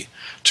AMD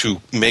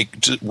to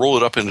roll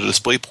it up into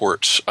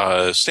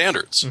DisplayPort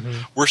standards. Mm-hmm.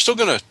 We're still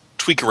going to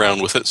tweak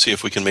around with it, see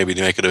if we can maybe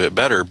make it a bit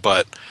better,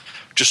 but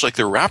just like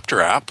the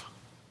Raptor app,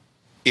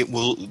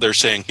 they're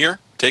saying, here,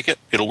 take it.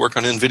 It'll work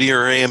on NVIDIA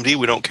or AMD.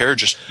 We don't care.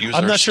 Just use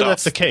I'm our not sure stuff.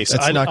 that's the case.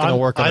 That's not gonna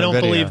work on I don't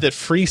NVIDIA. believe that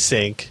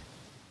FreeSync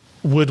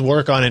would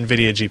work on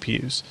NVIDIA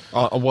GPUs.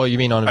 Well, you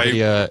mean on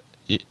NVIDIA?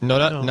 No,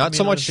 No, I not mean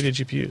so on much.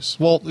 NVIDIA GPUs.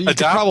 Well, you could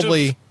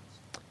probably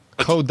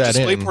code that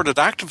in. DisplayPort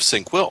Adaptive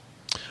Sync will.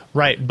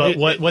 Right, but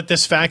what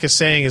this fact is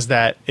saying is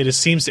that it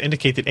seems to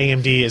indicate that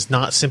AMD is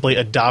not simply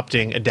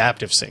adopting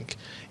Adaptive Sync.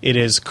 It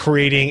is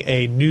creating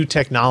a new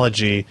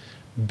technology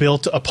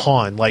built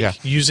upon,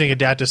 using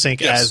Adaptive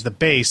Sync Yes. as the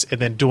base and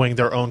then doing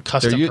their own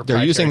custom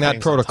They're using that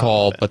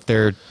protocol, but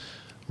they're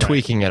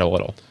tweaking it a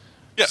little.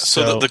 Yeah,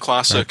 so the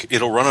classic,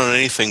 it'll run on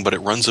anything, but it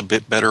runs a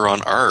bit better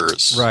on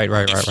ours. Right.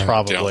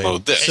 probably.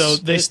 Download this. So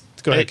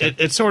go ahead. Ken.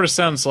 It sort of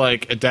sounds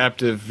like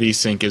adaptive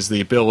VSync is the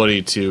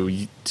ability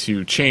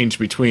to change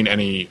between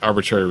any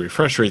arbitrary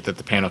refresh rate that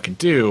the panel can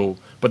do,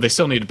 but they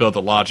still need to build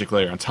the logic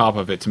layer on top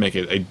of it to make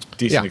it a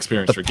decent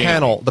experience for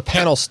gaming. The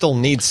panel still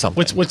needs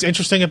something. What's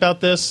interesting about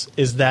this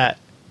is that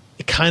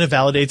it kind of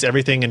validates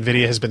everything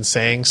NVIDIA has been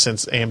saying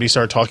since AMD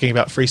started talking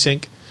about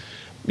FreeSync.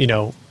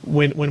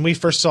 When we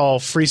first saw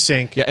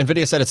FreeSync,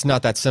 NVIDIA said it's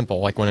not that simple.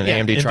 Like when an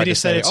AMD tried to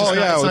say, it's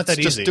not that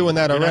just easy. doing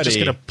that You're already. not just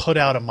going to put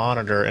out a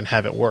monitor and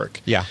have it work.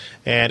 Yeah.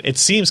 And it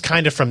seems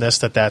kind of from this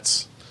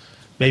that's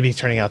maybe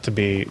turning out to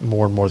be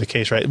more and more the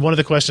case, right? One of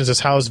the questions is,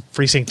 how is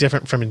FreeSync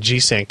different from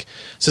G-Sync? It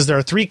says there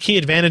are 3 key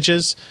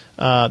advantages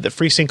that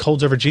FreeSync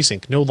holds over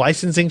G-Sync. No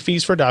licensing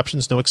fees for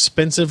adoptions, no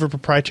expensive or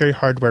proprietary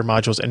hardware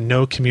modules, and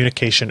no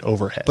communication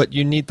overhead. But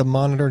the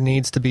monitor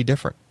needs to be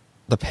different.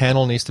 The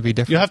panel needs to be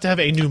different. you have to have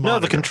a new monitor. No,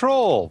 the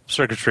control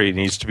circuitry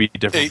needs to be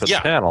different for the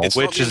panel, it's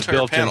not which the is entire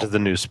built panel. into the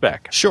new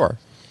spec. Sure.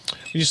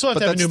 You still have But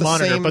to have a that's new the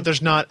monitor, same- but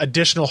there's not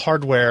additional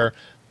hardware.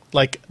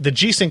 Like the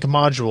G-Sync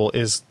module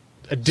is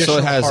additional.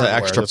 So it has an hardware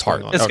extra that's part.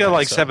 going on. It's got Okay,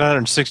 like so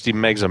 760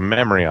 megs of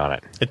memory on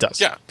it. It does.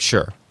 Yeah,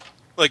 Sure.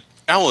 like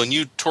Alan,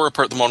 you tore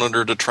apart the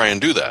monitor to try and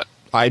do that.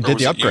 I Or did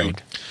was the it you?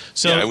 upgrade.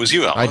 So Yeah, it was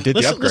you, Alan. I did the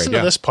listen, upgrade, listen yeah.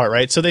 to this part,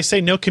 right? So they say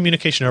no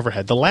communication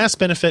overhead. The last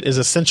benefit is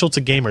essential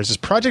to gamers, as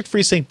Project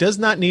FreeSync does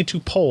not need to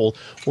poll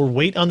or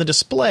wait on the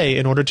display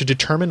in order to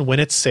determine when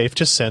it's safe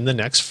to send the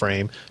next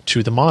frame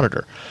to the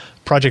monitor.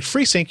 Project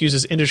FreeSync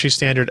uses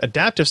industry-standard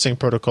adaptive sync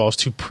protocols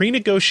to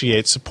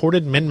pre-negotiate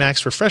supported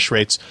min-max refresh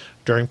rates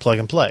during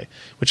plug-and-play,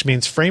 which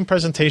means frame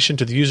presentation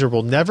to the user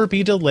will never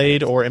be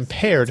delayed or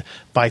impaired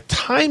by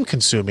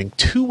time-consuming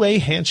two-way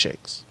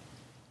handshakes.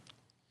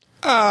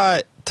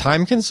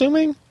 Time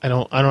consuming? I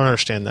don't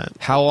understand that.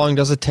 How long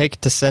does it take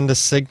to send a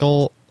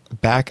signal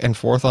back and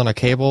forth on a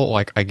cable?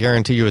 Like, I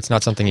guarantee you it's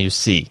not something you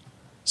see.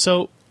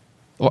 So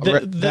Well,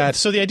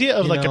 so the idea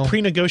of like a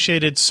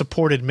pre-negotiated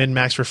supported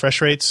min-max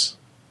refresh rates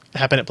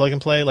happen at plug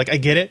and play, like I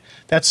get it.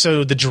 That's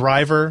so the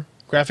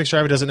graphics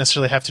driver doesn't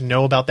necessarily have to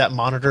know about that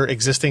monitor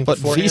existing But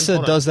beforehand. VESA Hold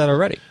on. does that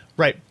already.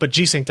 Right, but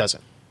G-Sync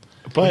doesn't.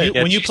 But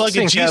when you plug a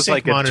G-Sync has G-Sync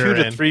like a monitor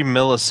 2 to in, 3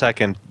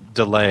 millisecond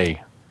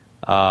delay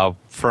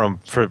for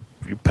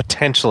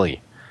potentially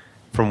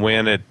from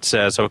when it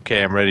says,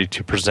 "Okay, I'm ready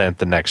to present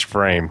the next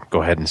frame."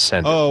 Go ahead and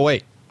send it. Oh,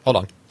 wait. Hold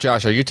on.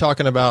 Josh, are you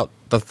talking about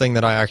the thing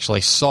that I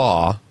actually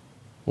saw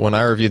when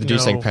I reviewed the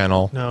G-Sync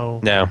panel? No.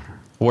 No,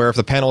 Where if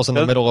the panel's in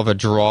the Does- middle of a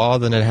draw,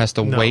 then it has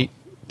to No. wait.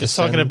 to It's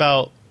talking send?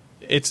 about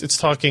it's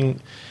talking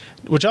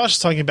what Josh is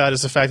talking about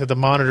is the fact that the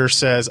monitor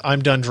says,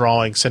 "I'm done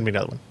drawing, send me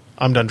another one.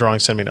 I'm done drawing,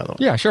 send me another one."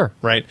 Yeah, sure.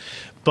 Right?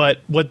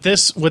 But what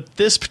this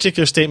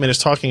particular statement is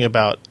talking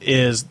about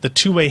is the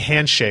two-way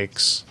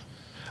handshakes.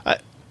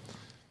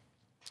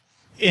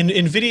 In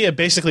NVIDIA,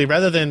 basically,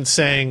 rather than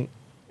saying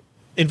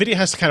NVIDIA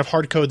has to kind of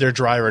hard code their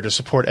driver to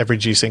support every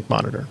G-Sync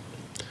monitor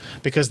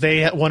because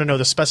they want to know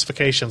the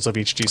specifications of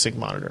each G-Sync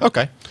monitor.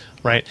 Okay.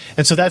 Right?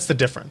 And so that's the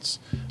difference.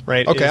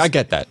 Right? Okay, I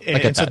get that. I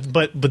get that.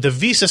 But the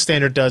VESA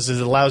standard does is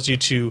it allows you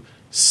to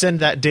send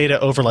that data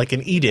over like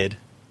an EDID,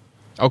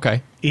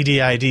 Okay.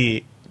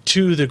 EDID,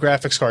 to the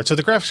graphics card. So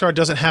the graphics card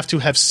doesn't have to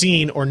have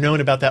seen or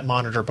known about that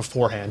monitor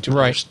beforehand to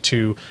Right.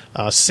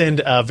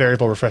 send a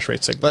variable refresh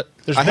rate signal. But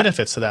there's I ha-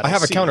 benefits to that. I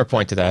have a see.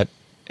 counterpoint to that.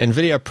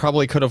 NVIDIA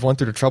probably could have went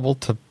through the trouble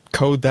to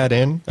code that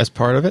in as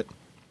part of it.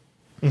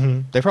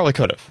 Mm-hmm. They probably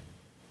could have.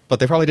 But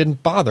they probably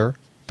didn't bother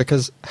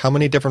because how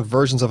many different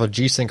versions of a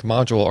G-Sync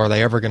module are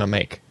they ever going to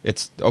make?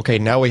 It's, okay,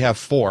 now we have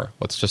 4.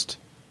 Let's just,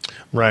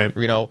 Right.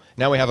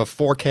 now we have a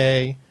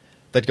 4K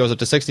that goes up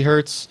to 60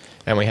 hertz,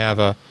 and we have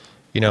a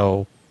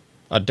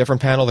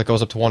different panel that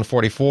goes up to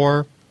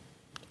 144.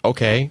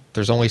 okay,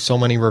 there's only so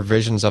many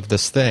revisions of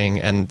this thing,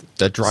 and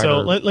the driver... So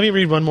let me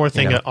read one more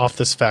thing You know. off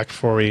this fact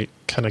before we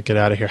kind of get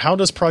out of here. How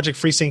does Project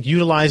FreeSync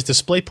utilize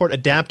DisplayPort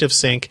Adaptive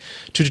Sync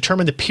to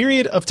determine the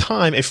period of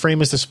time a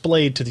frame is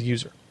displayed to the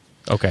user?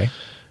 Okay.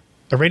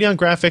 A Radeon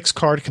graphics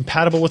card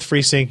compatible with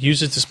FreeSync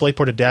uses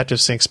DisplayPort Adaptive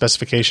Sync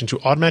specification to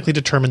automatically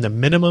determine the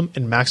minimum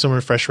and maximum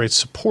refresh rates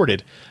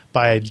supported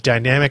by a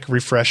dynamic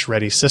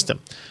refresh-ready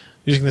system.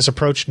 Using this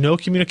approach, no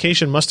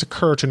communication must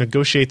occur to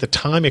negotiate the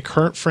time a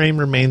current frame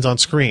remains on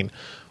screen,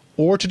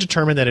 or to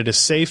determine that it is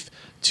safe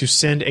to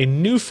send a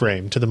new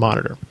frame to the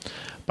monitor.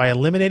 By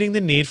eliminating the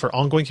need for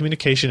ongoing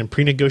communication and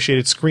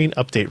pre-negotiated screen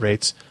update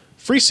rates,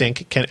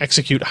 FreeSync can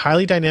execute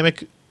highly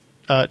dynamic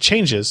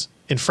changes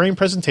in frame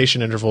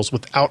presentation intervals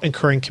without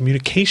incurring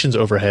communications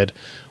overhead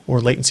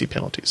or latency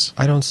penalties.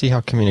 I don't see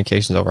how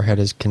communications overhead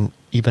is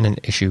even an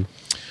issue.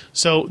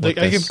 So the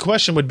this.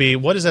 question would be,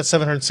 what is that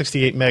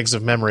 768 megs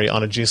of memory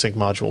on a G-Sync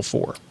module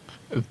for?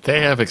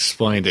 They have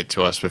explained it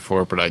to us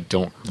before, but I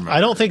don't remember. I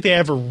don't think they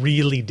ever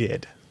really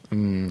did.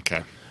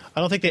 Okay. I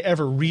don't think they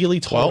ever really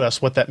told Well,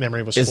 us what that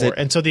memory was is for. it-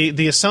 And so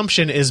the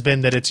assumption has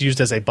been that it's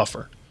used as a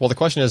buffer. Well, the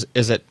question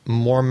is it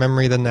more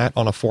memory than that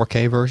on a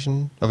 4K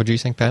version of a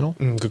G-Sync panel?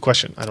 Good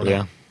question. I don't Yeah.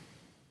 know.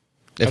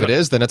 If it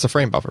is, then it's a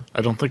frame buffer.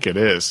 I don't think it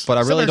is. But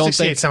I really don't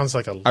 768 think sounds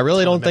like a I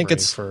really ton don't of think memory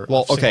it's for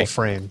well. a single Okay,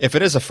 frame. if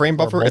it is a frame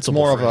buffer, it's multiple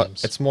more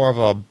frames. of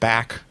a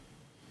back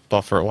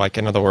buffer. Like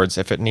in other words,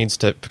 if it needs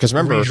to, because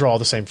remember, redraw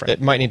the same frame.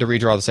 it might need to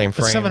redraw the same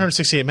But frame.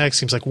 768 megs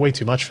seems like way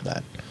too much for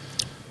that.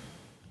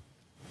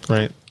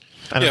 Right?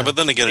 I don't Yeah, know. but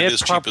then again, it It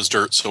is prob- cheap as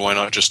dirt, so why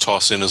not just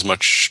toss in as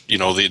much,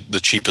 the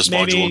cheapest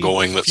maybe module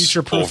going that's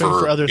future-proofing over,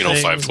 for other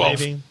things, 512.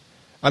 maybe.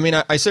 I mean,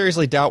 I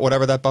seriously doubt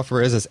whatever that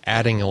buffer is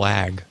adding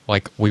lag.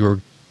 Like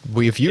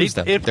we've used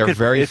them. They're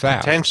very it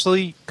fast.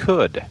 Potentially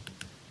could.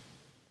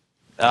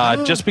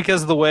 Just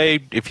because of the way,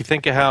 if you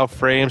think of how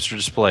frames are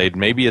displayed,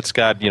 maybe it's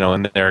got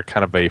in there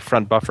kind of a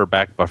front buffer,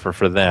 back buffer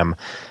for them,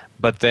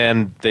 but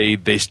then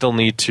they still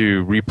need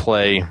to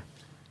replay,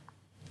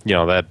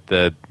 that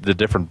the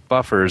different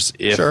buffers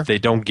if Sure. they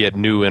don't get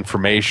new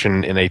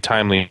information in a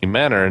timely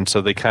manner, and so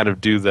they kind of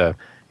do the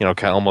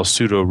kind of almost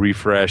pseudo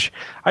refresh.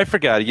 I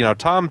forgot.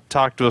 Tom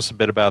talked to us a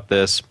bit about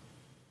this.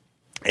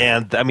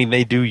 And, I mean,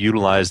 they do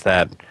utilize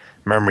that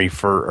memory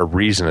for a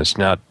reason. It's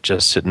not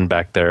just sitting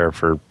back there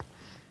for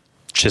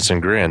shits and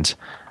grins.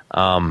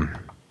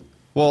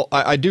 Well,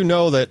 I do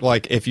know that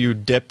like if you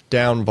dip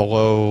down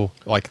below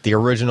like the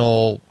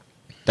original,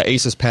 the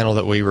Asus panel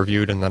that we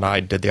reviewed and that I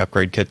did the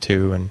upgrade kit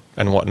to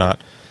and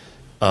whatnot,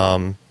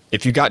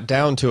 if you got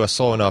down to a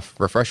slow enough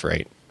refresh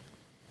rate,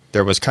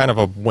 there was kind of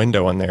a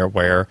window in there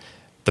where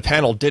the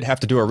panel did have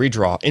to do a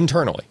redraw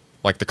internally.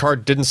 Like the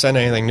card didn't send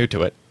anything new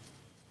to it.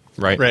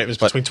 Right. Right, it was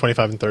But between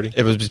 25 and 30.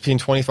 it was between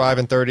 25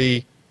 and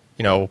 30,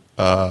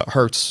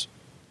 hertz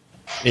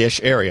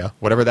ish area,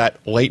 whatever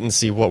that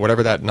latency,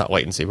 whatever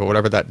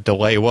that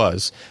delay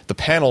was. The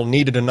panel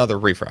needed another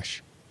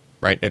refresh,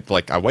 right?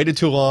 I waited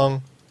too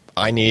long.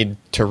 I need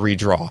to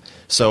redraw.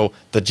 So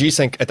the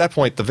G-Sync at that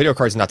point, the video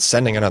card's not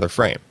sending another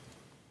frame,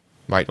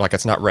 right? Like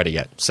it's not ready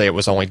yet. Say it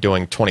was only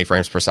doing 20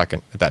 frames per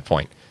second at that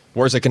point.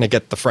 Where's it going to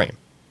get the frame,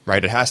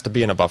 right? It has to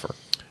be in a buffer.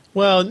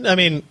 Well, I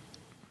mean,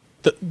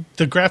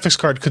 the graphics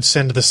card could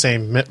send the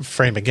same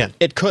frame again.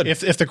 It could. If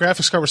the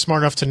graphics card was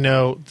smart enough to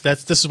know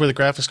this is where the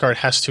graphics card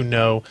has to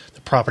know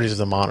the properties of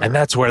the monitor. And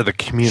that's where the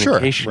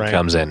communication Right.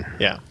 comes in.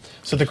 Yeah.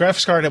 So the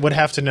graphics card would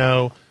have to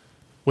know,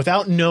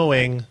 without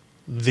knowing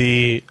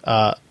the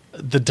kind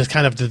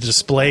of the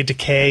display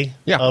decay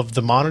Yeah. of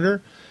the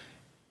monitor,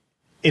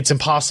 it's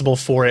impossible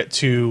for it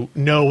to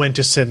know when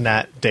to send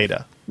that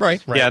data.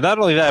 Right. Right. Yeah, not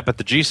only that, but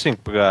the G-Sync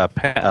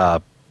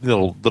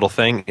little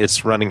thing,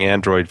 it's running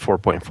Android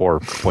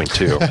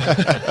 4.4.2.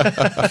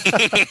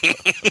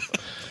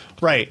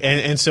 Right.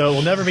 And so it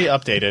will never be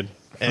updated.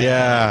 And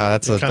Yeah,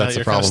 that's a you're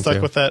kinda problem stuck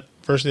too. with that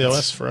version of the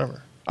OS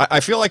forever. I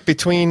feel like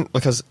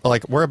because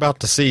like we're about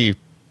to see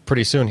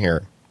pretty soon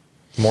here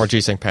more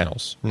G-Sync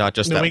panels, not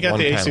just No, that we got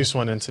one the panel. Asus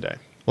one in today.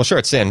 Well, sure,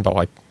 it's in, but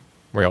like,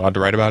 we're allowed to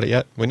write about it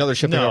yet? We know they're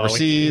shipping No,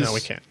 overseas. we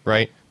can't.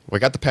 Right? We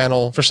got the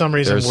panel. For some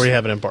reason, There's- we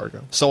have an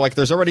embargo. So like,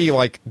 they're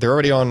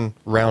already on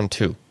round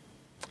 2.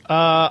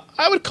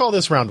 I would call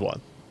this round 1.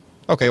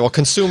 Okay, well,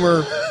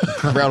 consumer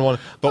round 1,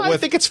 but I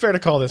think it's fair to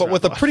call this round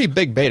with a 1. pretty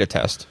big beta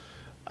test.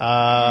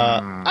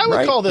 I would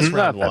right? call this Not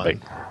round that 1.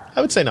 big.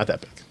 I would say not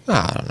that big.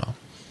 I don't know.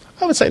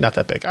 I would say not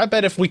that big. I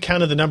bet if we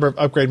counted the number of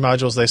upgrade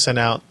modules they sent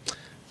out,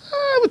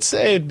 I would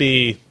say it'd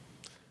be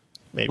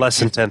maybe Less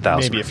than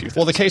 10,000. Maybe a few.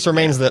 Well, the thousand. case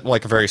remains that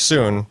like very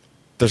soon,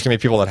 there's going to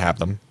be people that have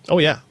them, Oh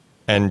yeah.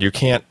 and you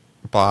can't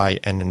buy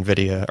an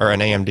NVIDIA or an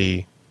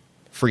AMD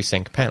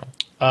FreeSync panel.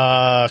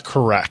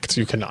 Correct.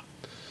 You cannot.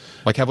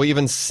 Like, have we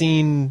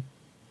seen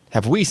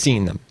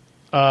them?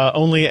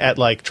 Only at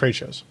like trade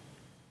shows.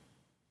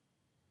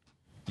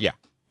 Yeah.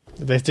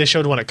 They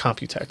showed one at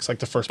Computex, like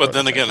the first. But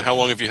then prototype. again, how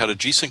long have you had a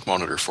G-Sync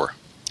monitor for?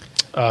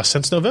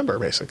 Since November,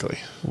 basically.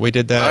 We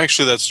did that.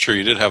 Actually, that's true.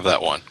 You did have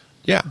that one.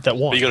 Yeah. that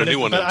won. But you got a new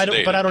one but in I don't.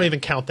 today, But I don't yeah. even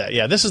count that.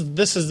 Yeah, this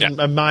is Yeah.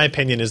 in my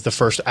opinion, is the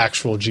first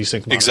actual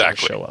G-Sync monitor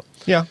Exactly. to show up.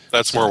 Yeah.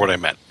 That's more what I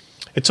meant.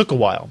 It took a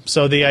while.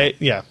 So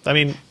I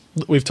mean,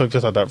 we've talked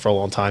about that for a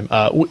long time.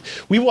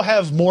 We will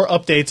have more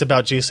updates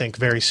about G-Sync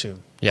very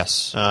soon.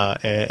 Yes.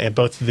 And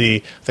both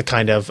the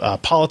kind of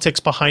politics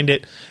behind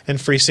it and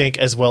FreeSync,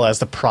 as well as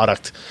the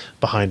product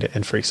behind it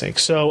and FreeSync.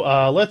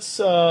 So let's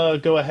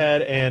go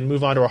ahead and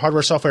move on to our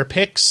hardware software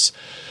picks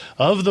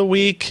of the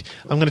week.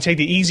 I'm going to take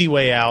the easy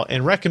way out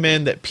and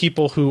recommend that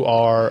people who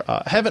are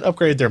haven't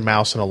upgraded their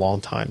mouse in a long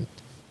time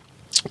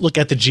look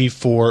at the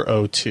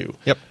G402.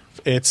 Yep.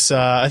 It's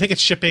I think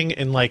it's shipping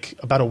in like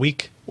about a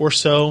week or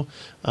so.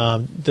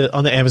 On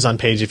the Amazon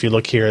page, if you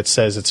look here, it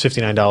says it's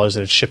 $59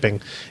 and it's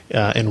shipping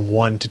in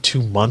 1 to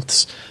 2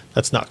 months.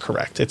 That's not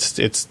correct.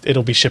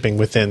 It'll be shipping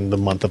within the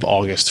month of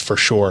August for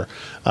sure,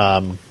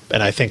 and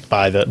I think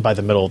by the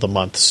middle of the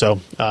month. So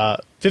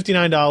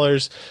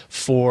 $59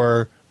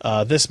 for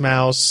this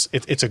mouse.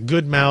 It's a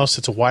good mouse.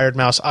 It's a wired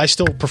mouse. I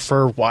still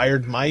prefer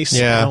wired mice.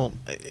 Yeah.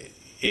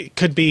 It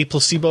could be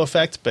placebo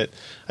effect, but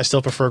I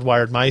still preferred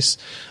wired mice.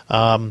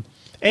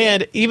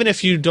 And even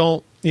if you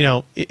don't,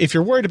 if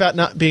you're worried about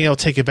not being able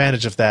to take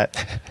advantage of that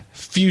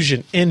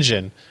Fusion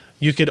engine,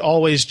 you could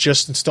always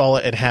just install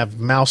it and have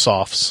mouse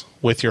offs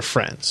with your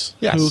friends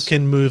Yes. who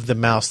can move the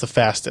mouse the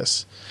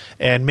fastest.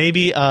 And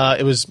maybe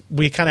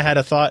we kind of had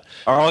a thought.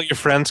 Are all your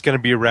friends going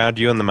to be around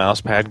you on the mouse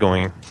pad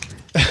going,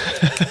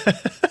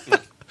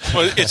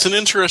 Well, it's an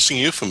interesting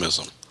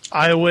euphemism.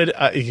 I would,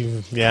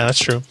 yeah, that's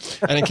true.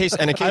 And in case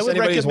I would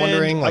anybody's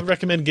wondering, I like, would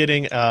recommend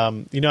getting,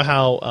 you know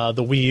how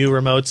the Wii U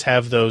remotes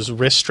have those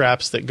wrist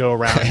straps that go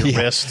around your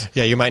wrist?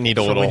 yeah, you might need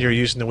a For little. when you're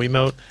using the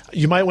Wiimote,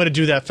 you might want to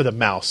do that for the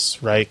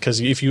mouse, right? Because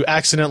if you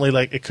accidentally,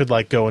 it could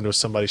go into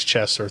somebody's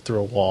chest or through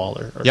a wall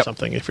or Yep.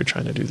 something if you're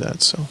trying to do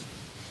that. So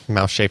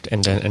mouse-shaped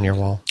indent in your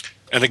wall.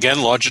 And again,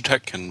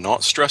 Logitech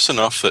cannot stress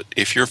enough that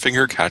if your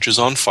finger catches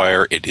on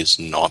fire, it is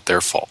not their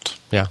fault.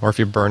 Yeah, or if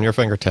you burn your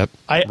fingertip.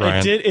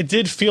 Ryan, it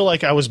did feel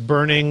like I was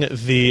burning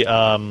the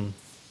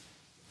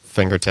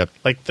fingertip.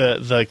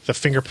 the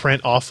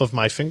fingerprint off of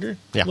my finger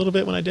Yeah. a little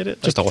bit when I did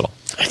it. Just a little.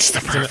 I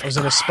was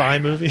in a spy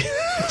movie.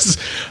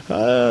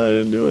 I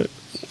didn't do it.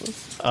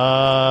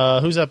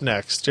 Who's up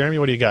next? Jeremy,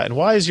 what do you got? And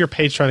why is your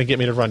page trying to get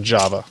me to run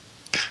Java?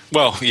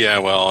 Well,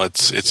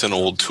 it's an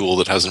old tool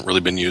that hasn't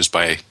really been used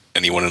by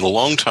anyone in a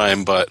long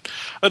time, but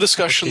a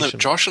discussion that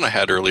Josh and I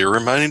had earlier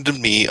reminded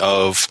me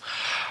of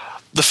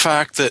the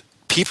fact that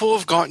people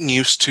have gotten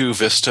used to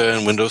Vista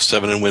and Windows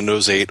 7 and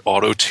Windows 8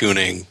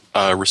 auto-tuning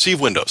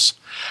receive windows.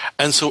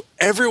 And so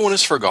everyone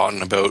has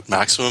forgotten about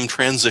maximum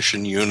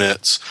transition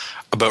units,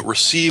 about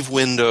receive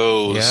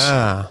windows,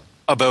 Yeah.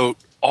 about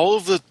all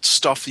of the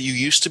stuff that you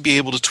used to be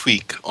able to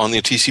tweak on the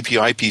TCP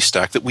IP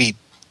stack that we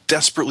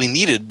desperately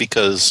needed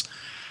because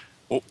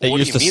what do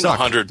used you to mean suck.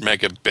 100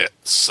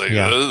 megabits?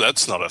 Yeah.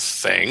 That's not a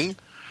thing.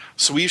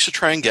 So we used to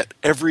try and get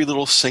every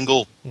little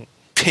single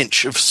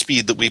pinch of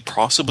speed that we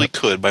possibly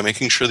could by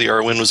making sure the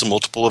RWIN was a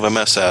multiple of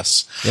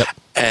MSS. Yep.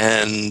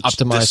 And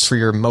Optimized for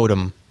your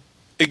modem.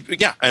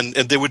 and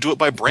they would do it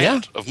by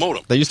brand of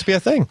modem. That used to be a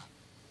thing.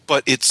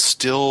 But it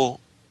still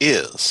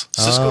is.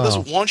 Cisco Oh.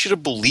 doesn't want you to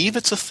believe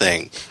it's a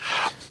thing.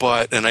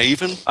 And I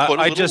even put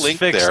a little link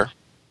there.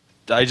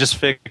 I just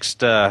fixed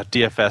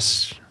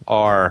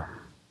DFSR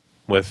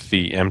with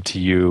the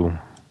MTU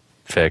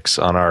fix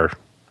on our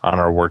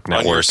work On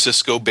your network.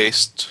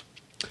 Cisco-based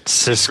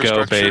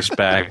Cisco-based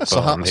backbone.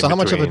 So how much of a in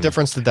between.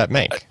 difference did that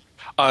make?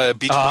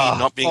 between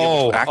not being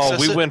able to access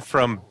we it. went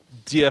from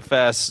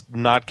DFS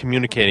not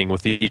communicating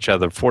with each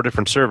other, 4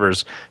 different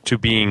servers, to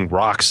being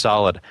rock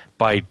solid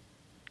by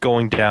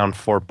going down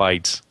 4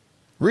 bytes,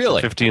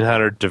 Really?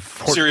 1500 to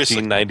Seriously.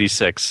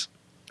 1496.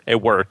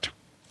 It worked.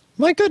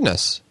 My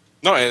goodness.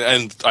 No,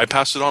 and I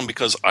passed it on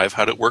because I've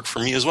had it work for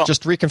me as well.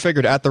 Just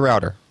reconfigured at the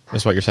router,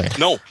 is what you're saying.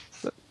 no,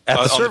 At the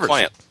on servers. the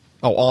client.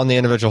 Oh, on the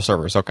individual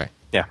servers. Okay.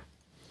 Yeah.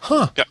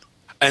 Yeah,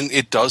 and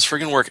it does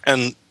friggin' work.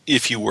 And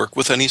if you work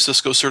with any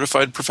Cisco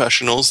certified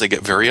professionals, they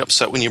get very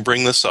upset when you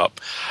bring this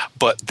up.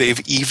 But they've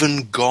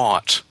even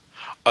got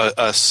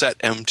a set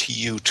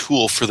MTU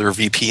tool for their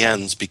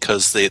VPNs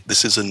because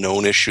this is a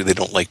known issue they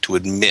don't like to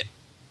admit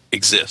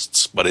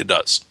exists, but it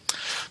does.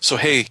 So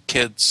hey,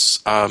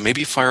 kids,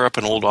 maybe fire up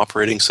an old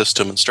operating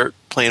system and start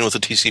playing with the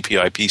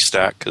TCP IP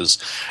stack, because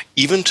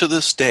even to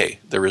this day,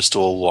 there is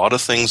still a lot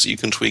of things that you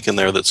can tweak in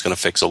there that's going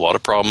to fix a lot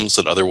of problems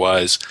that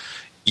otherwise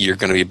you're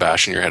going to be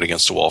bashing your head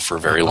against a wall for a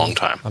very long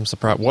time. I'm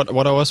surprised.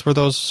 What OS were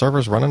those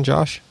servers running,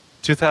 Josh?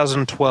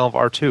 2012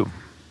 R2.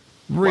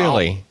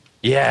 Really?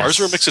 Yes. Ours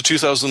were a mix of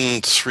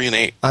 2003 and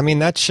 8. I mean,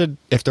 that should,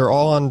 if they're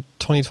all on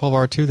 2012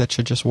 R2, that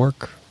should just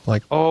work.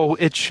 Like, Oh,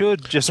 it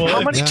should just. Well,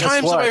 How many Yeah.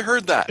 times have I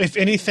heard that? If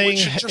anything, It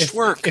should just if,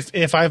 work.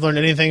 If I've learned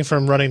anything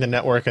from running the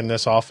network in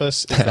this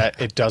office, is that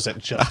it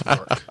doesn't just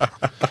work.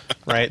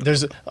 Right?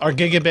 Our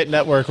gigabit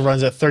network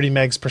runs at 30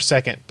 megs per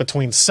second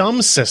between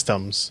some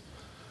systems,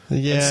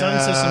 yeah. and some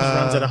systems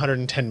runs at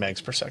 110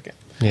 megs per second.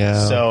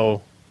 Yeah.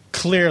 So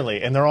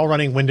clearly, and they're all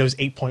running Windows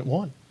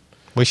 8.1.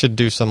 We should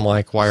do some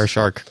like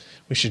Wireshark.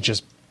 We should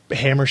just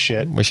hammer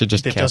shit. We should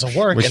just that catch- doesn't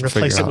work we and should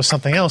replace figure it with out.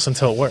 something else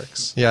until it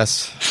works.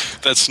 Yes.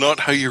 That's not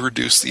how you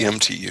reduce the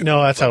MTU.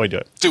 No, that's how we do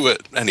it. Do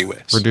it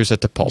anyways. Reduce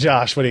it to pulp.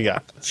 Josh, what do you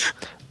got?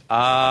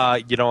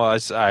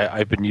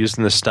 I've been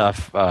using this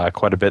stuff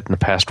quite a bit in the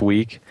past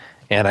week,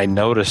 and I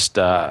noticed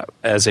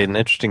as an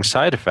interesting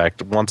side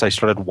effect, once I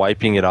started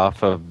wiping it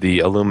off of the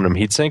aluminum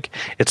heatsink,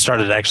 it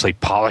started to actually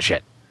polish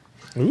it.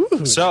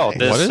 Ooh, So nice. What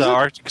this is it?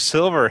 Arctic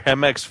Silver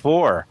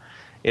MX4,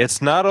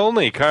 it's not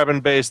only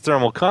carbon-based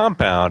thermal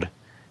compound,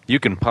 you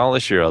can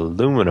polish your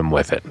aluminum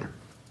with it.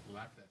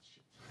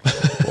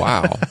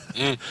 Wow.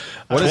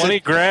 What is 20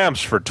 it?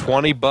 grams for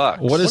 $20.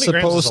 What is 20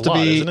 grams is supposed a to lot,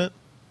 be? isn't it?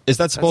 Is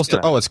that supposed to?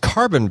 good. Oh, it's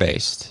carbon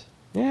based.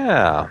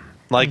 Yeah,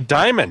 like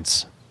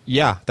diamonds.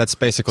 Yeah, that's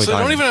basically. So they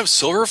don't diamond. even have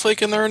silver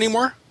flake in there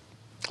anymore?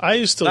 I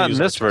used to Not use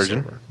in this Arctic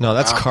version. Silver. No,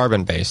 that's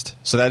carbon based.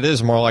 So that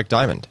is more like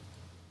diamond.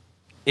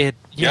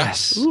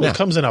 Yes. Ooh, Yeah. it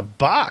comes in a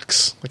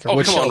box. Like a Oh,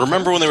 wood come on. shell.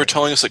 Remember when they were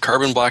telling us that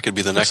carbon black would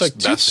be the Looks next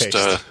like best?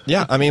 toothpaste.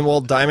 Yeah, I mean,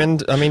 well,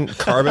 diamond. I mean,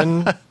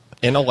 carbon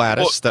in a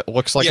lattice that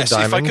looks like yes, a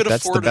diamond. if I could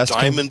That's the afford a best.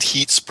 diamond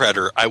heat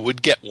spreader, I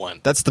would get one.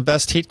 That's the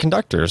best heat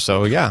conductor.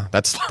 So yeah,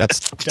 that's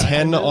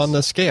 10 is? on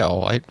the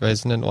scale, right?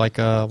 Isn't it like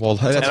well,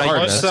 that's And I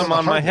hardness. use some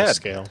on my Hardness head.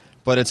 Scale.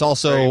 But it's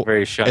also Very,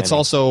 very shiny. it's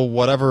also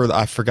whatever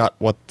I forgot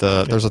what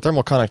there's a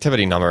thermal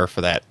conductivity number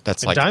for that.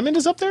 That's like Diamond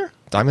is up there?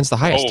 diamond's the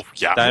highest. Oh,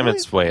 yeah.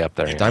 Diamond's way up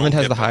there. Yeah. Diamond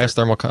has Yeah, the but highest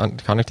thermal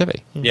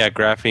conductivity. Yeah,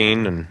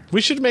 graphene and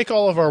We should make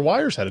all of our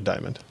wires out of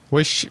diamond.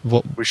 We should.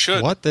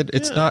 What?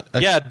 It's Yeah. not.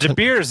 yeah, De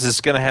Beers is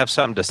going to have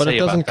something to but say it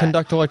doesn't about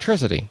conduct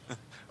electricity.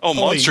 Oh,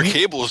 Monster you-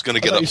 Cable is going to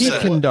get thought you Heat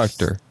upset.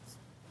 conductor,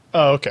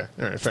 Oh, okay. All right,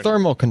 fair enough.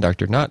 thermal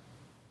conductor, not.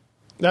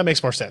 That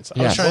makes more sense.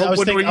 Yeah. I was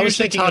when thinking, we're I was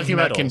usually thinking talking of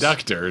about metals.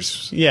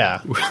 conductors,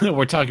 Yeah.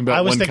 we're talking about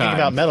I was one thinking kind.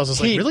 about metals. I was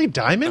like, Heat. really?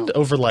 Diamond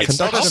over like It's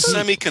not a copper?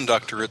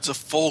 semiconductor, it's a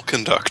full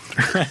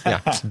conductor.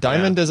 Yeah,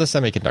 diamond is a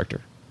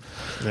semiconductor.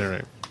 All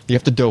right. You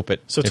have to dope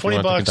it. So if you 20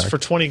 want it to bucks for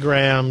conduct. 20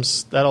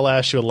 grams. That'll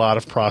last you a lot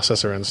of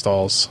processor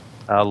installs.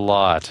 a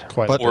lot.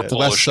 Quite but a bit.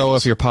 less so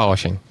polishings. if you're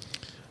polishing.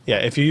 Yeah,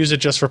 if you use it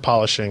just for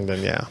polishing,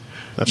 then yeah,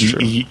 that's You,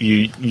 true.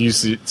 you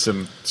use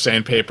some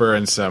sandpaper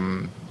and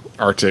some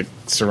Arctic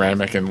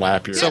ceramic and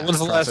lap your. So when's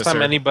the last time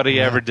processor. anybody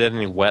ever did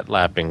any wet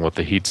lapping with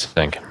the heat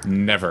sink?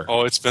 Never.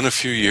 Oh, it's been a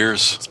few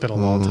years. It's been a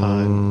long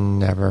time.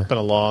 Never. Been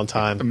a long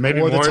time. Maybe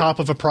or the more- top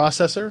of a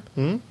processor.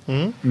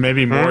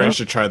 Maybe Maury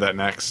should try that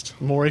next.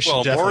 Maury should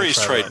Well, definitely Maury's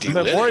try tried that. to-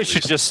 But Maury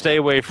should just stay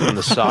away from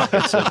the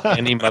sockets of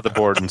any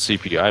motherboard and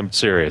CPU. I'm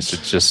serious.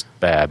 It's just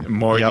bad.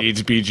 Maury Yep.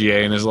 needs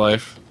BGA in his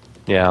life.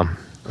 Yeah.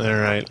 All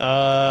right,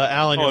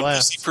 Alan, you're Oh,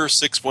 last. CPR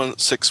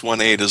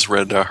 618 has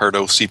read Hard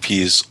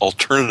OCP's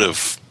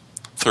alternative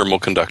thermal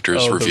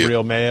conductors Oh, review. the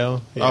real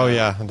mayo. Oh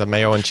yeah, the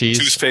mayo and cheese.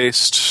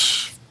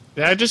 Toothpaste.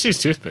 Yeah, I just use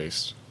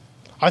toothpaste.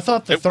 I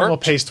thought the It thermal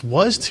worked. paste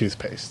was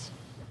toothpaste.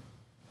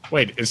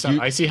 Wait, it's not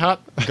icy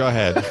hot? Go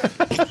ahead.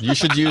 You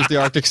should use the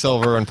Arctic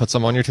Silver and put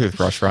some on your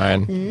toothbrush,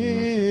 Ryan.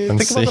 And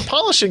Think about the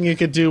polishing you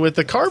could do with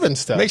the carbon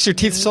stuff. Makes your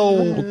teeth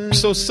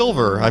so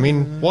silver. I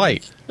mean,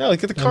 white. No,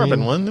 like get the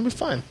carbon one, then be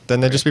fine.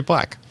 Then they'd just be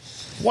black.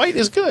 White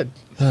is good.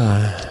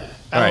 Alan,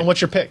 right.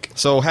 what's your pick?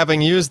 So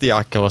having used the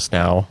Oculus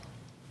now,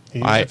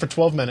 You used it for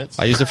 12 minutes.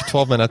 I used it for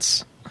 12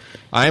 minutes.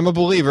 I am a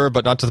believer,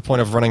 but not to the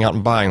point of running out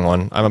and buying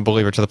one. I'm a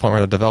believer to the point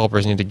where the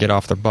developers need to get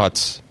off their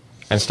butts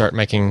and start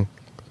making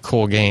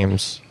cool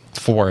games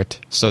for it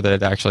so that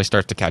it actually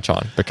starts to catch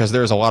on. Because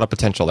there's a lot of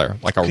potential there.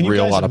 Like a Can you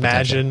real guys lot of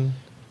potential. imagine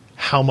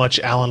how much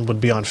Alan would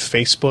be on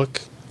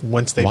Facebook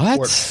once they What?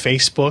 port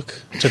Facebook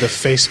to the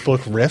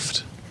Facebook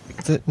Rift?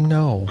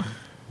 No.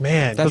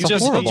 Man, That's you a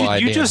just- horrible you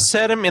idea. just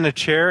set him in a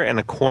chair in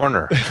a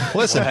corner.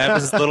 Listen, have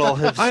his little,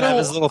 have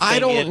his little thing I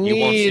don't in, you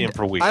won't see need. him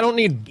for weeks. I don't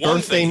need One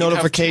birthday thing, you'd have two of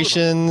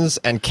notifications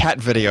and cat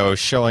videos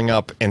showing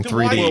up in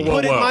Why do you 3D.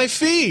 put it in whoa. my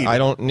feed? I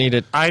don't need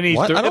it. I need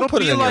What? thir- I don't It'll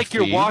put it be in like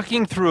your you're feed.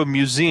 walking through a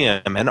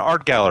museum, an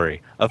art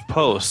gallery of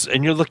posts,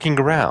 and you're looking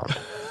around.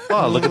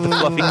 Oh, look at the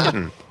fluffy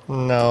kitten.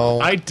 No.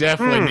 I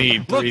definitely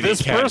need 3D Look,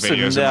 this cat person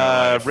videos in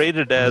my life.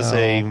 rated as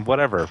a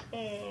whatever.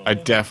 I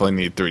definitely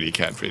need 3D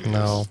cat videos.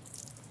 No.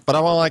 But I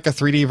want like a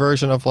 3D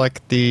version of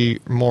like the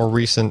more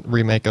recent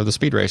remake of the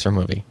Speed Racer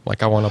movie.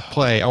 Like I want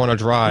to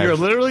drive. You're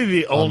literally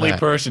the only that.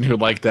 person who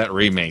liked that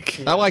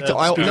remake. I liked. Speed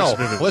Racer movie No,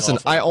 was listen.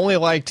 awful. I only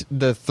liked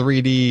the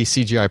 3D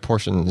CGI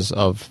portions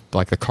of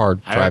like the car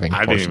I driving.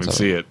 didn't portions even of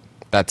see it.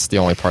 That's the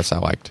only parts I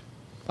liked.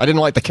 I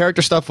didn't like the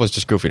character stuff. Was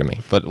just goofy to me.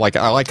 But like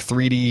I like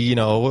 3D. You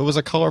know, it was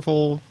a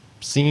colorful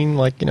scene.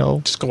 Like you know,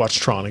 Just go watch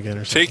Tron again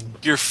or something.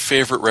 Take your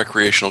favorite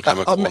recreational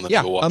chemical and then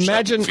yeah. go watch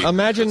Imagine, that movie.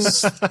 imagine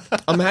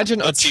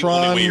a That's the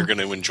only Tron. way you're going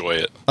to enjoy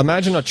it.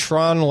 Imagine a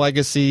Tron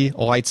Legacy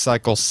light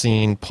cycle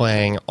scene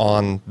playing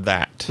on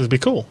that. It would be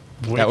cool.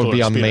 Way That would cooler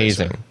be than Speed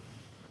amazing. Racer.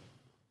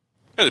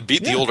 It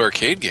beat the old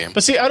arcade game.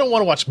 But see, I don't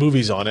want to watch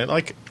movies on it.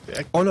 Like,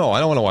 Oh no, I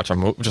don't want to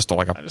watch just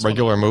like a just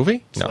regular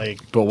movie. it's No, like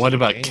But what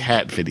about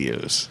cat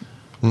videos?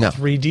 no,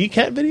 3D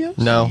cat videos.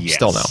 no, Yes.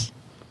 still no.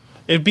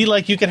 It'd be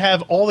like you could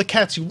have all the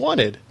cats you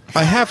wanted,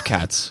 I have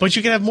cats. but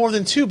you could have more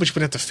than two. But you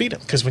wouldn't have to feed them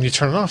because when you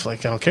turn it off,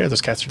 like I don't care,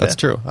 those cats are That's dead.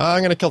 true.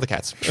 I'm gonna kill the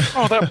cats.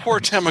 Oh, that poor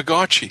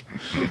Tamagotchi.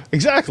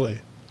 Exactly.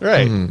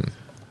 Right.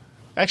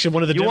 Actually,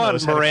 one of the You want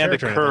demos had a Miranda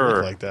character in it that looked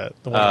Kerr, like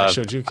that. The one I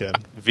showed you, Ken.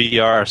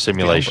 VR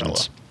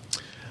simulations.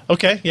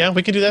 Okay, yeah,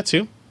 we can do that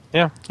too.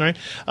 Yeah. All right.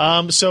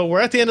 So we're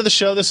at the end of the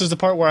show. This is the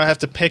part where I have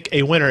to pick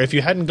a winner. If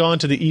you hadn't gone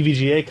to the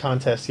EVGA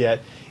contest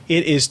yet,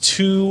 it is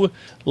too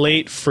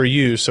late for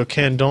you. So,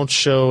 Ken, don't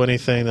show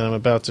anything that I'm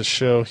about to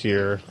show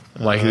here.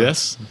 Like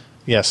this?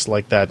 Yes,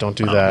 like that. Don't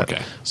do that.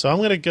 okay. So I'm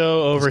going to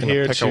go over gonna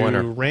here pick a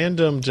winner. to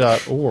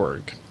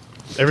random.org,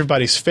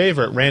 everybody's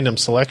favorite random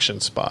selection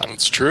spot.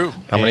 It's true.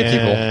 How many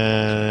people?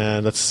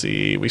 And let's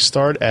see. We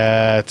start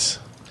at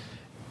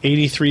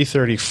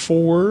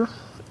 8334,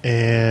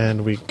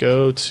 and we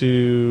go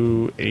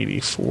to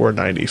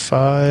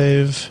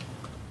 8495,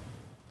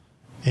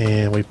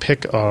 and we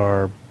pick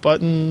our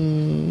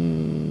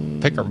button.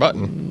 Pick our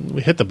button.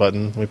 We hit the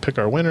button. We pick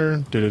our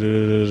winner.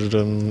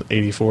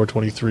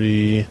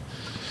 8423.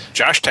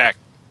 Josh Tack.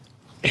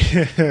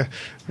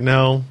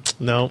 No.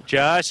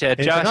 Josh at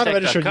If you're not a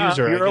registered josh.com,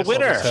 user, you're I a guess I'll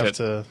winner. just have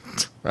to.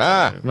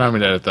 Remind me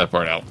to edit that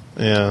part out.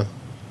 Yeah,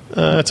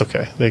 it's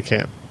okay. They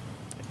can't.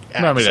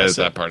 Remind me to edit access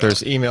it. that part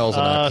There's out. emails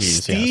and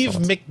IPs. Steve yeah,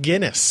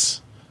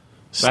 McGinnis.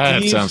 That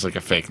Steve- sounds like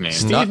a fake name.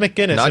 Steve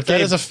McGinnis. If that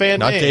is a fan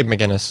not name. Gabe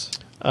McGinnis.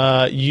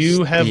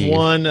 You have Steve.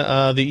 won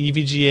the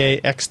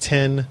EVGA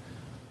X10.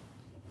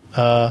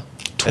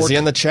 Is he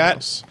in the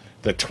chat?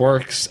 The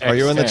Twerks. Are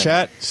you in the X10.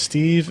 chat?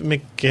 Steve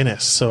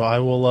McGinnis. So I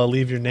will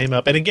leave your name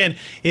up. And again,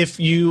 if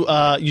you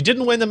you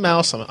didn't win the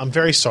mouse, I'm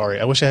very sorry.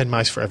 I wish I had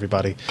mice for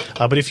everybody.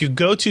 But if you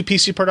go to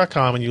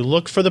PCPro.com and you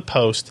look for the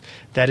post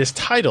that is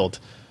titled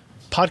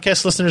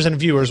 "Podcast Listeners and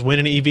Viewers Win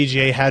an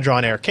EVGA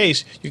Hadron Air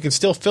Case," you can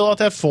still fill out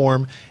that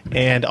form.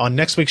 And on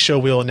next week's show,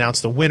 we'll announce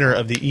the winner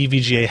of the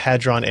EVGA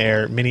Hadron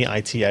Air Mini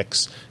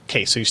ITX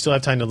case. So you still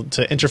have time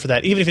to enter for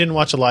that, even if you didn't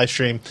watch the live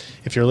stream.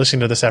 If you're listening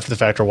to this after the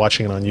fact or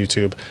watching it on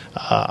YouTube,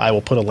 I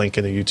will put a link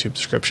in the YouTube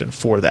description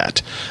for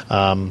that.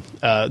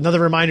 Another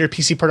reminder,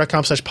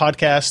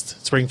 pcper.com/podcast.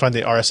 It's where you can find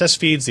the RSS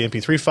feeds, the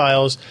MP3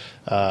 files,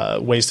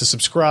 ways to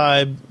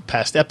subscribe,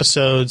 past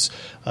episodes,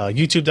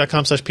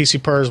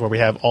 youtube.com/pcpers, where we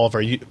have all of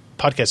our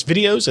podcast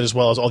videos, as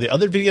well as all the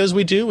other videos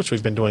we do, which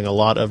we've been doing a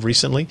lot of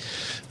recently.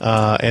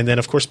 And then,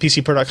 of course,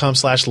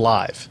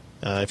 pcper.com/live.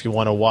 If you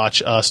want to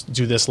watch us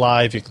do this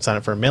live, you can sign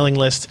up for a mailing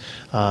list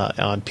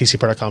on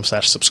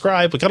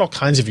pcper.com/subscribe. We've got all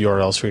kinds of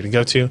URLs for you to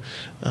go to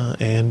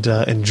and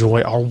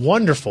enjoy our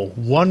wonderful,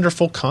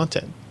 wonderful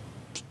content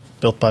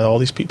built by all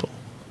these people,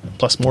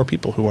 plus more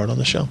people who aren't on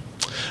the show.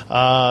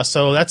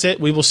 So that's it.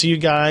 We will see you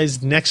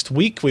guys next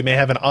week. We may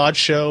have an odd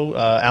show.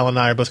 Alan and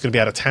I are both going to be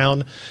out of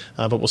town,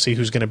 but we'll see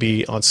who's going to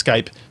be on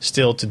Skype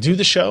still to do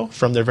the show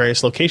from their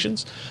various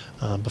locations.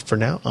 But for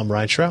now, I'm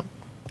Ryan Shrout.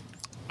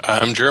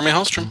 I'm Jeremy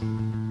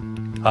Hellstrom.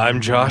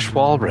 I'm Josh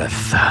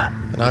Walrath.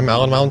 And I'm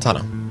Alan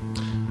Malentano.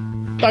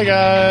 Bye,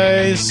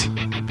 guys.